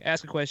favorite drink,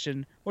 ask a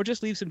question, or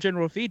just leave some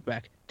general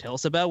feedback. Tell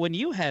us about when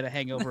you had a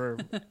hangover,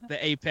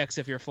 the apex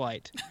of your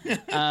flight. You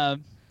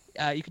can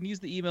use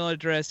the email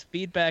address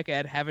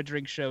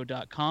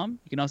feedback@haveadrinkshow.com.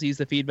 You can also use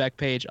the feedback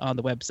page on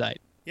the website.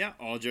 Yeah,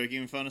 all joking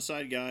and fun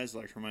aside, guys, I'd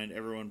like to remind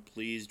everyone,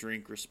 please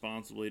drink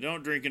responsibly.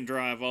 Don't drink and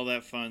drive, all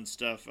that fun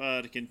stuff.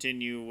 To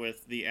continue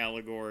with the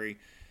allegory,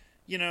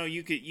 you know,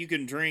 you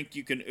can drink,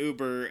 you can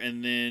Uber,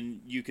 and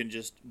then you can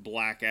just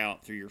black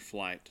out through your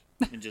flight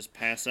and just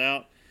pass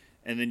out,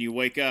 and then you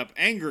wake up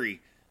angry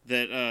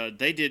that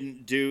they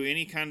didn't do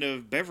any kind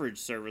of beverage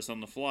service on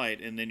the flight,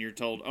 and then you're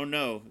told, oh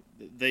no,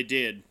 they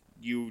did.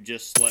 You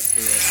just slept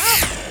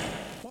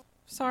through it.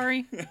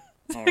 Sorry.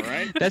 All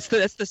right. That's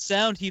the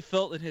sound he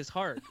felt in his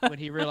heart when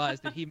he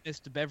realized that he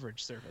missed a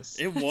beverage service.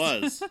 It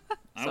was.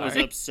 I was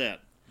Sorry. upset,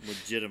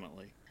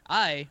 legitimately.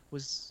 My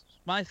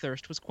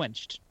thirst was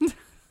quenched.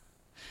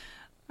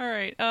 All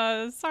right.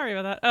 Sorry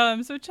about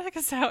that. So check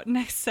us out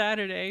next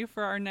Saturday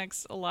for our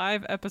next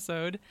live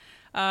episode.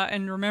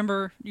 And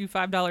remember, you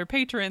 $5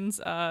 patrons,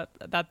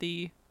 that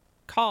the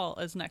call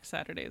is next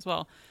Saturday as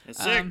well. At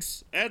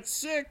 6. At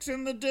 6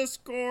 in the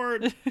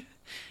Discord.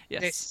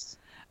 Yes.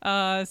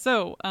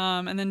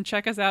 And then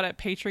check us out at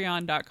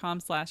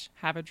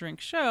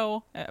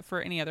patreon.com/haveadrinkshow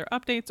for any other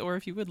updates, or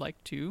if you would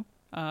like to,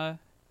 help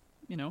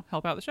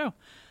out the show.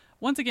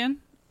 Once again,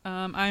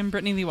 I'm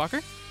Brittany Lee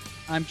Walker.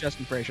 I'm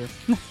Justin Frazier.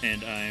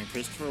 And I am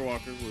Christopher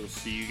Walker. We'll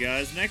see you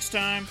guys next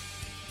time.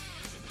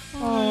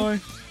 Bye.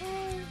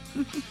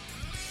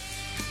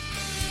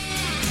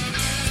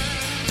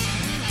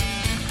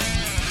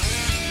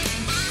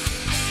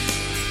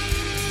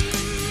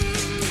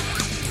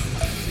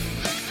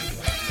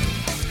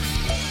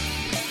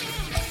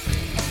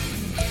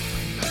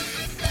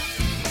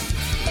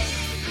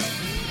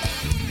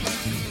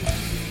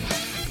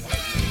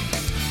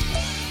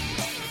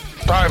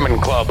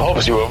 Diamond Club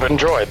hopes you have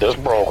enjoyed this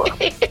program.